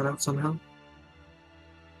figure that out somehow?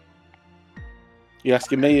 You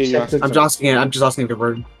asking me? Or you Check asking the- I'm just asking the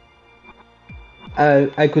room.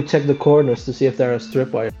 I could check the corners to see if there are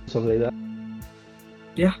strip wires or something like that.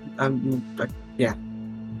 Yeah.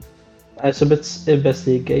 I assume it's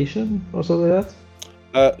investigation or something like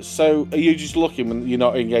that. So are you just looking when you're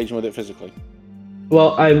not engaging with it physically?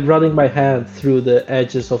 Well, I'm running my hand through the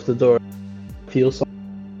edges of the door. Feels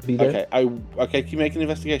something to be there. Okay. Can you make an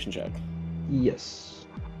investigation check? Yes.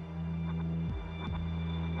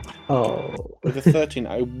 Oh. With a 13,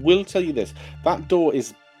 I will tell you this: that door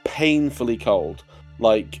is painfully cold,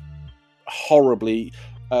 like horribly.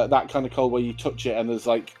 That kind of cold where you touch it and there's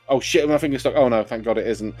like, oh shit, my finger's stuck. Oh no, thank God it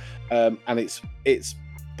isn't. And it's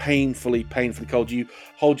painfully cold. You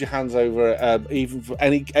hold your hands over it, even for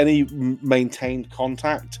any maintained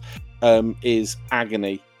contact is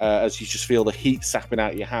agony, as you just feel the heat sapping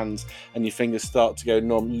out your hands and your fingers start to go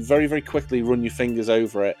numb. You very, very quickly run your fingers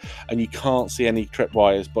over it and you can't see any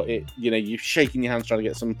tripwires, but you're shaking your hands trying to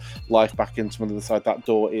get some life back into the other side. That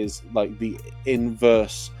door is like the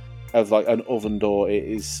inverse of like an oven door. It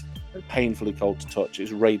is painfully cold to touch.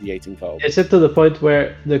 It's radiating cold. Is it to the point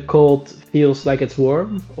where the cold feels like it's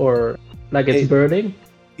warm or like it's burning?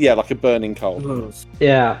 Yeah, like a burning cold.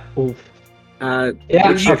 Yeah. Oof. Yeah.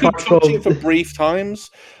 You could apart touch from- it for brief times,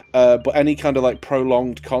 but any kind of like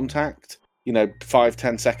prolonged contact,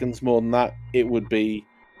 5-10 seconds more than that, it would be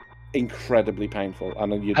incredibly painful, and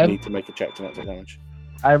then you'd need to make a check to not take damage.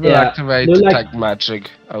 I will activate no, like- detect magic.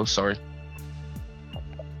 Oh, sorry.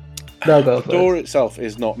 No, go The for door it. itself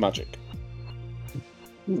is not magic.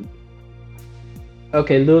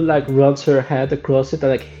 Okay, Lou like runs her hand across it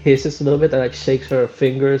and like hisses a little bit and like shakes her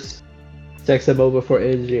fingers, checks them over for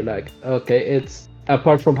energy. Like, okay, it's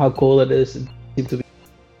apart from how cold it is, it seems to be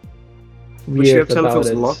Would she weird have about telephones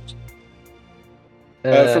it. locked?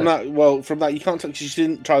 From that, you can't tell because she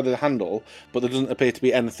didn't try the handle, but there doesn't appear to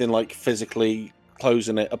be anything like physically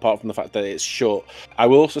closing it apart from the fact that it's shut. I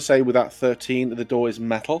will also say with that 13, the door is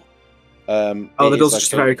metal. The it door's is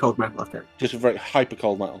just a very cold metal. Okay. just a very hyper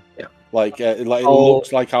cold metal. Yeah. Like it Oh.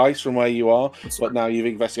 looks like ice from where you are, That's but right. now you've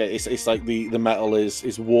investigated. It's like the metal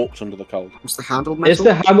is warped under the cold. Was the handle metal? Is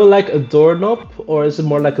the handle like a doorknob or is it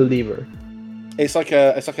more like a lever? It's like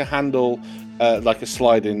a handle, like a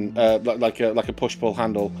sliding, like a push pull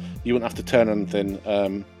handle. You wouldn't have to turn anything.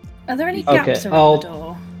 Are there any Okay, gaps around I'll- the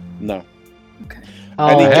door? No. Okay.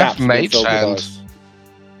 Any Oh, have gaps would be mage filled with hand. ice.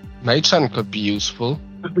 Mage hand could be useful.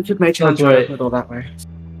 We could make Don't try worry. to put it all that way.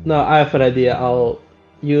 no, I have an idea. I'll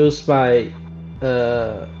use my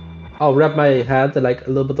I'll wrap my hand in like a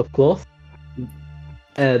little bit of cloth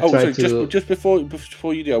and Oh, try so to. just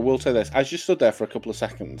before you do, I will say this: as you stood there for a couple of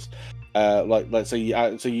seconds, like let's say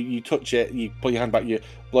you touch it, you put your hand back, you're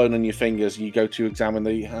blowing on your fingers, you go to examine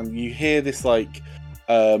the hand, you hear this like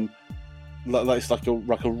it's like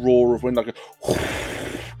a roar of wind, like a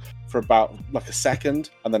for about like a second,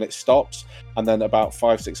 and then it stops, and then about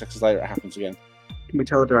 5-6 seconds later, it happens again. Can we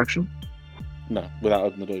tell the direction? No, without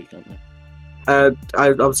opening the door, you can't. No.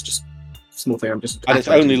 I was just small thing. I'm just. And it's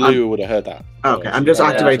activating- only Lou who would have heard that. Oh, okay, I'm just Yeah.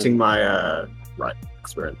 activating my right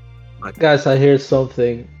experience. Guys, I hear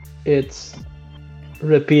something. It's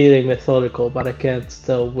repeating methodical, but I can't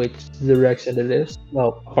tell which direction it is.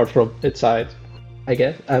 Well, apart from inside, I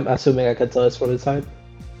guess. I'm assuming I can tell it's from inside.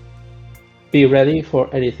 Be ready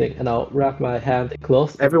for anything, and I'll wrap my hand in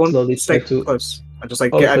cloth. and Everyone, slowly stay try to. close. I just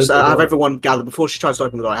like open I the have door. everyone gather before she tries to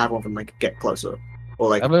open the door. I have one of them like get closer, or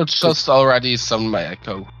like I will just already summon my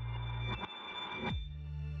echo.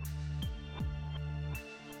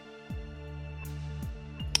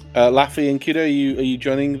 Laffy and Kiddo, are you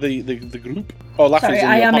joining the group? Oh, Laffy's Sorry, in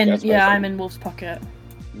I your am pocket, in. I suppose. Yeah, I'm in Wolf's pocket.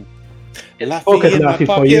 Laffy Pocket in my Laffy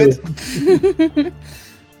for you. pocket.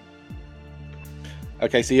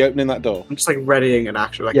 Okay, so you're opening that door. I'm just like readying an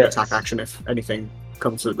action, like Yes. an attack action if anything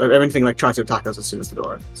comes to anything like tries to attack us as soon as the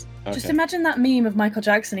door opens. Just Okay. imagine that meme of Michael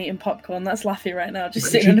Jackson eating popcorn. That's Laffy right now, just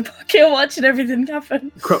sitting in a pocket watching everything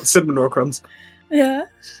happen. Cinnamon roll crumbs. Yeah.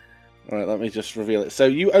 All right, let me just reveal it. So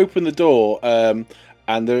you open the door,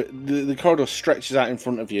 and the corridor stretches out in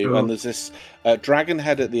front of you, Oh. and there's this dragon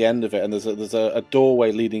head at the end of it, and there's a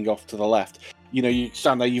doorway leading off to the left. You know, you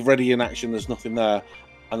stand there, you're ready in action. There's nothing there,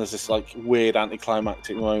 and there's this like weird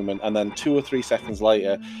anticlimactic moment, and then 2 or 3 seconds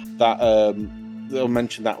later, that they'll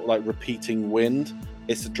mention that like repeating wind.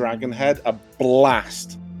 It's a dragon head. A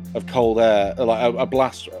blast of cold air, like a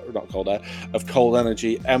blast, not cold air, of cold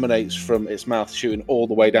energy emanates from its mouth, shooting all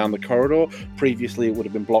the way down the corridor. Previously, it would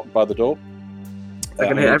have been blocked by the door. They're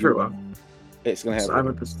gonna hit everyone. It's gonna hit. So I'm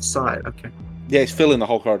at the side. Okay. Yeah, it's filling the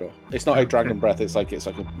whole corridor. It's not a Okay. dragon breath. It's like a.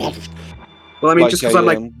 Well, I mean, Like just because a, I'm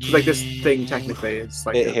like um, this thing technically, it's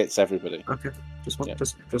like It hits everybody. Okay, just one, Yeah.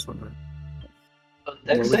 just one minute.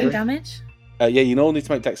 Dex Okay. save? Damage. Yeah, you all need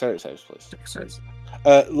to make dexterity saves, please. Says,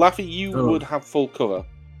 Laffy, you Oh. would have full cover,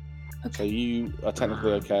 so you are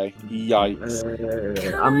technically okay. Yikes!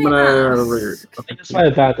 I'm gonna. Okay. It's my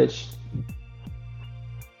advantage.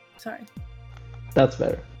 Sorry. That's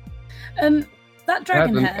better. That I had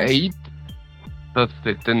dragon an head. 8, but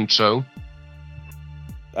it didn't show.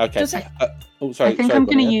 Okay. Does it- Oh, sorry. I think sorry, I'm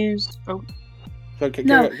going to Bonnie. use. Oh, Go,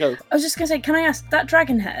 No. go. I was just gonna say, can I ask that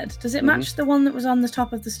dragon head? Does it match the one that was on the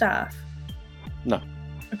top of the staff? No.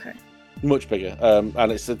 Okay. Much bigger.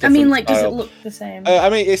 And it's a I different mean, like, does it style. look the same? I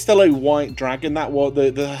mean, it's still a white dragon. That was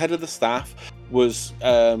the head of the staff was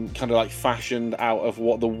kind of like fashioned out of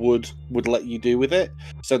what the wood would let you do with it.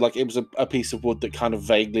 So like it was a piece of wood that kind of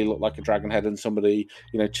vaguely looked like a dragon head, and somebody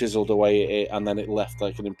chiseled away at it, and then it left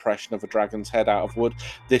like an impression of a dragon's head out of wood.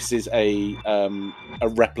 This is a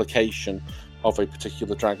replication of a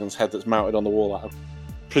particular dragon's head that's mounted on the wall out of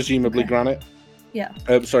presumably Okay. granite. Yeah.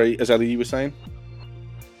 Sorry, Azali, you were saying?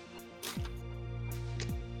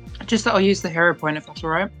 just that I'll use the hero point if that's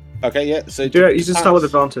all right. Okay, yeah. So Do it. You just start with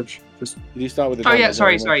pass- advantage. Just. You start with Oh advantage, yeah,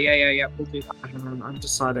 sorry, everyone. sorry, yeah, we'll do that. I'm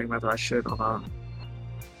deciding whether I should or not.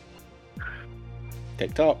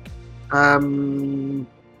 TikTok. Oh.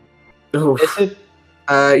 Is it?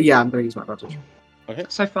 Yeah, I'm gonna use my advantage.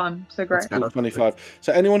 So fun, so great. That's- Ooh, 25.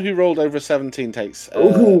 So anyone who rolled over a 17 takes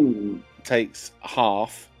Ooh.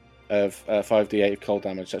 half of 5d8 of cold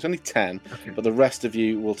damage. So it's only 10, Okay. but the rest of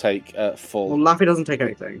you will take Well, full. Laffy doesn't take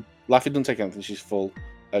anything. Laffy doesn't take anything. She's full.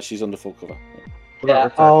 She's under full cover. Yeah.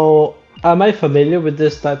 Am I familiar with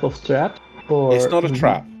this type of trap? Or It's not a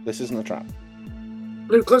trap. This isn't a trap.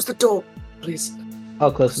 Blue, close the door, please.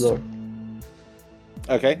 I'll close the door.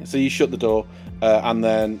 Okay, so you shut the door, and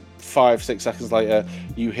then 5-6 seconds later,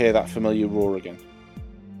 you hear that familiar roar again.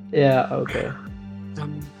 Yeah. Okay.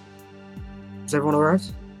 Is everyone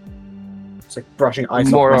alright? It's like brushing ice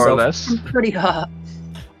More off or myself. less. I'm pretty hurt.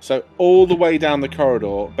 So all the way down the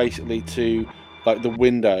corridor, basically to like the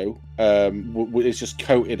window, is just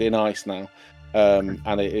coated in ice now,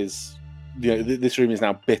 and it is, this room is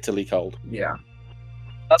now bitterly cold. Yeah.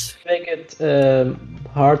 Let's make it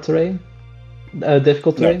hard terrain,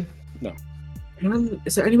 difficult No. terrain.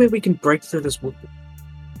 Is there any way we can break through this wall?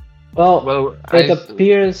 Well, it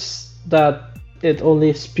appears that it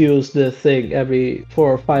only spews the thing every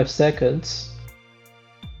 4 or 5 seconds.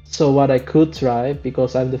 So what I could try,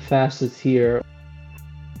 because I'm the fastest here,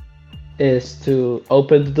 is to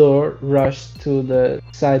open the door, rush to the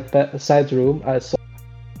side room I saw,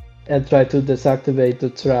 and try to deactivate the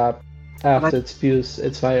trap after it spews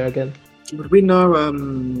its fire again. Would we know?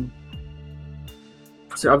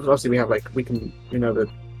 So obviously we have the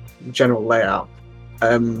general layout.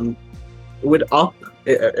 Would up,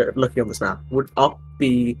 looking on this map, would up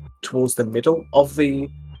be towards the middle of the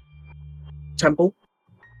temple,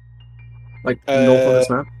 like north of this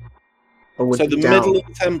map? Or would So it be the down? middle of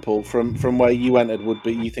the temple, from where you entered, would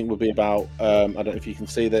be about. I don't know if you can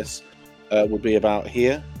see this. Would be about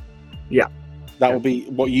here. Yeah. That would be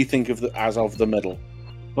what you think of as of the middle.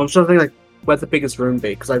 Well, I'm trying to think like where the biggest room be,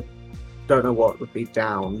 because I don't know what would be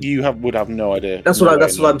down. You would have no idea. That's No what way,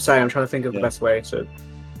 what no. I'm saying. I'm trying to think of the Yeah. best way to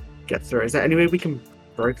get through. Is there any way we can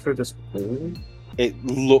break through this wall? It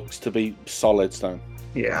looks to be solid stone.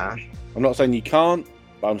 Yeah. I'm not saying you can't,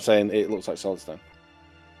 but I'm saying it looks like solid stone.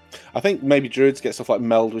 I think maybe druids get stuff like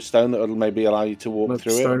meld with stone that will maybe allow you to walk With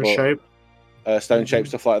through stone it. shape. Stone shape,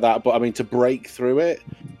 stuff like that. But I mean, to break through it.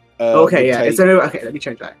 Okay, would yeah. take- Is there okay, let me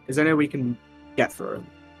change that. Is there any way we can get through?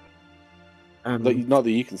 not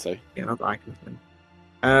that you can see. Yeah, not that I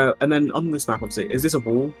can. And then on this map, obviously, is this a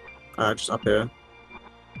wall? Just up here.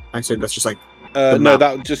 I assume that's just like. No, map.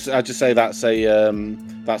 I'd just say that's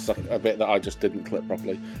that's like a bit that I just didn't clip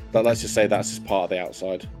properly. But let's just say that's just part of the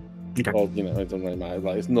outside. Okay. Or it doesn't really matter.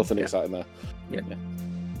 Like, it's nothing Yeah. exciting there.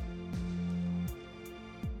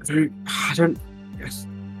 I don't. Yes.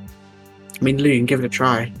 I mean, Lou, you can give it a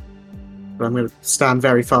try. But I'm going to stand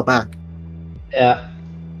very far back. Yeah.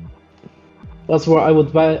 That's where I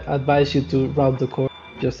would advise you to round the corner.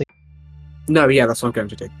 Just No, yeah, that's what I'm going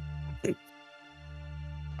to do.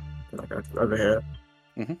 Over here.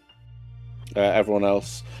 Everyone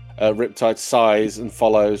else, Riptide sighs and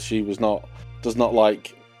follows. She does not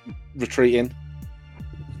like retreating.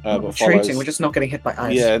 But Retreating, follows. we're just not getting hit by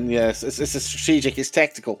ice. Yeah, and yes, it's a strategic. It's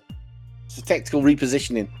tactical. It's a tactical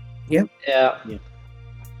repositioning. Yeah. Yeah.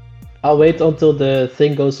 I'll wait until the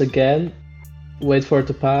thing goes again, wait for it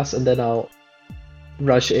to pass, and then I'll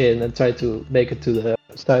rush in and try to make it to the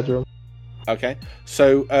side room. Okay,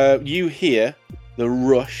 so you hear the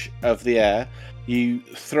rush of the air. You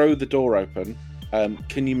throw the door open.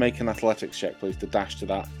 Can you make an athletics check, please, to dash to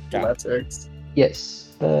that gap? Athletics.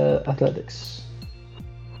 Yes, athletics.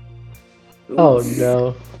 Oh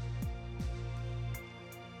no.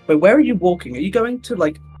 But where are you walking? Are you going to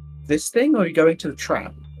like this thing, or are you going to the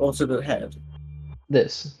trap, or to the head?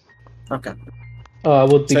 This. Okay. Oh, I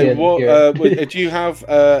would So, begin here. do you have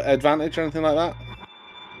advantage or anything like that?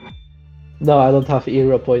 No, I don't have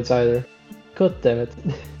hero points either. God damn it.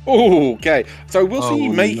 Oh, okay. So we'll see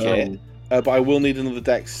you make no. it, but I will need another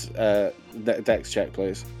dex check,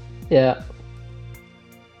 please. Yeah.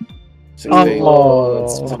 16. Oh.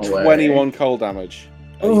 So no way. 21 cold damage.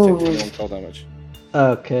 You Oh. take 21 cold damage.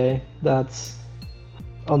 Okay, that's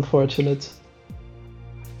unfortunate.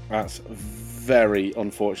 That's very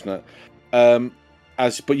unfortunate.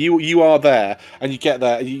 But you are there, and you get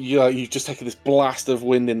there. You've just taken this blast of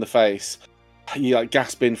wind in the face. You like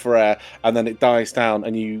gasping for air, and then it dies down,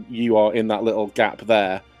 and you are in that little gap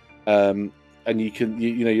there. And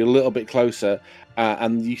you're a little bit closer,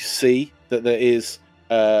 and you see that there is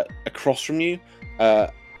across from you a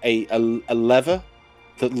lever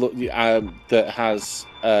that has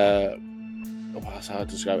that's how to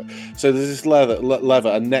describe it. So there's this lever,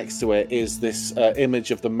 and next to it is this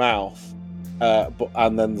image of the mouth,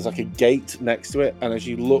 and then there's like a gate next to it. And as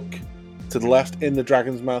you look to the left, in the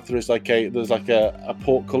dragon's mouth, there's like a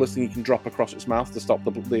portcullis thing you can drop across its mouth to stop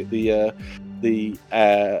the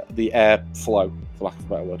air flow, for lack of a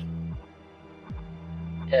better word.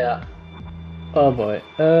 Yeah. Oh boy.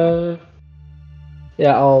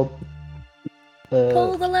 Yeah, I'll.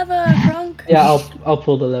 Pull the lever, Gronk. Yeah, I'll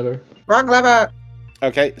pull the lever. Wrong lever.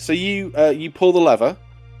 Okay, so you pull the lever,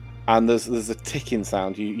 and there's a ticking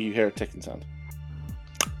sound. You hear a ticking sound.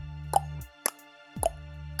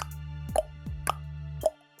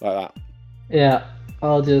 Like that. Yeah,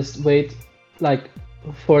 I'll just wait, like,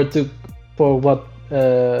 for what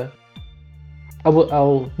I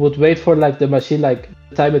would wait for like the machine, like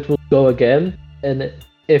the time it will go again, and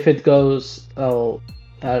if it goes, I don't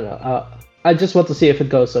know. I just want to see if it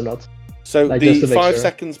goes or not. So Like, the just to make 5 sure.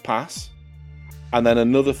 seconds pass, and then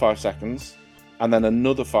another 5 seconds, and then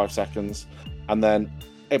another 5 seconds, and then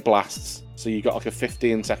it blasts. So you got like a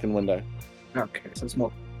 15-second window. Okay, so it's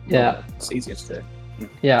more. Yeah, It's easier to do.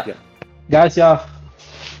 yeah. Yeah. Guys, you have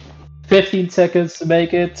 15 seconds to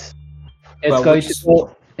make it. It's Well, going we'll to just-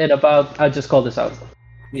 go in about. I just call this out.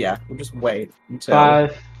 Yeah, we'll just wait until.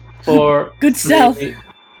 5, 4, Good stealth. 3,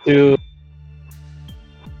 2,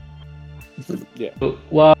 Yeah.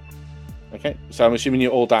 1. Okay, so I'm assuming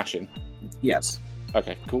you're all dashing. Yes.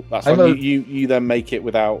 Okay, cool. That's I fine. vote- You then make it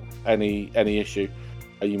without any issue.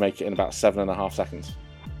 You make it in about 7.5 seconds,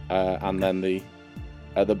 and then the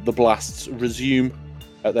blasts resume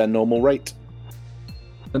at their normal rate.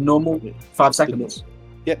 The normal 5 seconds.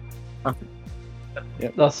 Yep.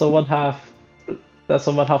 Okay. Does someone have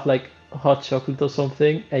like hot chocolate or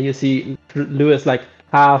something? And you see Lewis like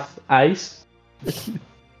half ice.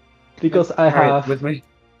 Because I Carry it have with me.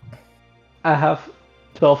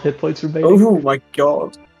 12 hit points remaining. Oh my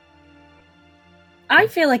god. I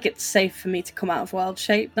feel like it's safe for me to come out of wild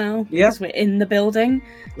shape now Yeah. because we're in the building.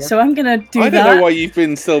 Yeah. So I'm gonna do I that. don't know why you've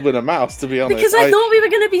been still been a mouse, to be honest. because I thought we were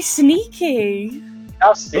gonna be sneaky.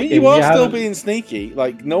 I mean, you are still haven't- being sneaky.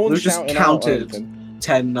 Like no one's We've just shouting out or counted. anything.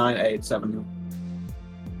 10, 9, 8, 7.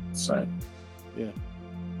 So.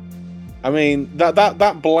 I mean,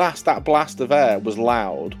 that blast of air was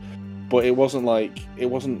loud, but it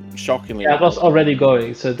wasn't shockingly. Yeah, it was loud. already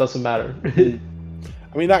going, so it doesn't matter.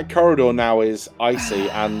 I mean, that corridor now is icy,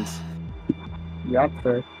 and Yeah,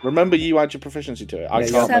 fair. remember you add your proficiency to it. I Yeah,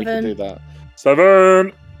 can't make 7. you do that.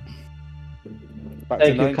 7. Back to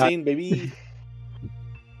Thank you, 19, baby.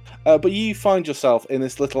 But you find yourself in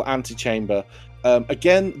this little antechamber.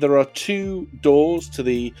 Again, there are 2 doors to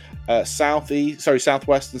the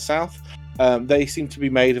southwest and south. They seem to be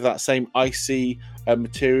made of that same icy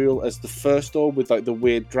material as the first door, with like the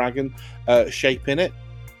weird dragon shape in it.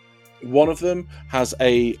 One of them has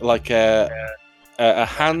a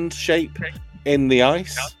hand shape in the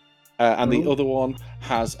ice, and the other one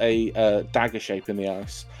has a dagger shape in the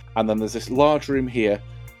ice. And then there's this large room here,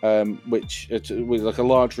 with like a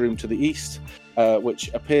large room to the east, which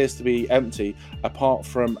appears to be empty, apart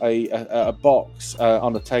from a box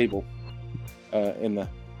on a table in there.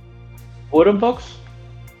 Wooden box?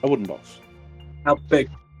 A wooden box. How big?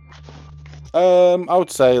 I would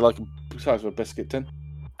say like the size of a biscuit tin.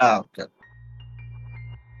 Oh, okay.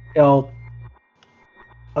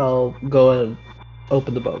 I'll go and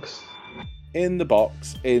open the box. In the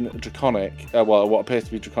box, in Draconic, what appears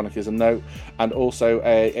to be Draconic is a note, and also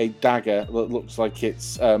a dagger that looks like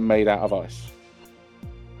it's made out of ice.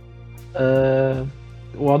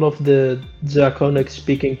 One of the Draconic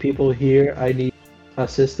speaking people here, I need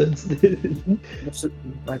assistance. What's it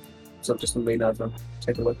like? So just lean over,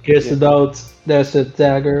 take a look. Here's the note. There's a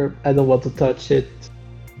dagger. I don't want to touch it.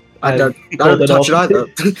 I don't hold it touch it off.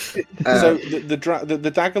 either. So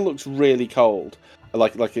the dagger looks really cold,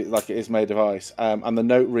 like it is made of ice. And the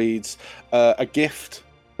note reads, "A gift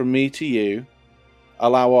from me to you.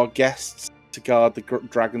 Allow our guests to guard the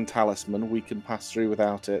dragon talisman. We can pass through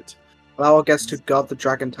without it. Allow our guests to guard the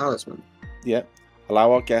dragon talisman. Yep.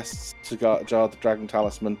 Allow our guests to guard the dragon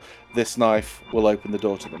talisman. This knife will open the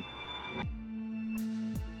door to them.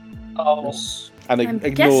 Oh, And I'm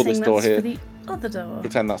ignore guessing this door that's here. for the other door.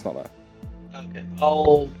 Pretend that's not there. okay.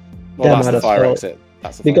 Well, Yeah, that's might the as fire well. exit.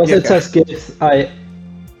 That's the fire Because exit. it says gifts, I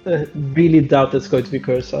really doubt it's going to be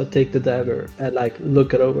cursed. So I'll take the dagger and like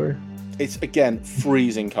look it over. It's again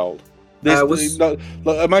freezing cold. This,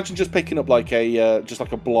 imagine just picking up like a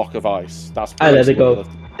block of ice. That's I let it go.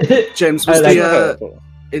 James, I was like the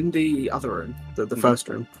in the other room, the first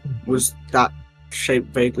room, was that shape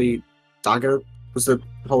vaguely dagger? Was the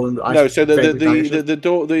hole in the ice? No, so vaguely dagger shaped? the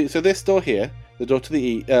door, so this door here, the door to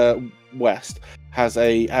the west, has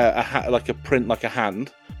a print like a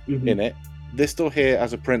hand Mhm. in it. This door here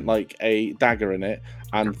has a print like a dagger in it,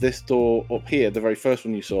 and this door up here, the very first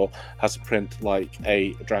one you saw, has a print like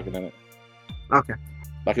a dragon in it, Okay.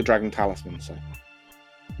 like a dragon talisman. So,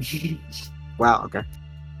 Wow. Okay.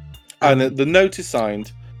 and the note is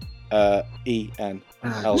signed E.N.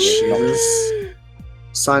 Elder Jesus.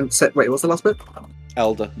 Sign. Set. Wait. What's the last bit?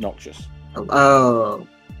 Elder Noxious. Oh.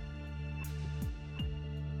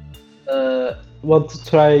 want to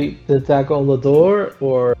try the dagger on the door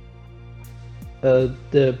or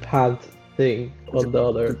the hand thing on the The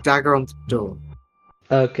other? dagger on the door.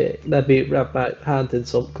 Okay, let me wrap my hand in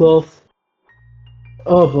some cloth.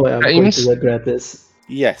 Oh boy, I'm going James? to regret this.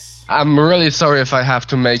 Yes. I'm really sorry if I have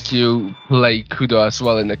to make you play Kudo as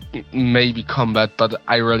well in the maybe combat, but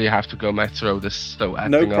I really have to go. My throat is so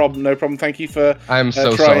acting No up. problem. No problem. Thank you for I'm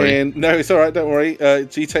so trying. sorry. No, it's all right. Don't worry. So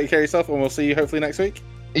you take care of yourself, and we'll see you hopefully next week.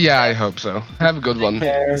 Yeah, I hope so. Have a good one.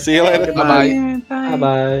 Care. See you later. Bye-bye. Bye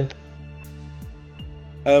bye.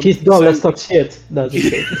 Um, He's gone, so- let's talk shit. No, just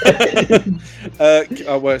kidding.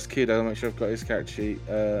 Where's Kudo? I'll make sure I've got his character sheet.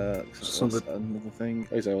 Just on That's another thing.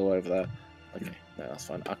 Oh, he's all over there. Okay, no, that's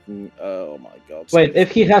fine. I can. Oh my god. Wait,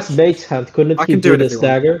 if he has mage hand, couldn't I he can do do it if this you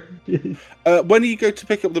want. dagger? When you go to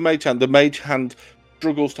pick up the mage hand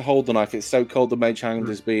struggles to hold the knife. It's so cold the mage hand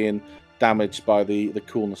is being damaged by the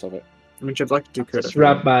coolness of it. I mean, I'd like to do Kudo. Just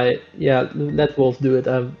wrap my let Wolf do it.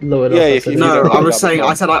 I'm low enough. Yeah, as if you it is. don't No, do I was that, saying.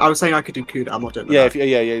 that's I was saying I could do Kudo. I'm not doing that.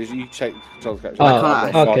 Yeah, you take Charles' character. Oh, I've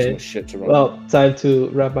got far okay. too much shit to run. Well, time to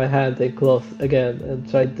wrap my hand in cloth again and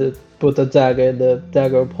try to put the dagger in the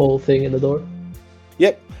dagger hole thing in the door.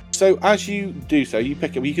 Yep. So as you do so, you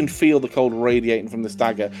pick up. You can feel the cold radiating from this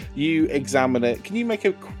dagger. You examine it. Can you make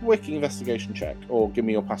a quick investigation check, or give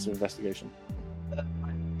me your passive investigation?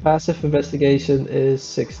 Passive investigation is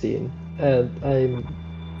 16, and I'm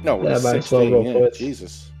No, well, Yeah, it's might as well 16. roll Yeah, for it.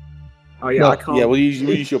 Jesus. Oh yeah, No, I can't. Yeah, we'll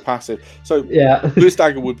use your passive. So yeah. this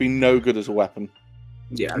dagger would be no good as a weapon.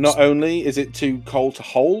 Yeah. Not only is it too cold to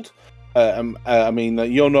hold, I mean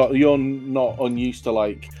you're not unused to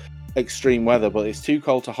like extreme weather, but it's too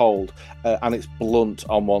cold to hold, and it's blunt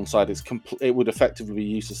on one side. It would effectively be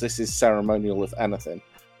useless. This is ceremonial, if anything.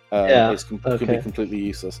 Yeah, Could be okay. completely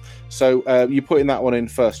useless. So you're putting that one in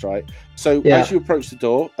first, right? So Yeah. as you approach the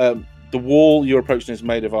door, the wall you're approaching is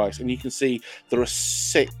made of ice, and you can see there are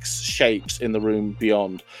 6 shapes in the room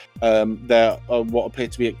beyond. There are what appear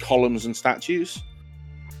to be columns and statues.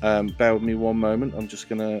 Bear with me one moment. I'm just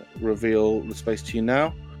going to reveal the space to you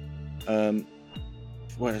now.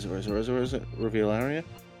 Where is it? Reveal area.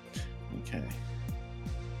 Okay.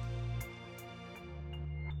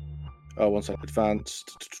 Oh, one second.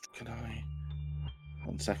 Advanced. Can I?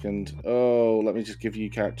 1 second. Oh, let me just give you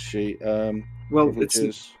character sheet. Well, Privileges.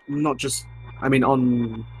 it's not just. I mean,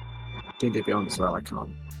 on D&D Beyond as well, I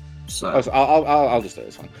can't. So Oh, so I'll just do it.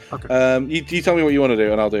 It's fine. Okay. You tell me what you want to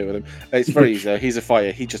do, and I'll do it with him. It's very easy. He's a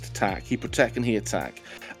fighter. He just attack. He protect and he attack.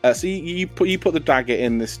 So you put the dagger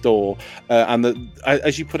in this door, and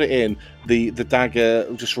as you put it in, the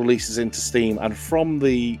dagger just releases into steam, and from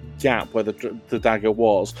the gap where the dagger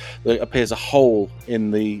was, there appears a hole in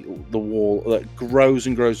the wall that grows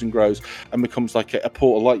and grows and grows, and becomes like a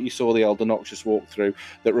portal, like you saw the Elder Noxious walk through,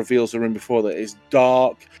 that reveals the room before that is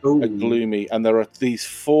dark Ooh. and gloomy, and there are these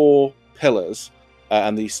 4 pillars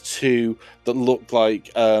and these 2 that look like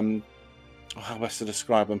how best to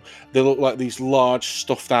describe them? They look like these large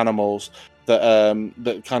stuffed animals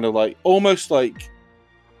that kind of like almost like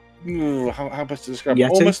how best to describe them?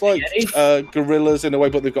 Yeti? Almost like gorillas in a way,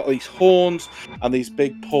 but they've got these horns and these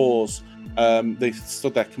big paws. They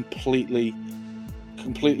stood there completely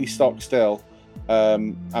stock still,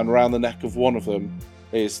 and around the neck of one of them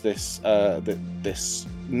is this this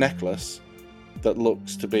necklace that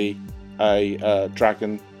looks to be a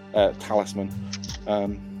dragon talisman.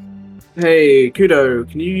 Hey, Kudo,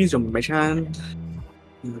 can you use your mage hand?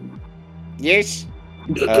 Yes.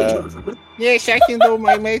 Yes, I can do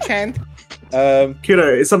my mage hand.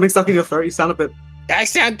 Kudo, is something stuck in your throat? You sound a bit. I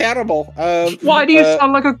sound terrible. Why do you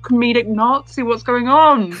sound like a comedic Nazi? What's going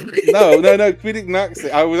on? No, comedic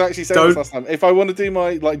Nazi. I was actually saying this last time. If I want to do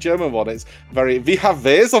my German one, it's very. We have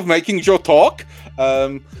ways of making your talk.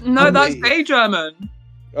 No, that's gay German.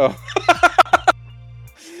 Oh.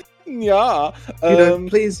 Yeah. Kudo,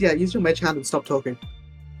 please, use your mage hand and stop talking.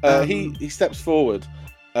 He steps forward,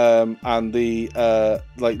 and the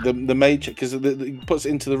mage, because he puts it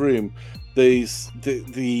into the room.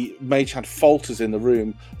 The mage hand falters in the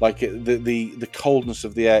room, like the coldness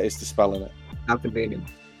of the air is dispelling it. How convenient.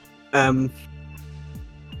 Okay.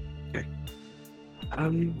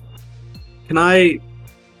 Can I,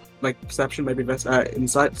 perception, maybe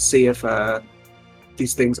insight, to see if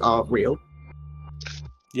these things are real?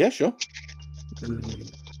 Yeah, sure.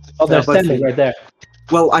 Oh, they're both standing real. right there.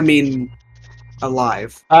 Well, I mean,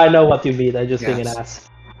 alive. I know what you mean. I just think an Yes. ass.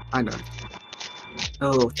 I know.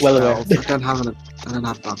 Oh, Well aware. 12. I don't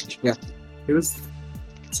have advantage. Yeah. It was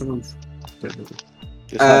someone's Just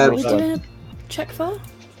What have are we a- gonna check for?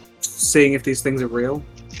 seeing if these things are real.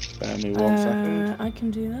 Bear me 1 second. I can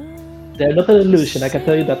do that. They're not an illusion, I can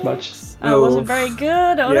tell you that much. I wasn't very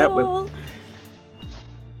good at Yeah, but- all.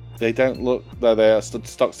 They don't look. Though they are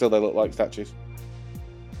stock still. They look like statues.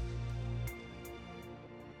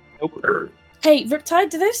 Hey,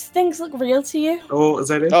 Riptide, do those things look real to you? Oh, is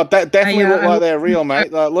that it? Oh, definitely look like I- they're real,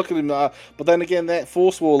 mate. Like, look at them. But then again, that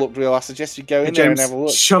force wall looked real. I suggest you go in there and James, have a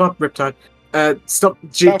look. shut up, Riptide. Stop,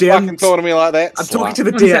 Don't fucking talk to me like that. I'm talking to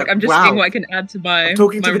the One DM. sec, I'm just seeing what I can add to my I'm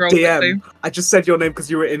talking to my the role DM. quickly. I just said your name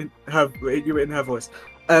because you were in her voice.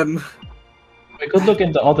 We could look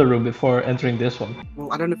in the other room before entering this one.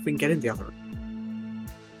 Well, I don't know if we can get in the other room.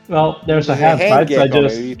 Well, there's a Does your hand, right? So I get on it?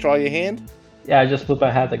 just You try your hand. I just put my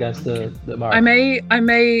hand against the mark. I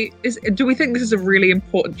may. Do we think this is a really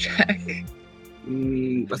important check? I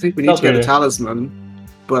think we need Not to get really. a talisman,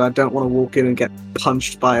 but I don't want to walk in and get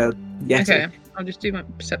punched by a yeti. Okay, I'll just do my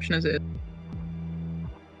perception as it is.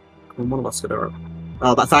 And one of us could have.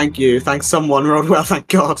 Oh, but thank you. Thanks, someone rolled well. Thank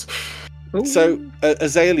God. Ooh. So,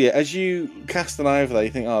 Azalea, as you cast an eye over there,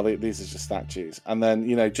 you think, "Oh, these are just statues," and then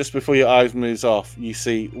just before your eyes moves off, you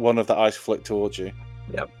see one of the eyes flick towards you.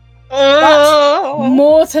 Oh,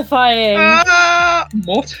 Mortifying.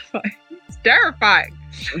 mortifying. It's terrifying.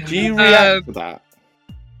 Do you react to that?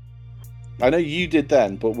 I know you did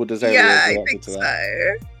then, but would Azalea Yeah, have I reacted think to so.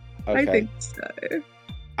 that? Okay. I think so.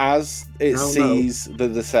 As it Oh, no. sees the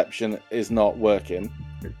deception is not working,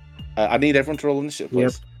 I need everyone to roll initiative,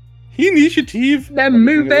 please. Initiative. They're Let me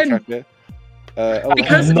bring moving. the track here.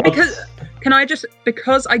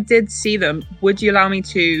 Because I did see them, would you allow me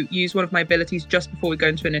to use one of my abilities just before we go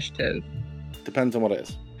into initiative? Depends on what it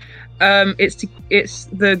is. It's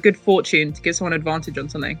the good fortune to give someone advantage on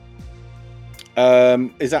something.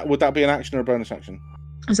 Would that be an action or a bonus action?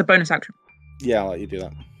 It's a bonus action. Yeah, I'll let you do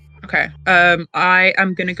that. Okay. I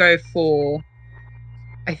am gonna go for,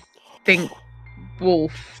 I think,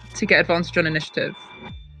 Wolf to get advantage on initiative.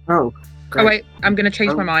 Oh. Oh wait, I'm gonna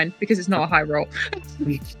change my Oh. mind because it's not a high roll.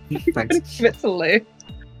 Thanks. Give it to Lou.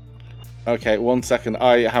 Okay, 1 second.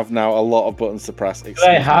 I have now a lot of buttons to press. Do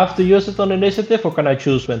I have to use it on initiative, or can I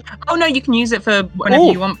choose when? Oh no, you can use it for whenever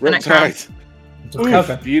you want for the next round. Riptide.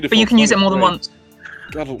 Okay. Beautiful. But you can use it more than 23.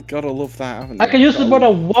 once. Gotta love that, haven't you? I can use it more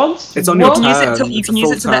than once. It's on your You can use turn. it to, you It's can a use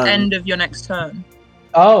full it to the turn. end of your next turn.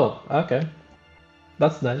 Oh, okay.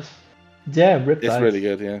 That's nice. Yeah, Riptide. It's really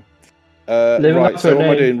good, yeah. Living Right, up so to what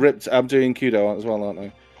her am I name. doing? I'm doing Kudo as well, aren't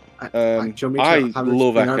I? Do you want me to I have a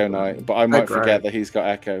love thing Echo open? Knight, but I might Echo, forget right. that he's got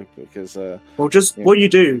Echo because Well, just Yeah. what you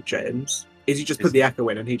do, James, is you just Is- put the echo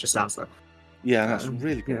in and he just stands there. yeah, that's Um,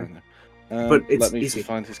 really good. yeah. Isn't it? But it's let me easy. just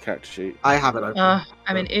find his character sheet. I have it open.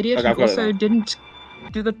 I'm an idiot Okay, who I've got it also now. didn't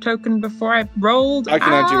do the token before I rolled. I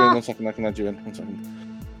can add you in Ah! 1 second. I can add you in 1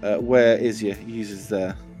 second. Where is your users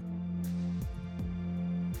there?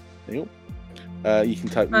 There you go. You can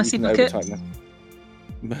type. Mercy you can Bucket. overtype now.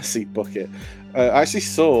 Mercy Bucket. I actually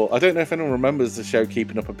saw. I don't know if anyone remembers the show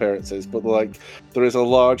Keeping Up Appearances, but there is a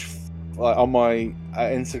large. On my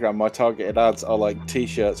Instagram, my targeted ads are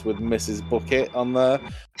T-shirts with Mrs. Bucket on there,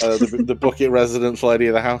 the Bucket residence lady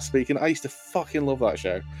of the house speaking. I used to fucking love that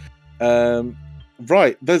show.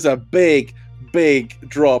 Right, there's a big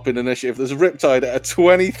drop in initiative. There's a Riptide at a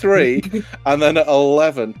 23, and then at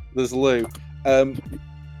 11 there's Lou.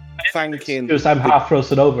 Thanking. Because I'm half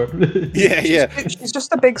frozen over. Yeah. She's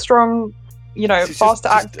just a big, strong, She's fast to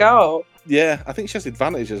just- act girl. Yeah, I think she has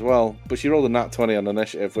advantage as well, but she rolled a nat 20 on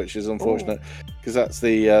initiative, which is unfortunate because that's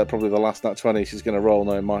the probably the last nat 20 she's going to roll.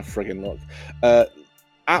 Knowing my friggin' luck,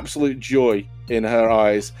 absolute joy in her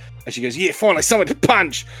eyes as she goes, "Yeah, finally someone to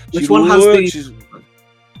punch." Which She one has the- lurches-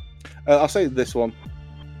 I'll say this one,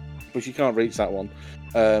 but she can't reach that one.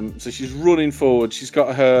 So she's running forward. She's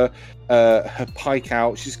got her pike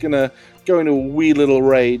out. She's gonna go into a wee little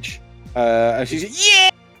rage, and she's yeah.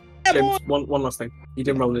 James, one last thing. You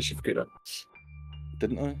didn't roll initiative, Kudo.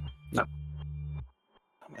 Didn't I? No.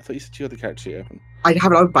 I thought you said you had the character sheet open. I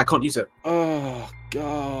have it open, but I can't use it. Oh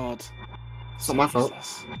God! It's not my fault.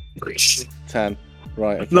 Useless. 10.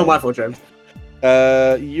 Right. Okay. Not my fault, James.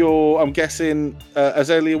 I'm guessing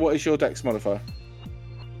Azalea. What is your Dex modifier?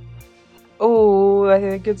 Oh, I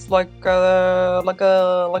think it's like a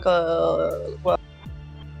well,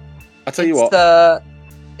 I'll tell you it's, what.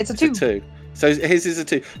 it's a It's 2. a 2. So his is a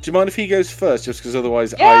 2. Do you mind if he goes first? Just because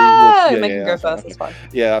otherwise Yeah, I will. make him go that's fine, first. okay. It's fine.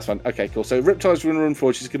 Yeah, that's fine. Okay, cool. So Riptide's going to run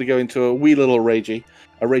forward. She's going to go into a wee little ragey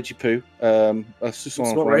poo. A It's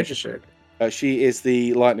not rage shit. She is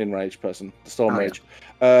the lightning rage person, the storm Oh,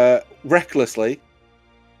 yeah. rage. Recklessly,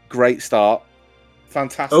 great start,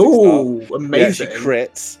 fantastic Oh, start. amazing. Yeah, she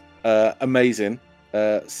crits, amazing,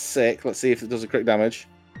 sick. Let's see if it does a crit damage.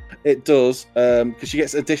 It does, because she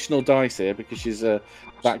gets additional dice here because she's that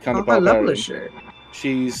kind of How high level barbarian. is she?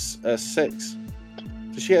 She's 6.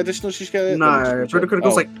 Does she get additional? She's get No, critical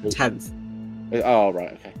oh, like cool. 10th. Oh,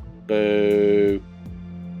 right, okay. Boo.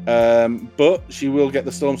 But she will get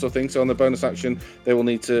the storm thing. So on the bonus action, they will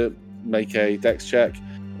need to make a dex check.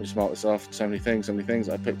 Let me just mark this off. So many things.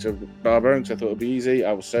 I picked a barbarian because I thought it would be easy.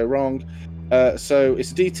 I was so wrong. So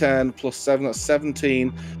it's a D10 plus 7. That's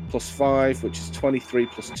 17 plus 5, which is 23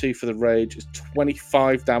 plus 2 for the rage. It's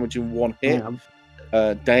 25 damage in one hit.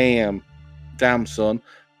 Damn, son.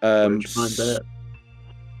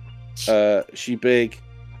 She big,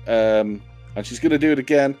 and she's gonna do it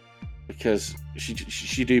again because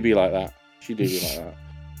she do be like that.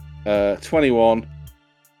 21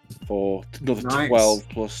 for another 12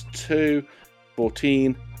 plus 2,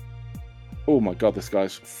 14. Oh my god, this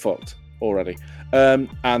guy's fucked already. And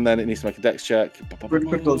then it needs to make a dex check.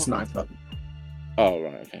 Knife button. Oh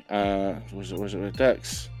right, okay. Was it with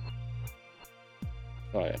dex?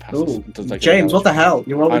 Oh yeah, passes. James, what the hell?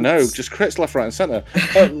 I know, just crits left, right, and centre.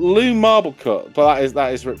 Lou Marble Cut, but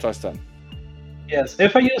that is Riptide's turn. Yes,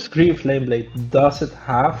 if I use Green Flame Blade, does it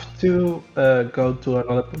have to go to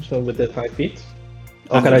another person within 5 feet?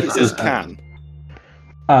 Or can it just can?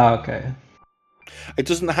 Okay. It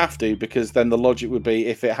doesn't have to, because then the logic would be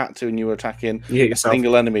if it had to and you were attacking you hit yourself. A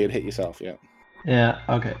single enemy, it'd hit yourself, yeah. Yeah,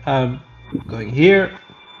 okay. I'm going here.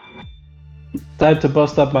 Time to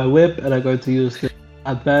bust up my whip, and I'm going to use the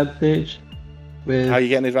advantage. With How are you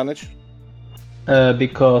getting advantage?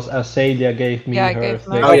 Because Azalea gave me her gave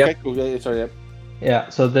thing. her. Okay, cool. Yeah, sorry, yeah. Yeah,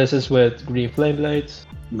 so this is with Green Flame Blades.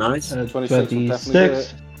 Nice. 26 will definitely do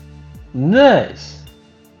it. Nice.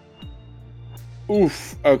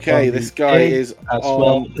 Oof. Okay, this guy is as on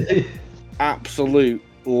well. absolute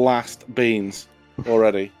last beans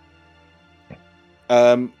already.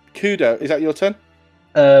 Kudo, is that your turn?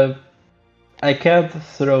 I can't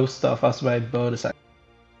throw stuff as my bonus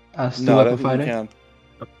action. No, I don't think you can.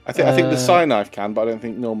 I think the Psi Knife can, but I don't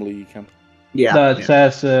think normally you can. Yeah. No, it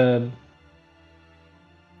says.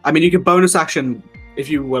 I mean, you can bonus action if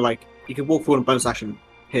you were like, you can walk forward and bonus action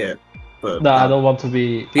here. But No, I don't want to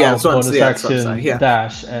be bonus action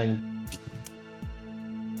dash and.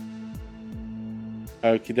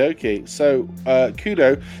 Okie dokie. So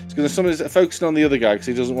Kudo is going to summon, focusing on the other guy because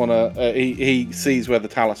he doesn't want to. He sees where the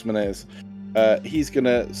talisman is. He's going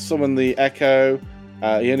to summon the Echo.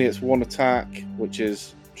 He only gets one attack, which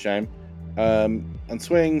is shame. And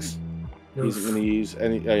swings. He's going to use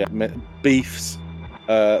any beefs.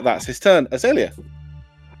 That's his turn. Azalea.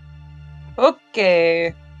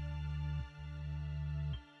 Okay.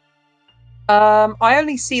 I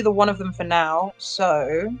only see the one of them for now,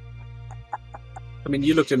 so. I mean,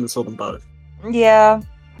 you looked in and saw them both. Yeah.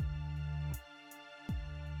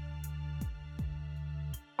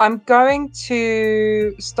 I'm going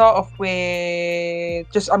to start off with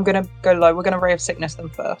I'm going to go low. We're going to Ray of Sickness them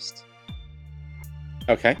first.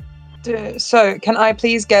 Okay. So, can I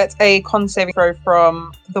please get a con saving throw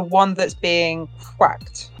from the one that's being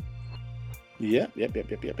whacked? Yep.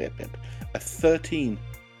 A 13.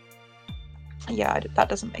 Yeah, that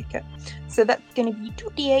doesn't make it. So that's going to be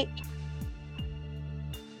 2d8.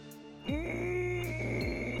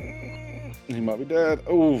 He might be dead.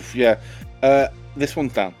 Oof, yeah. This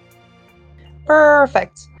one's down.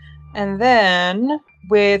 Perfect. And then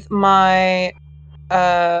with my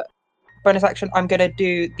bonus action, I'm going to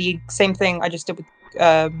do the same thing I just did with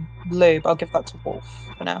Lube. I'll give that to Wolf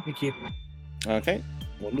for now. Thank you. Okay,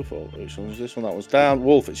 wonderful. Which one was this one? That was down.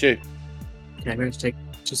 Wolf, it's you. Okay, I'm going to take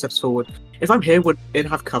 2 steps forward. If I'm here, would it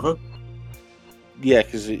have cover? Yeah,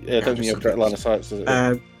 because I don't think you have direct line of sight, does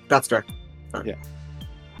it? That's direct. Oh. Yeah.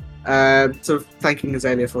 So thanking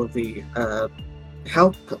Azalea for the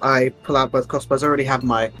help, I pull out both crossbows. I already have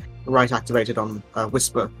my right activated on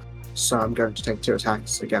Whisper, so I'm going to take 2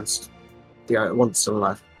 attacks against the one that's still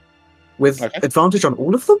alive. With advantage on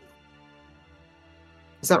all of them?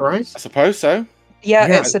 Is that right? I suppose so.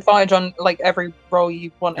 Yeah, it's advantage on like every roll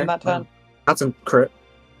you want in that turn. That's a crit.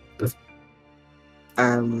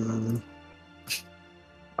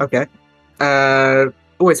 Okay.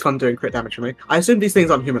 Always fun doing crit damage for me. I assume these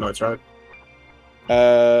things aren't humanoids, right?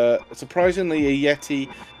 Surprisingly, a Yeti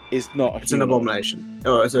is not. It's an abomination.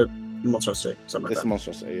 Oh, it's a monstrosity. Something like it's that. A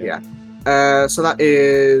monstrosity. Yeah. So that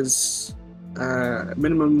is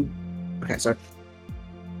minimum. Okay, so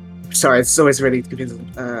sorry, it's always really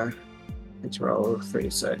confusing. Let's roll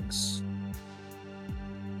 3d6.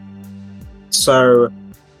 So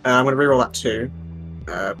I'm going to reroll that 2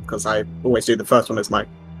 because I always do the first one as my.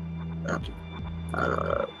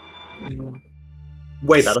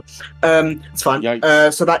 Way better. It's fine.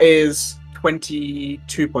 So that is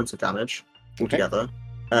 22 points of damage altogether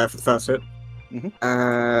for the first hit.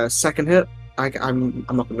 Mm-hmm. Second hit, I'm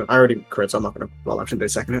not gonna. I already crit, so I'm not gonna. Well, I shouldn't do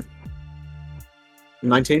second hit.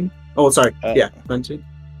 19. Oh, sorry. 19.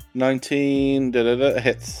 19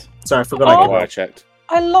 hits. Sorry, I forgot Oh. I Why I got checked.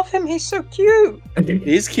 I love him. He's so cute.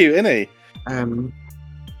 He is cute, isn't he? That's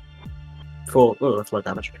what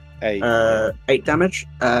damage. 8. 8 damage.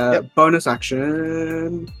 Yep. Bonus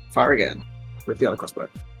action. Fire again with the other crossbow.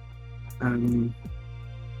 12.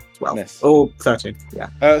 Miss. Oh, 13. Yeah.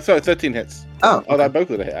 Sorry, 13 hits. Oh, Oh, okay. that both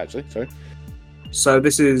of the hit actually. Sorry. So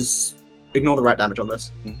this is ignore the right damage on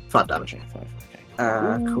this. Mhm. 5 damage. Okay, 5.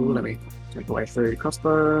 Okay. Cool. Let me take away 3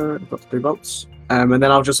 crossbow. I've got 3 bolts. And then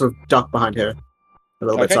I'll just sort of duck behind here a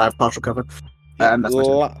little bit, Okay. so I have partial cover. That's my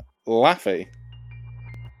turn. Laffy.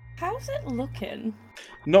 How's it looking?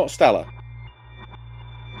 Not stellar.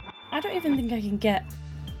 I don't even think I can get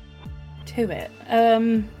to it.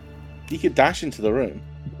 You could dash into the room.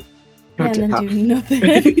 And then do nothing.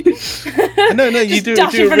 No, you Just do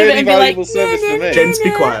dash in a front of it really and be like, valuable service for me. James,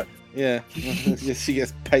 be quiet. Yeah. She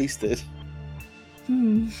gets pasted.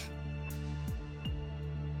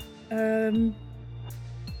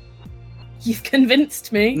 You've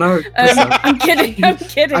convinced me. No. I'm kidding. I'm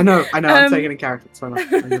kidding. I know. I'm taking a character. It's fine. I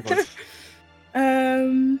know your voice.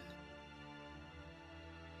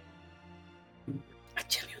 I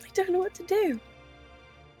genuinely don't know what to do.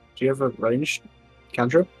 Do you have a ranged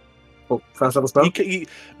cantrip? Or first level spell?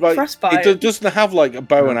 Right, Frostbite. it doesn't have like a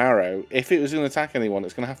bow and arrow. If it was going to attack anyone,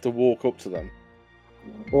 it's going to have to walk up to them.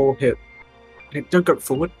 Or hit. Don't go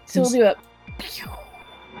forward. So we'll do it.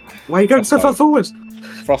 Why are you going so far forward?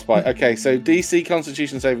 Frostbite. Okay, so DC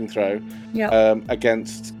Constitution saving throw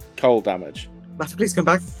against cold damage. Matthew, please come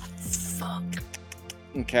back. Fuck.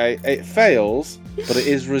 Okay, it fails, but it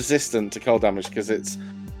is resistant to cold damage because it's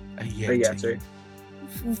a Yeti.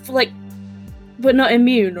 Like, but not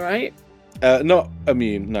immune, right? Not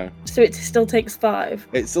immune, no. So it still takes 5.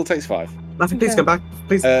 It still takes 5. Matthew, please come back.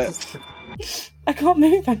 Please. I can't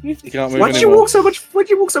move. I moved. You can't move Why did you anymore. walk so much? Why did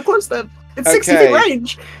you walk so close then? It's 60 Okay. feet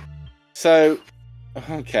range. So,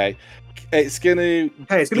 okay, it's going to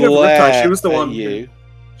Hey, it's gonna go for Riptide. She was the one. you.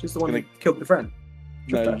 She's the one gonna- who killed the friend.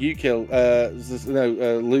 No, Riptide. you killed.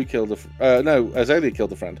 Lou killed Azalia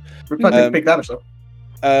killed a friend. Riptide did big damage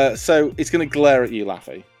though. So it's going to glare at you,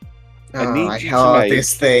 Laffy. I need I you to hate make-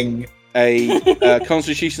 this thing. A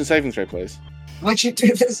Constitution saving throw, please. Why'd you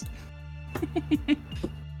do this?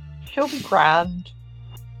 She'll be grand.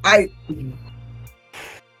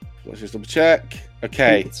 Let's just double check.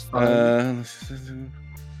 Okay. It's fine.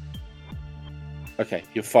 Okay,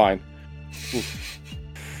 you're fine. Oof.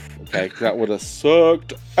 Okay, that would have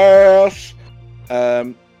sucked ass.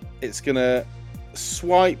 It's gonna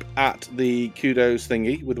swipe at the kudos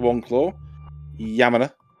thingy with one claw.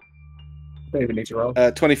 Yamana. Don't even need to roll.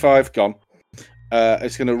 25 gone.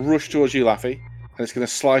 It's gonna rush towards you, Laffy, and it's gonna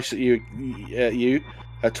slice at you.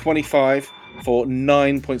 25 for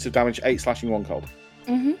 9 points of damage, 8 slashing, 1 cold.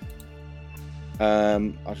 Mm-hmm.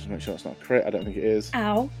 I'll just make sure it's not a crit. I don't think it is.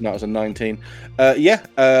 Ow. No, it was a 19.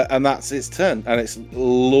 And that's its turn, and it's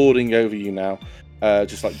lording over you now,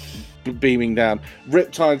 just like beaming down.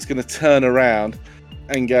 Riptide's going to turn around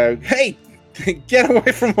and go, "Hey, get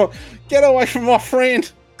away from my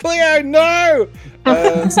friend, Cleo! No!"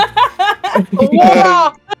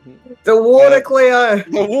 Water! The water, Cleo!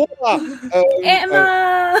 The water.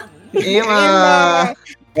 Emma. Emma!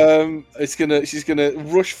 She's gonna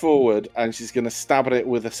rush forward and she's gonna stab at it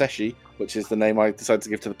with a seshi, which is the name I decided to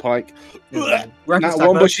give to the pike. Reckless That attack,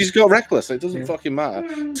 one, though. but she's got reckless, so it doesn't Yeah. fucking matter.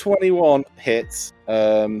 21 hits,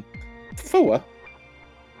 4,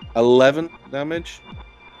 11 damage.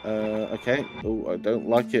 Okay. Oh, I don't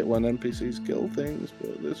like it when NPCs kill things,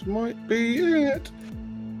 but this might be it.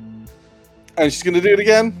 And she's gonna do it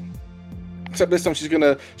again. Except this time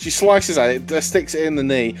she slices at it, sticks it in the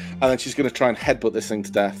knee, and then she's gonna try and headbutt this thing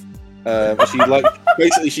to death.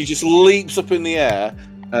 She just leaps up in the air,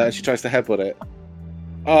 and she tries to headbutt it.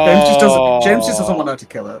 James just doesn't want her to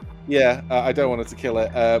kill it. Yeah, I don't want her to kill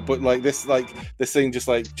it, but this thing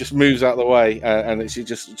just moves out of the way, and she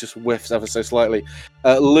just whiffs ever so slightly.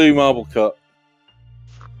 Lou Marble Cut.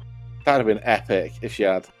 That'd have been epic if she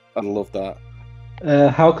had. I'd love that.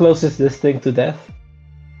 How close is this thing to death?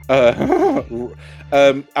 I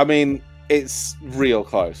mean, it's real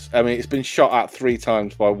close. I mean, it's been shot at 3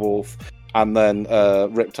 times by Wolf, and then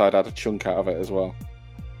Riptide had a chunk out of it as well.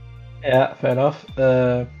 Yeah, fair enough.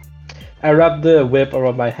 I wrap the whip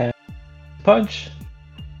around my hand. Punch.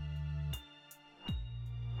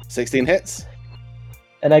 16 hits.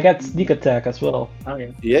 And I get sneak attack as well. Oh,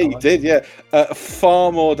 yeah. Yeah, you did. Yeah,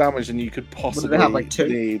 far more damage than you could possibly have, like, 2?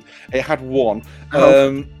 need. It had 1.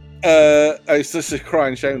 Oh. It's just a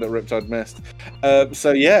crying shame that Riptide missed.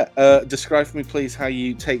 Describe for me, please, how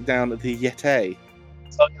you take down the Yeti.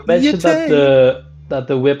 So you mentioned that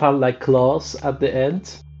the whip had like claws at the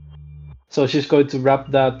end. So she's going to wrap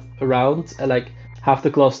that around and like have the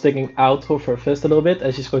claw sticking out of her fist a little bit,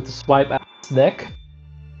 and she's going to swipe at his neck,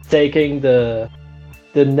 taking the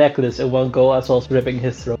necklace in one go as well as ripping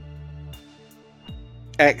his throat.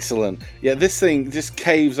 Excellent. Yeah, this thing just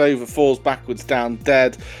caves over, falls backwards down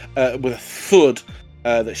dead with a thud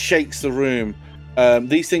that shakes the room.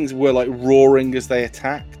 These things were like roaring as they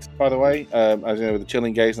attacked, by the way, as you know, with the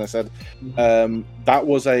chilling gaze, and I said that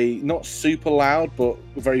was a not super loud but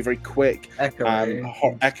very, very quick and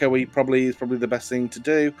echoey probably is the best thing to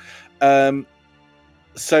do.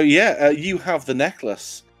 So yeah, you have the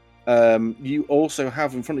necklace. You also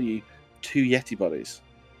have in front of you 2 Yeti bodies.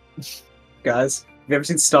 Guys, have you ever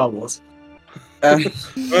seen Star Wars? Oh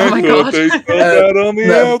my god. They spelled that on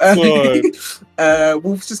the outside.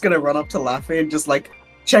 Wolf's just gonna run up to Laffy and just like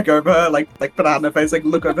check over her, like put out in her face, like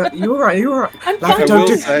look over. You alright? You alright? I'm Laffy,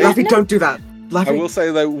 fine. Laffy, don't do that. Laffy. I will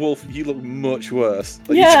say though, Wolf, you look much worse.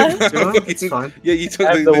 Like, Yeah. It's fine. Yeah, you took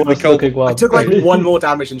I'm the worst cold. looking one. I took like 1 more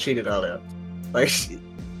damage than she did earlier. Like,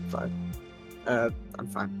 fine. I'm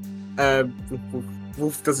fine.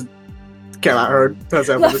 Wolf doesn't get at her and turns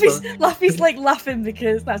over this time. Laffy's like laughing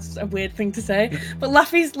because that's a weird thing to say, but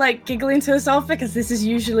Laffy's like giggling to herself because this is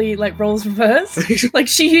usually like roles reversed. Like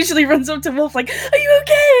she usually runs up to Wolf like, "Are you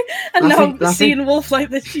okay?" And now seeing Wolf like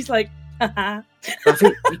this, she's like, haha.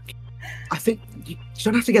 I think you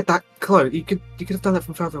don't have to get that close. You could have done that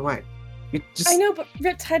from further away. You just... I know, but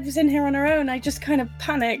Riptide was in here on her own. I just kind of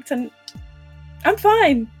panicked, and I'm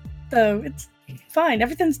fine though. It's fine.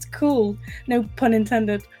 Everything's cool. No pun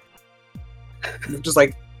intended. Just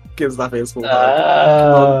like gives Laffy a small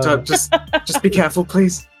hug. Come on, just be careful,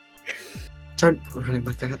 please. Don't run him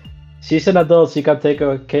like that. She's an adult. She can take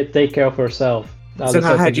care of herself. It's in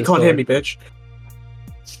her head. You can't hear me, bitch.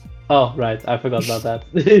 Oh right, I forgot about that.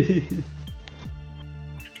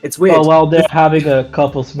 It's weird. Oh, while they're having a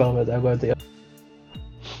couples moment, I'm going to.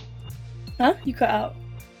 Huh? You cut out.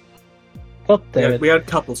 God damn it. We had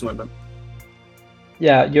couples moment.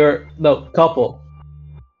 Yeah, couple.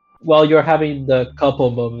 While you're having the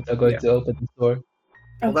couple moment, I'm going to open the door.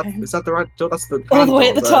 Well, Okay. is that the right door? That's the All the way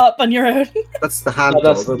at the top on your own. That's the hand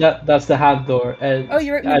No, door. that's the hand door, and Oh,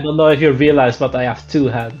 you're. I don't know if you realize, but I have 2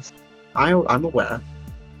 hands. I'm aware.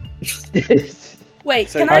 Wait,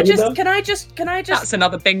 So can how I you just? That's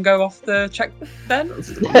another bingo off the check then.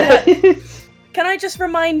 Can I just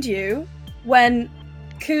remind you when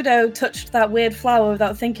Kudo touched that weird flower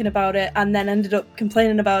without thinking about it, and then ended up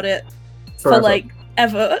complaining about it for Forever. like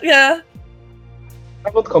ever? Yeah. I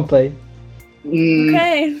won't complain.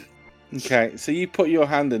 Okay. Okay, so you put your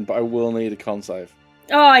hand in, but I will need a con save.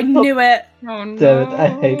 Oh, I knew it. Oh no. Damn it, I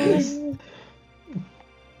hate this.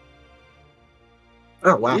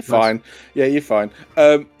 Oh wow. You're fine. Yeah, you're fine.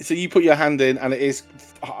 So you put your hand in, and it is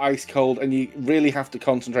ice cold, and you really have to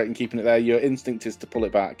concentrate on keeping it there. Your instinct is to pull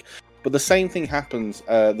it back. But the same thing happens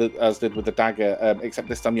as did with the dagger, except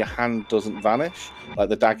this time your hand doesn't vanish, like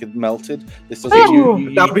the dagger melted. This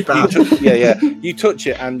doesn't. That would be bad. Yeah. You touch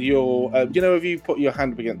it, and if you put your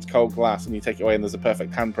hand up against cold glass and you take it away, and there's a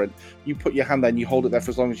perfect handprint. You put your hand there, and you hold it there for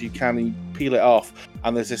as long as you can, and you peel it off,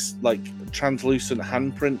 and there's this like translucent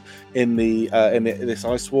handprint in this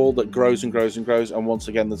ice wall that grows and grows and grows, and once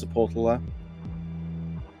again there's a portal there.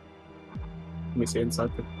 Let me see inside.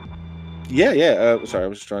 Yeah. Sorry, I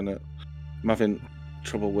was just trying to. I'm having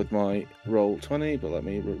trouble with my roll 20, but let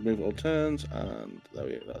me remove all turns, and there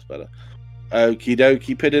we go, that's better. Okie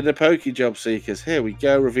dokie, pitted a pokey job seekers. Here we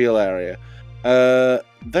go, reveal area.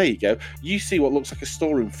 There you go. You see what looks like a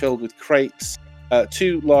storeroom filled with crates.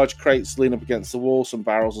 2 large crates lean up against the wall, some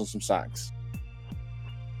barrels and some sacks.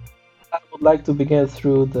 I would like to begin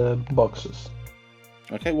through the boxes.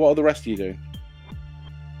 Okay, what are the rest of you doing?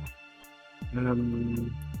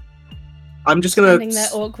 I'm just gonna. Standing there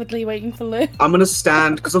awkwardly waiting for Lou. I'm gonna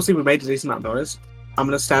stand because obviously we made a decent amount of noise. I'm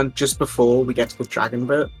gonna stand just before we get to the dragon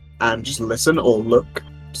bit and just listen or look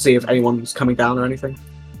to see if anyone's coming down or anything.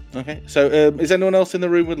 Okay, so is anyone else in the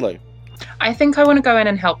room with Lou? I think I want to go in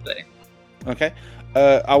and help Lou. Okay.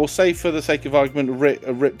 I will say, for the sake of argument,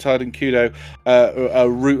 Riptide and Kudo are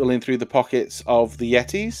rootling through the pockets of the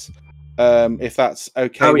Yetis. If that's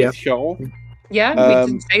okay with Shoal. Yeah,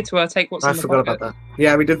 we didn't say to her, take what's in the I forgot pocket. about that.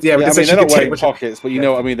 Yeah, we did. Yeah, we I did mean, say they're not she could wearing take pockets, but you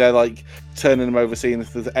know what I mean. They're like turning them over, seeing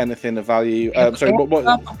if there's anything of value. Sorry, what?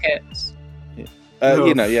 Our pockets.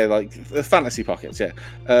 You know, yeah, like fantasy pockets, yeah,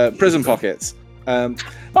 prison pockets. Oh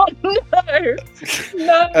no!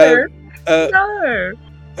 No! No!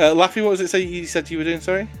 Laffy, what was it? Say you said you were doing?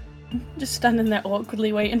 Sorry. Just standing there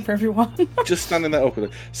awkwardly waiting for everyone. Just standing there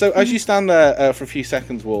awkwardly. So as you stand there for a few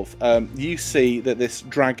seconds, Wolf, you see that this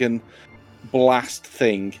dragon blast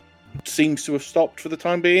thing seems to have stopped for the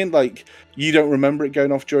time being. Like, you don't remember it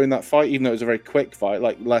going off during that fight, even though it was a very quick fight,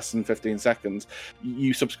 like less than 15 seconds.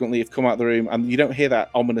 You subsequently have come out of the room, and you don't hear that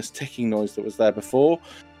ominous ticking noise that was there before.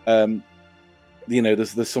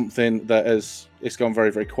 There's something that it's gone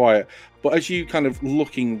very, very quiet. But as you kind of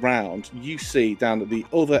looking round, you see down at the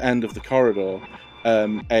other end of the corridor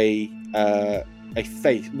a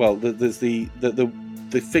face. Well, there's the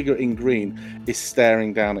figure in green is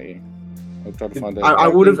staring down at you. I'll try to find it. I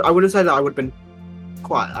would have said that I would have been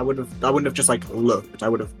quiet. I wouldn't have just like looked. I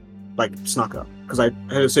would have like snuck up because I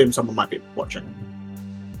had assumed someone might be watching.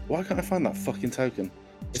 Why can't I find that fucking token?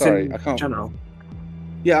 It's Sorry, in I can't. General.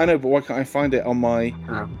 Yeah, I know, but why can't I find it on my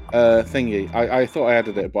thingy? I thought I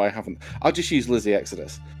added it, but I haven't. I'll just use Lizzie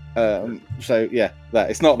Exodus. So yeah,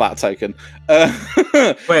 it's not that token.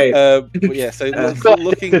 Wait. But yeah, so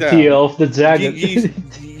looking down, the of the dragon.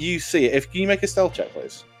 You see it. Can you make a stealth check,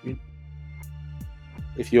 please?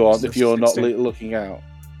 If you're not looking out.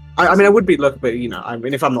 I mean, I would be looking, but I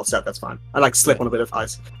mean, if I'm not set, that's fine. I like slip on a bit of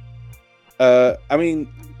ice. I mean,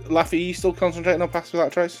 Laffy, are you still concentrating on Pass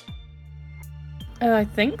Without Trace? I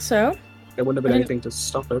think so. There wouldn't have been anything to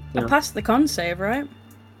stop it. I passed the con save, right?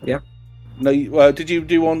 Yeah. No, did you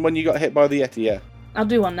do one when you got hit by the Yeti? Yeah. I'll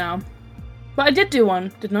do one now. But I did do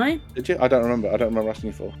one, didn't I? Did you? I don't remember asking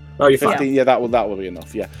you for. Oh, you're 15, fine. Yeah, that will be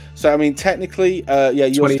enough. Yeah. So I mean, technically,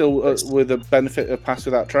 you're 20 still with the benefit of Pass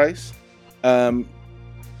Without Trace. But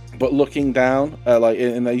looking down,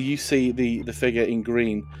 you see the figure in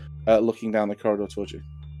green looking down the corridor towards you.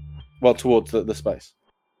 Well, towards the space.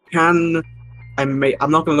 I'm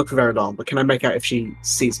not going to look for very long, but can I make out if she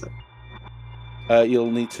sees me?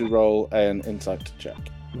 You'll need to roll an insight check.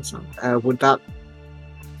 Would that?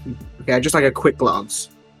 Okay, just like a quick glance.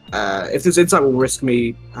 If this insight will risk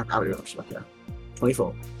me, how do you know?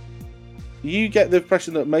 24. You get the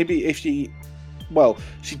impression that maybe if she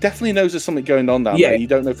definitely knows there's something going on down there. You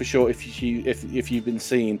don't know for sure if you've been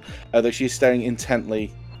seen, that she's staring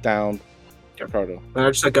intently down the corridor. And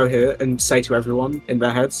I just go here and say to everyone in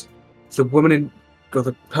their heads, the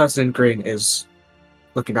person in green is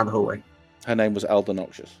looking down the hallway. Her name was Elder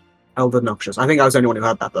Noxious. Elder Noxious. I think I was the only one who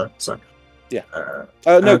heard that though. So. Yeah.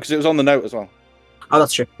 No, because it was on the note as well. Oh,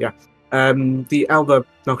 that's true. Yeah. The Elder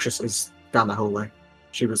Noxious is down the hallway.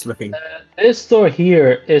 She was looking. This door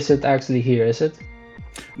here isn't actually here, is it?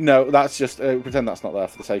 No, that's just pretend that's not there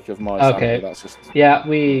for the sake of my sanity. That's just.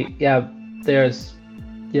 There's.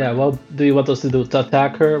 Yeah, what do you want us to do? To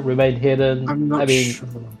attack her? Remain hidden? I'm not sure.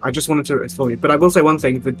 I just wanted to explore you. But I will say one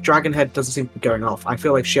thing. The dragon head doesn't seem to be going off. I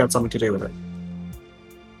feel like she had something to do with it.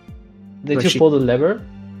 Did you pull the lever?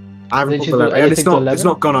 I haven't pulled the lever. And it's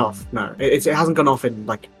not gone off. No, it hasn't gone off in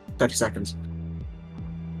like 30 seconds.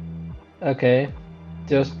 Okay.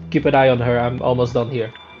 Just keep an eye on her. I'm almost done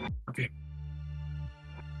here. Okay.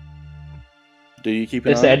 Do you keep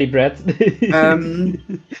an eye? Is there any bread?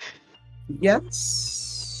 Yes.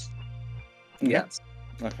 Yes.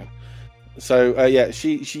 Okay. So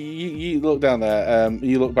you look down there.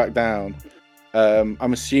 You look back down.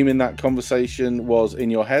 I'm assuming that conversation was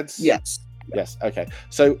in your heads. Yes. Yes. Okay.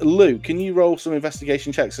 So Lou, can you roll some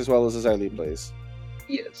investigation checks as well as Azalea, please?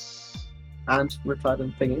 Yes. And reply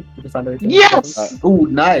them thingy. Did you find anything? Yes. Oh,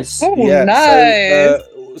 nice. Oh, yeah, nice.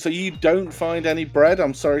 So you don't find any bread,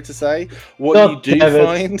 I'm sorry to say. What you do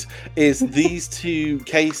find is these two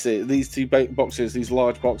cases, these two boxes, these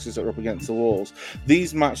large boxes that are up against the walls.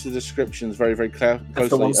 These match the descriptions very, very closely. That's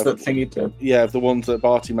the ones that thingy did. Yeah, the ones that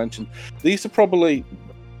Barty mentioned. These are probably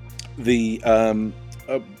the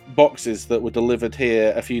boxes that were delivered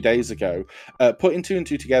here a few days ago. Putting two and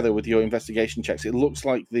two together with your investigation checks, it looks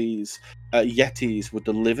like these Yetis were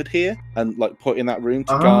delivered here and like put in that room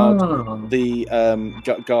to guard the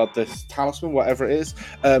guard this talisman, whatever it is.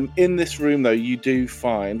 In this room, though, you do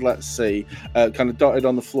find, let's see, kind of dotted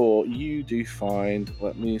on the floor, you do find.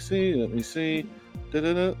 Let me see.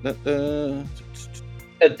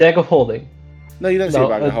 A deck of holding. No, you don't see a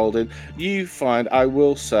bag of holding. You find. I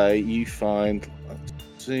will say, you find.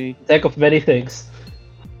 See. Deck of many things.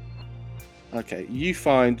 Okay, you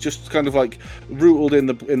find just kind of like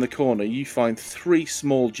rooted in the corner. You find 3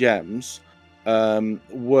 small gems,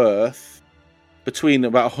 worth between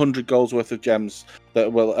about 100 golds worth of gems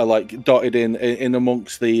that are like dotted in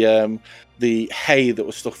amongst the hay that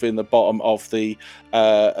was stuffed in the bottom of the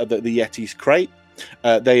Yeti's crate.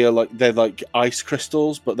 They're like ice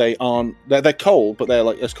crystals, but they're cold, but they're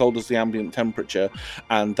like as cold as the ambient temperature,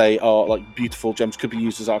 and they are like beautiful gems. Could be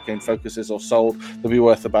used as arcane focuses or sold. They'll be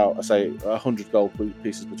worth about, I say, 100 gold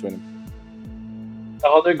pieces between them.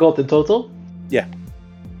 100 gold in total? Yeah.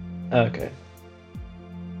 Okay.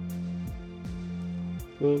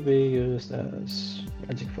 will be used as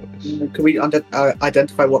magic focus. Can we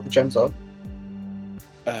identify what the gems are?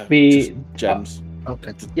 We just gems.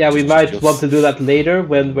 Okay. yeah, we might want to do that later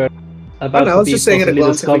when we're about I to was be just saying it at possibly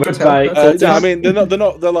once if we discovered can tell. by. No, I mean they're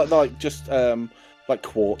not. They're like just like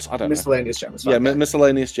quartz. I don't know. Miscellaneous gems. Yeah, Okay.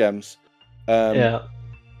 miscellaneous gems. Yeah.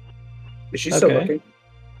 Is she still Okay. looking?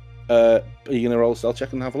 Are you gonna roll a stealth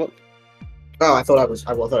check and have a look? Oh, I thought I was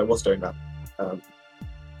doing that.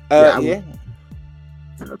 Yeah.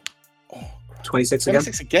 26 again.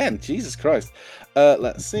 26 again. Jesus Christ.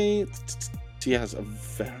 Let's see. She has a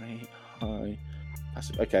very high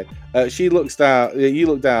passive. Okay. She looks down. You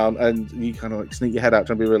look down, and you kind of like sneak your head out,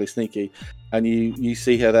 trying to be really sneaky. And you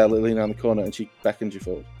see her there leaning around the corner, and she beckons you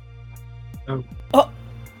forward.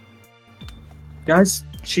 Guys,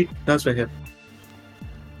 she knows we're here,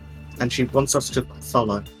 and she wants us to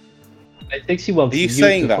follow. I think she wants Are you to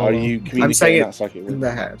saying that, or are follow. you I'm saying communicating it that psychically? in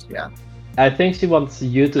their head. Yeah. I think she wants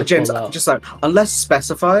you to James, follow. just like unless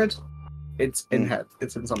specified, it's in Mm. head.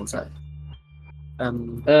 It's in someone's head.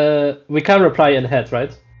 We can reply in head,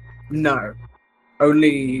 right? No,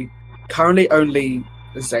 currently only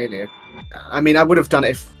Azalea. I mean, I would have done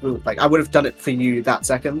it I would have done it for you that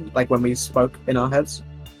second, like when we spoke in our heads.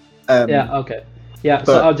 Yeah. Okay. Yeah.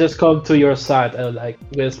 So but- I'll just come to your side and like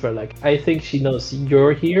whisper, like, I think she knows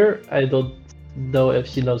you're here. I don't know if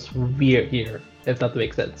she knows we're here. If that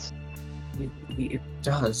makes sense. It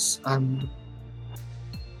does. I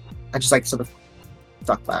just like sort of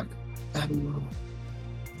duck back. I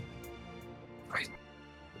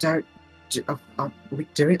don't. Are we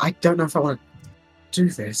doing? I don't know if I want to do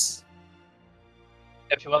this.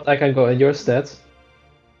 If you want, I can go in your stead.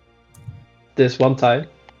 This one time.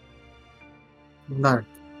 No,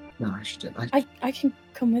 I should do. I can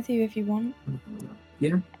come with you if you want.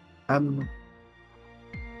 Yeah.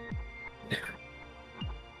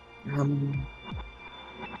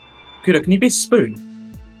 Kudo, can you be a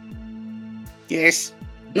spoon? Yes.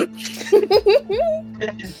 Okay.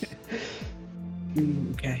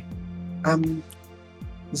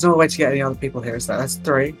 There's no way to get any other people here, is there? That's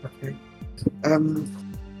 3. Okay.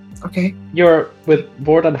 Okay. You're with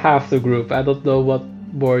more than half the group. I don't know what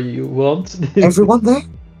more you want. Everyone there?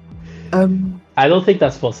 I don't think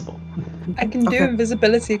that's possible. I can do Okay.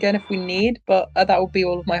 invisibility again if we need, but that will be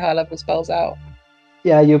all of my high level spells out.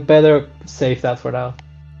 Yeah, you better save that for now.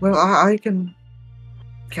 Well, I can.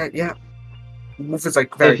 Okay, yeah. Wolf is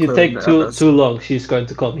like very If you clearly take nervous. too long, she's going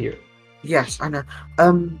to come here. Yes, I know.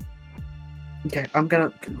 Okay, I'm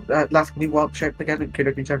gonna laugh me wild shape again and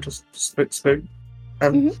Kudo can turn to spoon.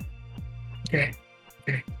 Okay.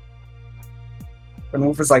 And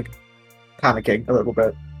Wolf is like panicking a little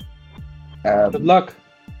bit. Good luck.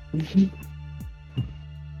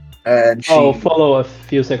 And she. I'll follow a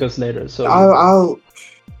few seconds later. So I'll.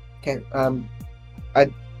 Okay. I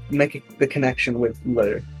make the connection with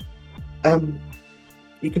Lou.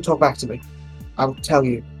 You can talk back to me. I'll tell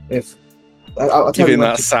you if. I'll tell Giving you when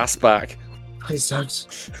that to- sass back. Please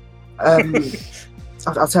don't.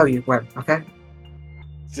 I'll tell you when. Okay.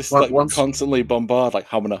 Just Well, like once- constantly bombard, like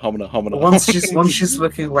humana. Once she's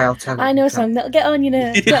looking away, I'll tell you. I know something that'll get on your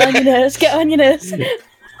nerves. Get on your nerves. Get on your nerves.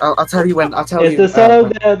 I'll tell you when. I'll tell it's you. the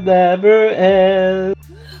song that never ends.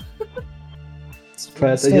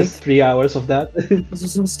 Fred, just 3 hours of that. This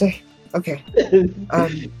was a mistake. Okay.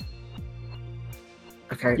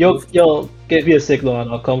 Okay. You'll give me a signal and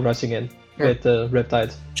I'll come rushing in Yeah. with the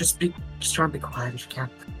Riptide. Just try and be quiet if you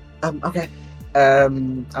can. Okay.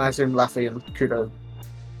 And I assume Laffy and Kudo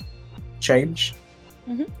change.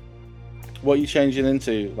 What are you changing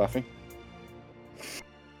into, Laughing?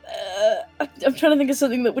 I'm trying to think of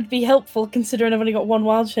something that would be helpful considering I've only got one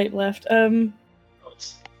wild shape left. I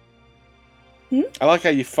like how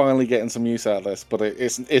you're finally getting some use out of this, but it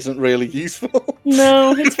isn't really useful.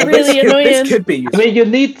 No, it's This really annoying. could be. I mean, you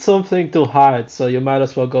need something to hide, so you might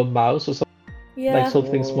as well go mouse or something, Yeah. like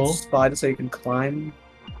something small. Spider, so you can climb.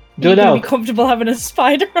 Do You're it gonna now. be comfortable having a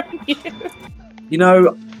spider on you. You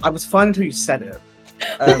know, I was fine until you said it.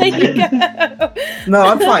 There you go. No,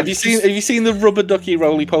 I'm fine. Have you seen the rubber ducky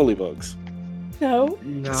roly poly bugs? No.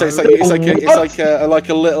 No. So it's like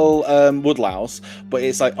a little woodlouse, but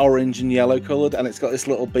it's like orange and yellow coloured, and it's got this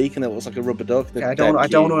little beak, and it looks like a rubber duck. They're I don't dead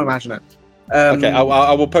want to cute. imagine it. Okay,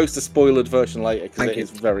 I will post a spoiled version later because Thank it you. is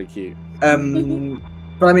very cute.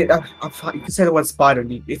 But I mean, I'm fine. You can say the word spider,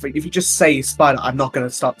 and if you just say spider, I'm not going to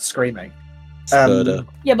start screaming. Spider.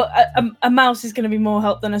 Yeah, but a mouse is going to be more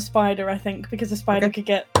help than a spider, I think, because a spider Okay. could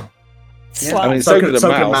get Yeah, slapped. I mean, so could a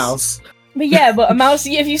mouse. mouse. But yeah, but a mouse,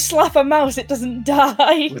 if you slap a mouse, it doesn't die.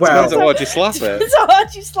 It Well- depends on what you slap it. Depends how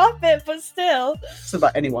hard you slap it, but still. It's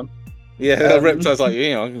about anyone. Yeah, Riptide's like,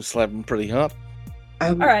 I can slap him pretty hard.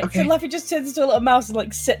 All right, Okay. so Luffy just turns into a little mouse and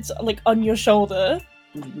like sits like on your shoulder.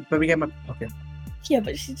 Let me get my pocket. Yeah,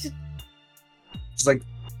 but she just. It's like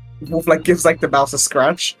Wolf like gives like the mouse a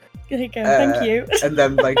scratch. There you go. Thank you. And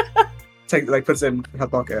then like puts it in her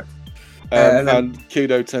pocket. And then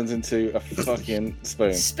Kudo turns into a fucking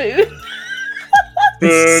spoon. Spoon.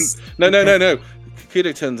 Spoon. No.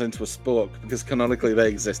 Kudo turns into a spork because canonically they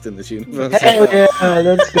exist in this universe. Hell yeah,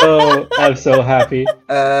 let's go. I'm so happy.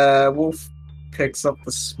 Wolf picks up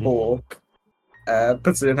the spork,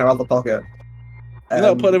 puts it in her other pocket. You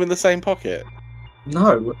not put them in the same pocket?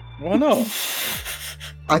 No. Why not?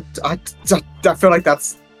 I feel like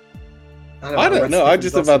that's. I don't know. I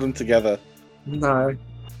just have had them together. No.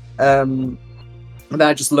 And then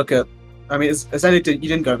I just look at. I mean, Azalea, you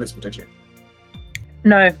didn't go invisible, did you?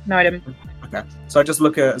 No, I didn't. Okay. So I just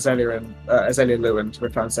look at Azalea and Lou and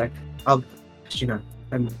reply and say, "I'll let you know."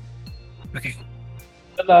 And okay.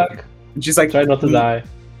 Good luck. And she's like, Try not to die.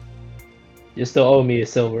 You still owe me a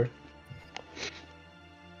silver.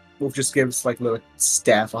 Wolf just gives like Lou a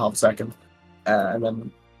stare for half a second, and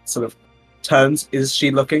then sort of turns. Is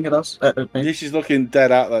she looking at us? At me? Yeah, she's looking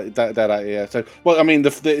dead at you. Yeah. So, well, I mean,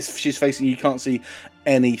 she's facing you. Can't see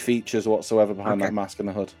any features whatsoever behind that mask and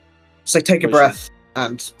the hood. So I take a breath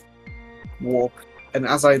and walk, and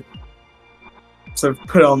as I sort of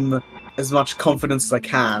put on as much confidence as I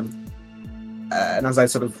can, and as I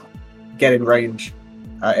sort of get in range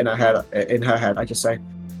in her head, I just say,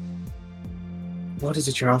 "What is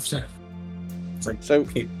it you're after?" It's like, so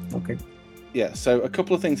okay. Yeah, so a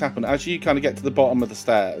couple of things happen. As you kind of get to the bottom of the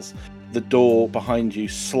stairs, the door behind you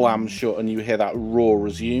slams shut and you hear that roar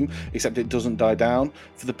resume, except it doesn't die down.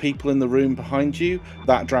 For the people in the room behind you,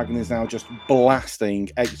 that dragon is now just blasting,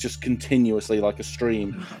 just continuously like a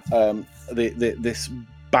stream, this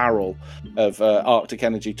barrel of Arctic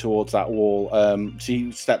energy towards that wall.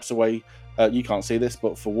 She steps away. You can't see this,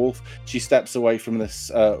 but for Wolf, she steps away from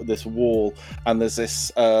this wall, and there's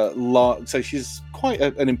this so she's quite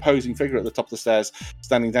an imposing figure at the top of the stairs,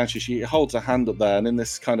 standing down. She holds her hand up there, and in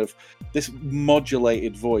this kind of this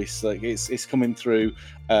modulated voice, like it's coming through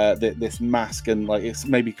this mask, and like it's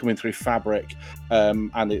maybe coming through fabric,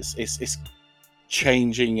 and it's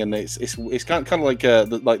changing, and it's kind of like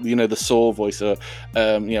the Saw voice,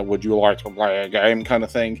 would you like to play a game kind of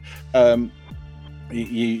thing.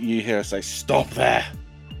 You hear her say, "Stop there."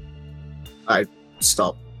 I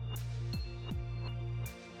stop.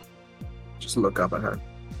 Just look up at her.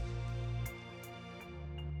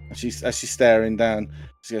 As she's staring down,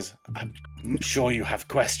 she goes, "I'm sure you have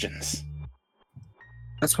questions."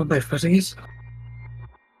 That's one way of putting it.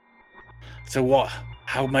 So what?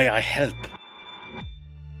 How may I help?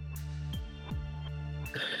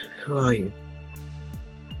 Who are you?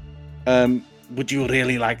 Would you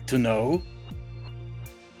really like to know?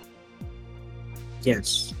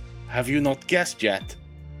 Yes. Have you not guessed yet?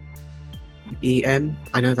 EN,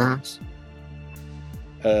 I know that.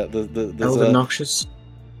 There's Elder Noxious.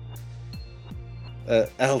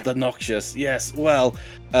 Elder Noxious, yes. Well,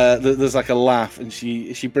 there's like a laugh, and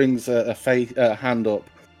she brings a hand up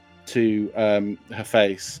to her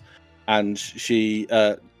face, and she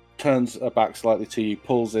turns her back slightly to you,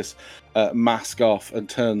 pulls this mask off, and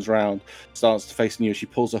turns around, starts to face you. She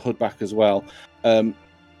pulls her hood back as well.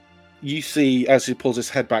 You see, as she pulls his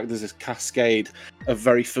head back, there's this cascade of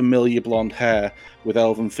very familiar blonde hair with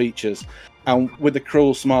elven features. And with a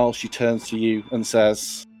cruel smile, she turns to you and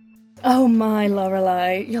says, "Oh my,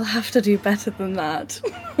 Lorelei, you'll have to do better than that."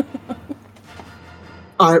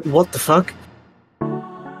 What the fuck?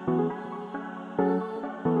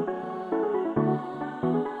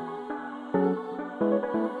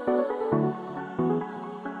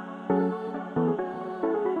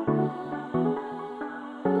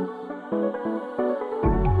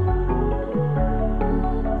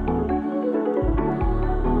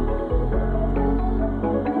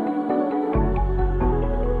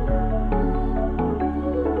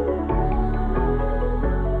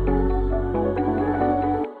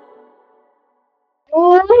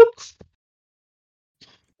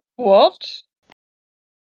 What?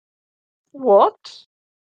 What?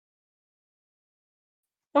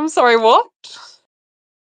 I'm sorry, what?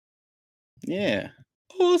 "Yeah,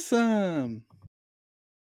 awesome."